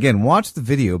 And again, watch the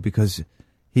video because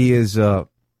he's interesting.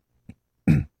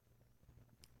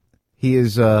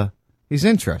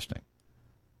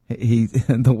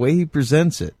 The way he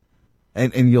presents it,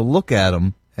 and you'll look at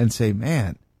him and say,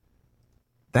 man,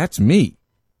 that's me.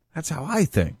 That's how I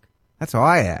think. That's how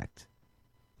I act.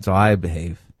 That's how I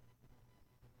behave.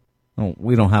 Well,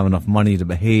 we don't have enough money to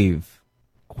behave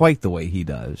quite the way he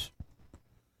does.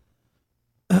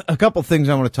 A couple things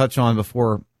I want to touch on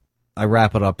before I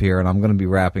wrap it up here, and I'm going to be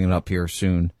wrapping it up here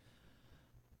soon.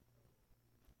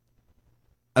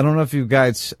 I don't know if you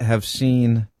guys have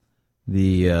seen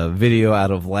the video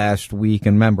out of last week.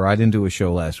 And remember, I didn't do a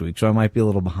show last week, so I might be a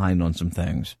little behind on some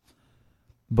things.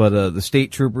 But the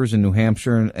state troopers in New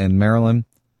Hampshire and Maryland.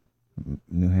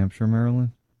 New Hampshire,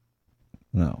 Maryland?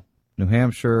 No. New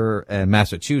Hampshire and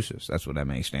Massachusetts. That's what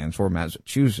MA stands for,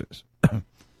 Massachusetts.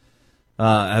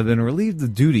 Have been relieved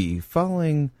of duty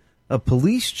following a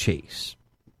police chase.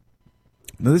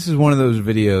 Now, this is one of those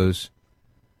videos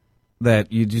that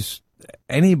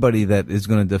anybody that is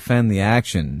going to defend the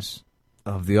actions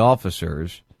of the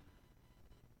officers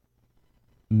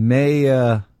may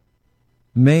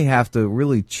have to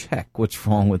really check what's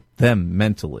wrong with them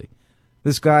mentally.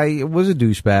 This guy was a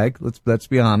douchebag. Let's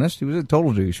be honest. He was a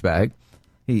total douchebag.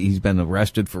 He's been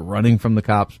arrested for running from the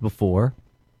cops before.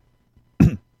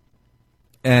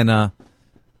 And,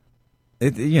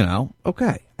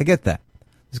 okay, I get that.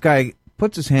 This guy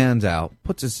puts his hands out,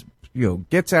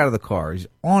 gets out of the car. He's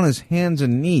on his hands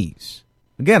and knees.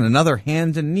 Again, another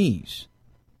hands and knees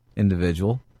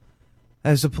individual.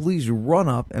 As the police run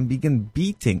up and begin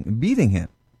beating him.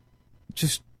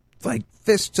 Just like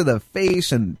fists to the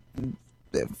face and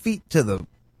feet to the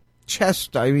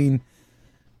chest. I mean,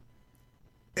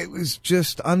 it was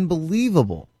just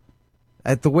unbelievable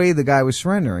at the way the guy was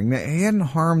surrendering. He hadn't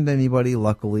harmed anybody,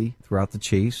 luckily, throughout the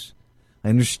chase. I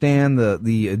understand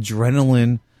the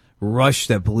adrenaline rush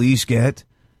that police get.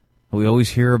 We always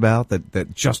hear about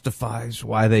that justifies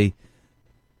why they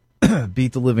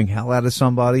beat the living hell out of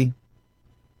somebody.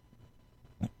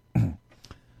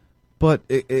 But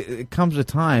it comes a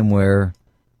time where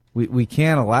we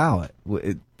can't allow it.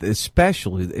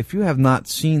 Especially if you have not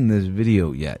seen this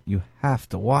video yet, you have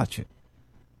to watch it.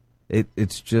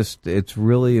 It's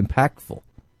really impactful.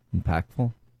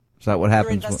 Impactful? Is that what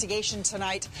happens? Investigation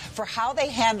tonight for how they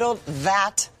handled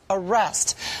that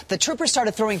arrest. The troopers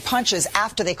started throwing punches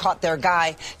after they caught their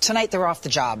guy. Tonight they're off the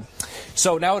job.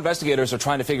 So now investigators are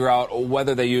trying to figure out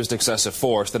whether they used excessive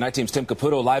force. The Night Team's Tim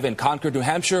Caputo live in Concord, New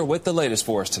Hampshire with the latest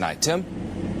for us tonight. Tim?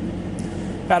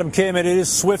 Adam Kim, it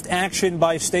is swift action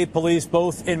by state police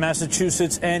both in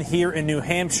Massachusetts and here in New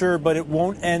Hampshire, but it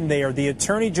won't end there. The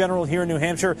Attorney General here in New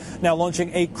Hampshire now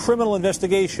launching a criminal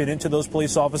investigation into those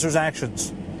police officers'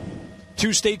 actions.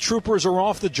 2 state troopers are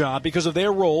off the job because of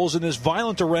their roles in this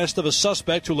violent arrest of a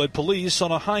suspect who led police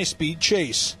on a high-speed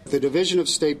chase. The Division of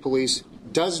State Police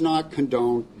does not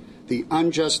condone the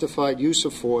unjustified use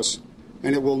of force,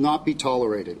 and it will not be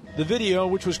tolerated. The video,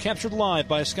 which was captured live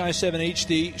by Sky 7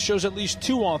 HD, shows at least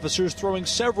 2 officers throwing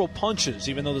several punches,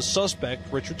 even though the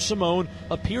suspect, Richard Simone,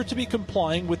 appeared to be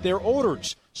complying with their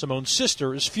orders. Simone's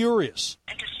sister is furious.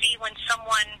 And to see when someone,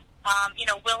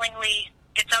 willingly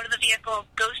gets out of the vehicle,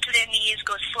 goes to their knees,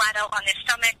 goes flat out on their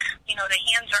stomach,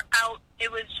 the hands are out.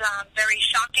 It was very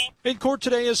shocking. In court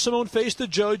today, as Simone faced the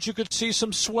judge, you could see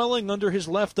some swelling under his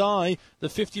left eye. The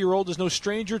 50-year-old is no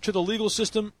stranger to the legal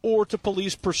system or to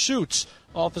police pursuits.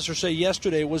 Officers say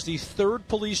yesterday was the 3rd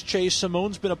police chase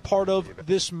Simone's been a part of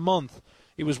this month.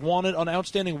 He was wanted on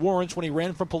outstanding warrants when he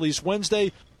ran from police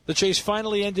Wednesday. The chase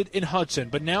finally ended in Hudson,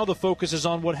 but now the focus is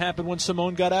on what happened when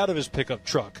Simone got out of his pickup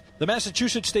truck. The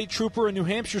Massachusetts state trooper and New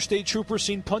Hampshire state trooper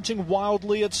seen punching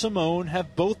wildly at Simone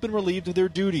have both been relieved of their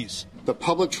duties. The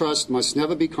public trust must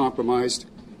never be compromised,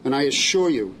 and I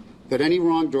assure you that any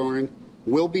wrongdoing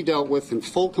will be dealt with in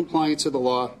full compliance of the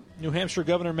law. New Hampshire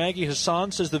Governor Maggie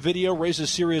Hassan says the video raises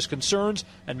serious concerns,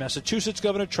 and Massachusetts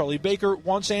Governor Charlie Baker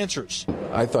wants answers.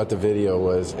 I thought the video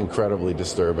was incredibly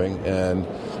disturbing, and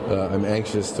I'm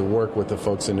anxious to work with the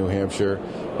folks in New Hampshire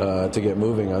to get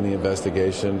moving on the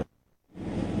investigation.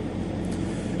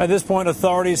 At this point,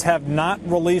 authorities have not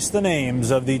released the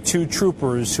names of the 2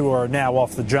 troopers who are now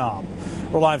off the job.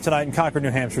 We're live tonight in Concord,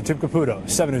 New Hampshire. Tim Caputo,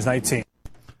 7 News 19.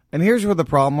 And here's where the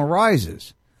problem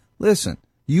arises. Listen,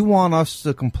 you want us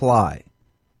to comply.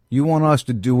 You want us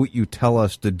to do what you tell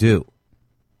us to do.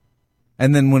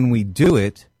 And then when we do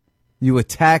it, you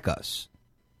attack us.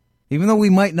 Even though we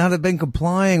might not have been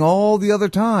complying all the other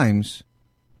times.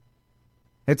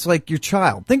 It's like your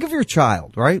child. Think of your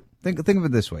child, right? Think of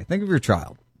it this way. Think of your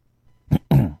child.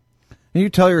 And you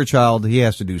tell your child he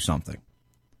has to do something.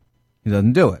 He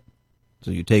doesn't do it.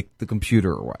 So you take the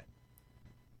computer away.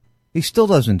 He still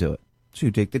doesn't do it. So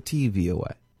you take the TV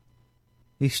away.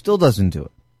 He still doesn't do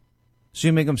it. So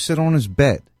you make him sit on his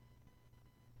bed.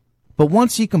 But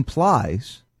once he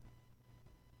complies,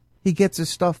 he gets his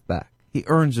stuff back. He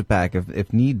earns it back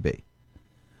if need be.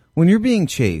 When you're being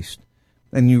chased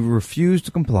and you refuse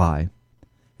to comply,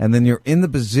 and then you're in the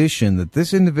position that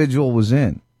this individual was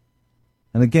in,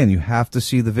 and again, you have to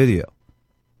see the video.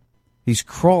 He's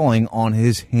crawling on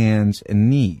his hands and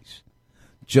knees,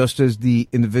 just as the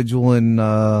individual in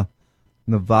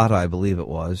Nevada, I believe it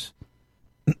was,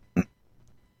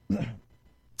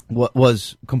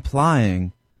 was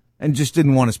complying and just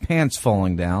didn't want his pants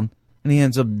falling down, and he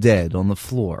ends up dead on the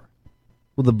floor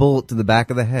with a bullet to the back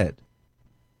of the head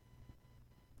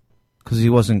because he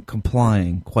wasn't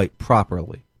complying quite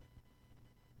properly.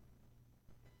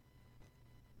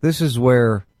 This is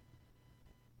where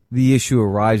the issue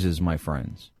arises, my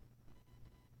friends.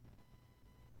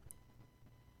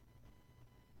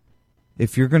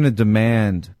 If you're going to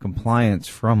demand compliance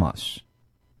from us,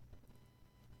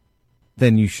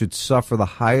 then you should suffer the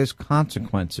highest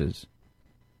consequences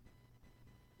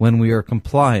when we are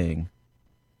complying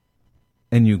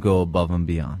and you go above and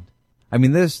beyond. I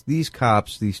mean, these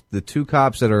cops, the 2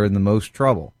 cops that are in the most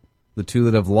trouble, the 2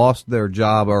 that have lost their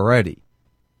job already,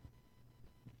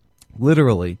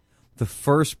 literally, the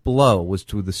first blow was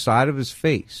to the side of his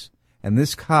face, and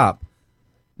this cop,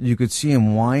 you could see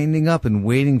him winding up and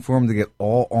waiting for him to get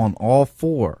on all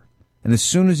 4. And as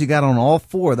soon as he got on all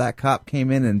 4, that cop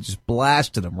came in and just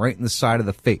blasted him right in the side of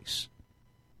the face.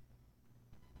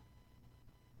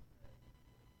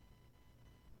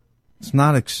 It's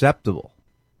not acceptable.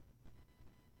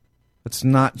 It's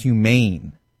not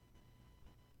humane.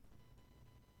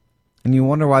 And you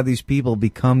wonder why these people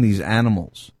become these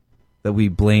animals that we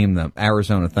blame them.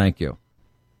 Arizona, thank you.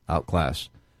 Outclass.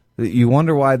 You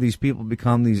wonder why these people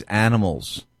become these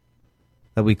animals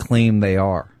that we claim they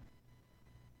are.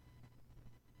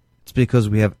 It's because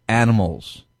we have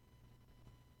animals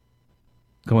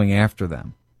going after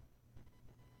them.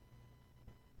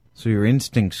 So your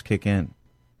instincts kick in.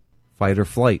 Fight or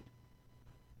flight.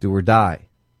 Do or die.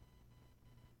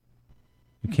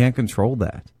 You can't control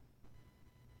that.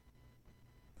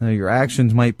 Now, your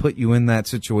actions might put you in that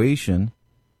situation,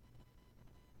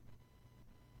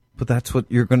 but that's what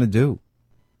you're going to do.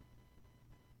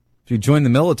 If you join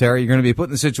the military, you're going to be put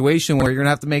in a situation where you're going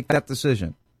to have to make that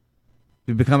decision. If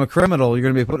you become a criminal, you're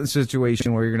going to be put in a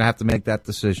situation where you're going to have to make that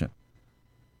decision.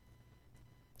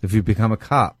 If you become a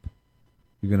cop,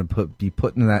 you're going to be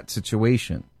put in that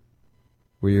situation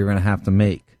where you're going to have to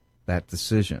make that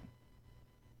decision.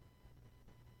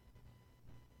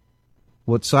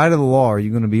 What side of the law are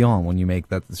you going to be on when you make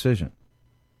that decision?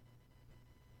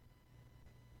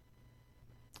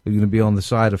 Are you going to be on the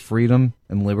side of freedom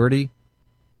and liberty?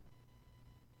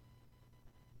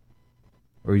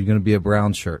 Or are you going to be a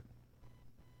brown shirt?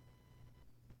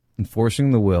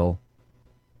 Enforcing the will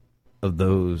of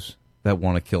those that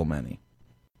want to kill many.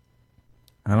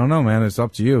 I don't know, man. It's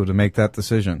up to you to make that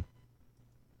decision.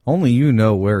 Only you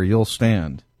know where you'll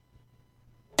stand.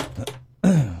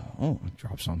 Oh, I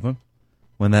dropped something.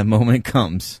 When that moment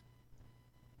comes.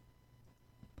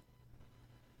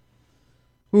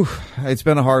 Whew, it's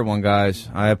been a hard one, guys.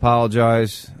 I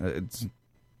apologize. It's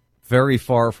very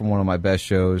far from one of my best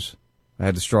shows. I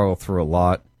had to struggle through a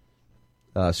lot.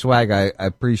 Swag, I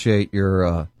appreciate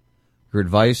your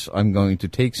advice. I'm going to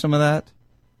take some of that.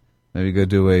 Maybe go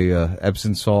do a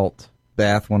Epsom salt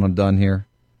bath when I'm done here.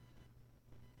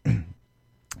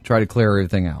 Try to clear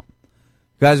everything out.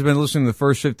 You guys have been listening to the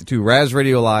First 52,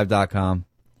 RazRadioLive.com,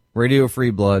 Radio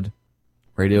Free Blood,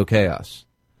 Radio Chaos.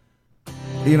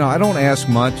 You know, I don't ask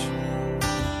much.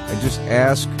 I just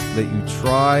ask that you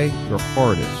try your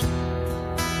hardest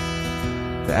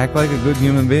to act like a good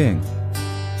human being.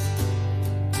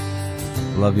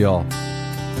 Love you all.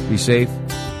 Be safe.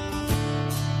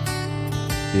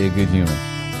 Be a good human.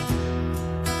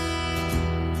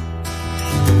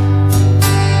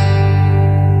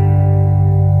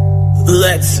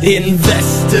 Let's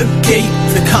investigate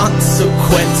the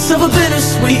consequence of a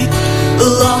bittersweet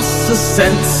loss of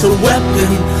sense, a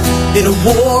weapon in a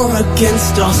war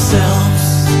against ourselves.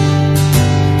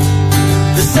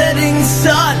 The setting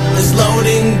sun is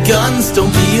loading guns,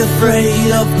 don't be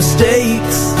afraid of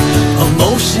mistakes,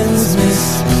 emotions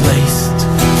misplaced,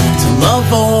 to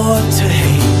love or to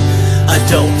hate. I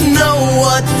don't know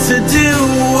what to do,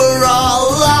 we're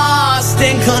all lost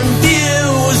and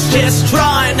confused, just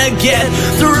trying to get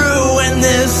through in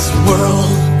this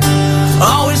world.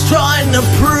 Always trying to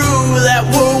prove that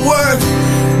we're worth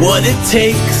what it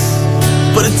takes,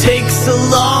 but it takes a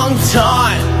long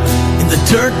time in the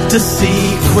dirt to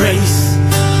see grace.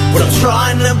 When I'm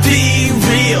trying to be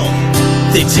real,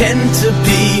 they tend to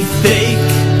be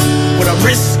fake. When I'm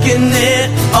risking it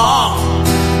all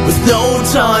with no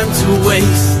time to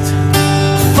waste.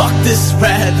 Fuck this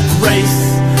rat race,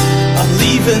 I'm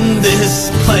leaving this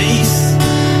place.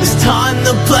 It's time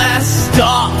to blast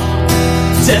off,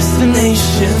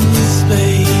 destination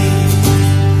space.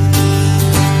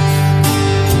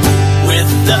 With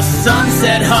the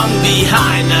sunset hung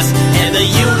behind us and the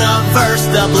universe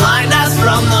to blind us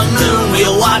from the moon,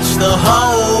 we'll watch the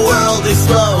whole world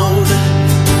explode.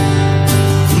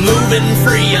 Moving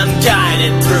free,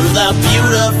 unguided through the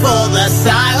beautiful, the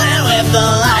silent, with the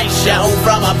light show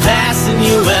from a passing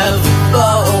UFO.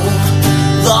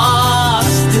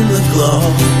 Lost in the glow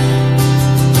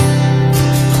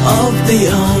of the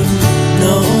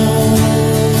unknown.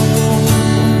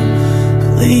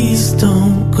 Please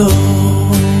don't go.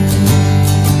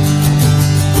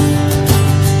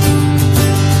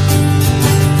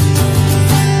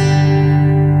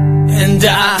 And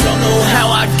I don't know how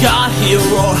I got here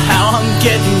or how I'm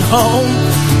getting home,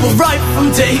 but right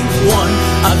from day one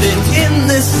I've been in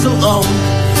this alone,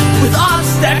 with odds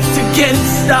stacked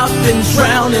against. I've been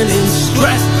drowning in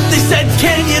stress. They said,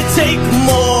 can you take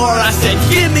more? I said,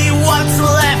 give me what's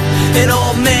left. An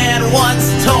old man once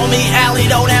told me, Allie,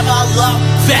 don't ever look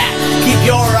back. Keep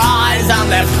your eyes on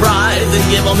that prize and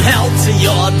give them hell to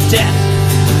your death.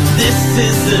 This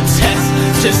is a test,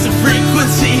 just a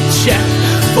frequency check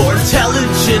for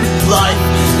intelligent life.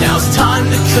 Now it's time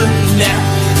to connect.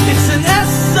 It's an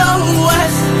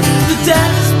SOS, the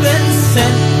data's been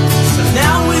sent. So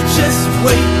now we just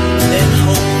wait and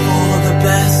hope for the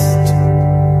best.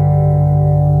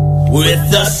 With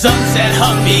the sunset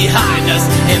hung behind us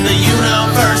and the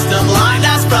universe to blind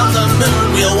us from the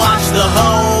moon, we'll watch the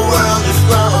whole world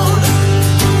explode.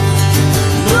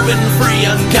 Moving free,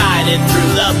 unguided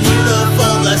through the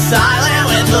beautiful, the silent,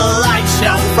 with the light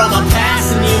show from a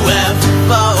passing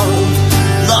UFO.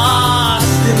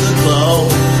 Lost in the glow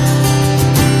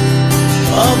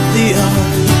of the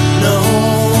unknown.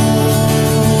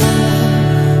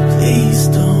 Please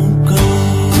don't go.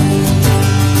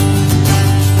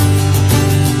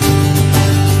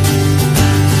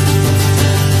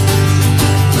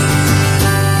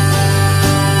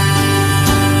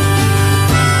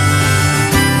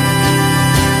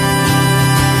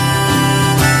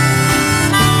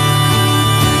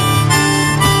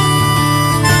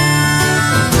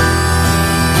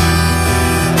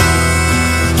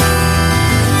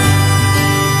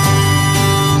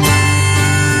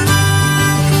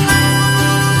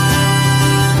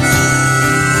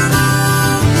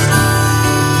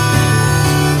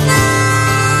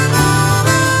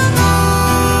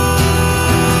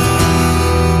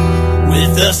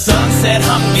 The sunset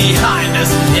hung behind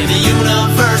us and the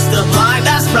universe to blind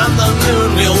us from the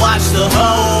moon, we'll watch the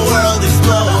whole world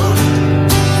explode.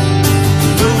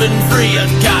 Moving free,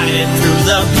 unguided through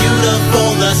the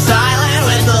beautiful, the silent,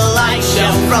 with the light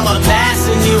show from a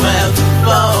passing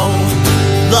UFO.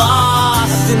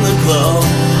 Lost in the glow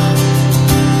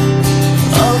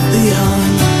of the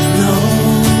unknown.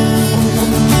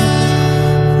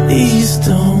 Please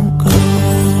don't go.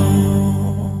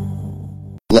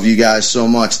 Love you guys so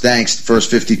much. Thanks. The First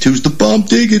 52's the Bump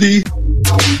Diggity.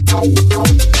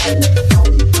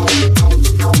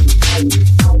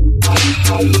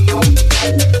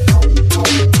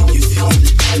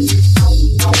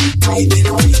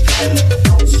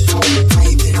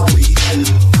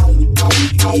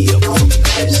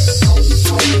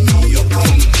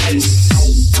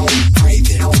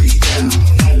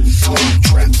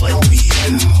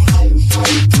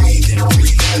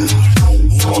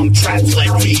 Traps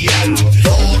let me out.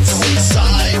 Thoughts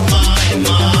inside my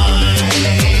mind.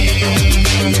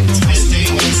 Twist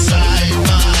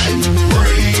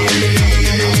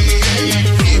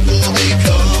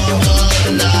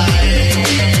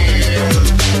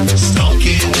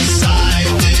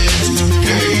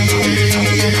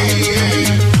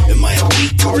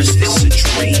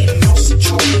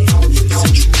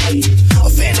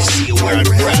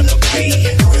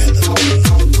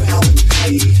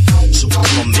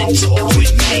talk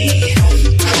with me.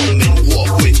 Come and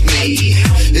walk with me.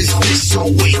 Is this your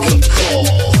wake-up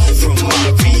call from my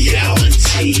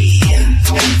reality?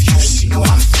 Have you seen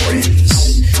my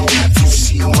friends? Have you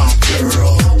seen my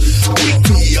girl? Wake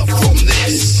me up from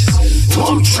this.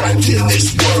 I'm trapped in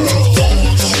this world.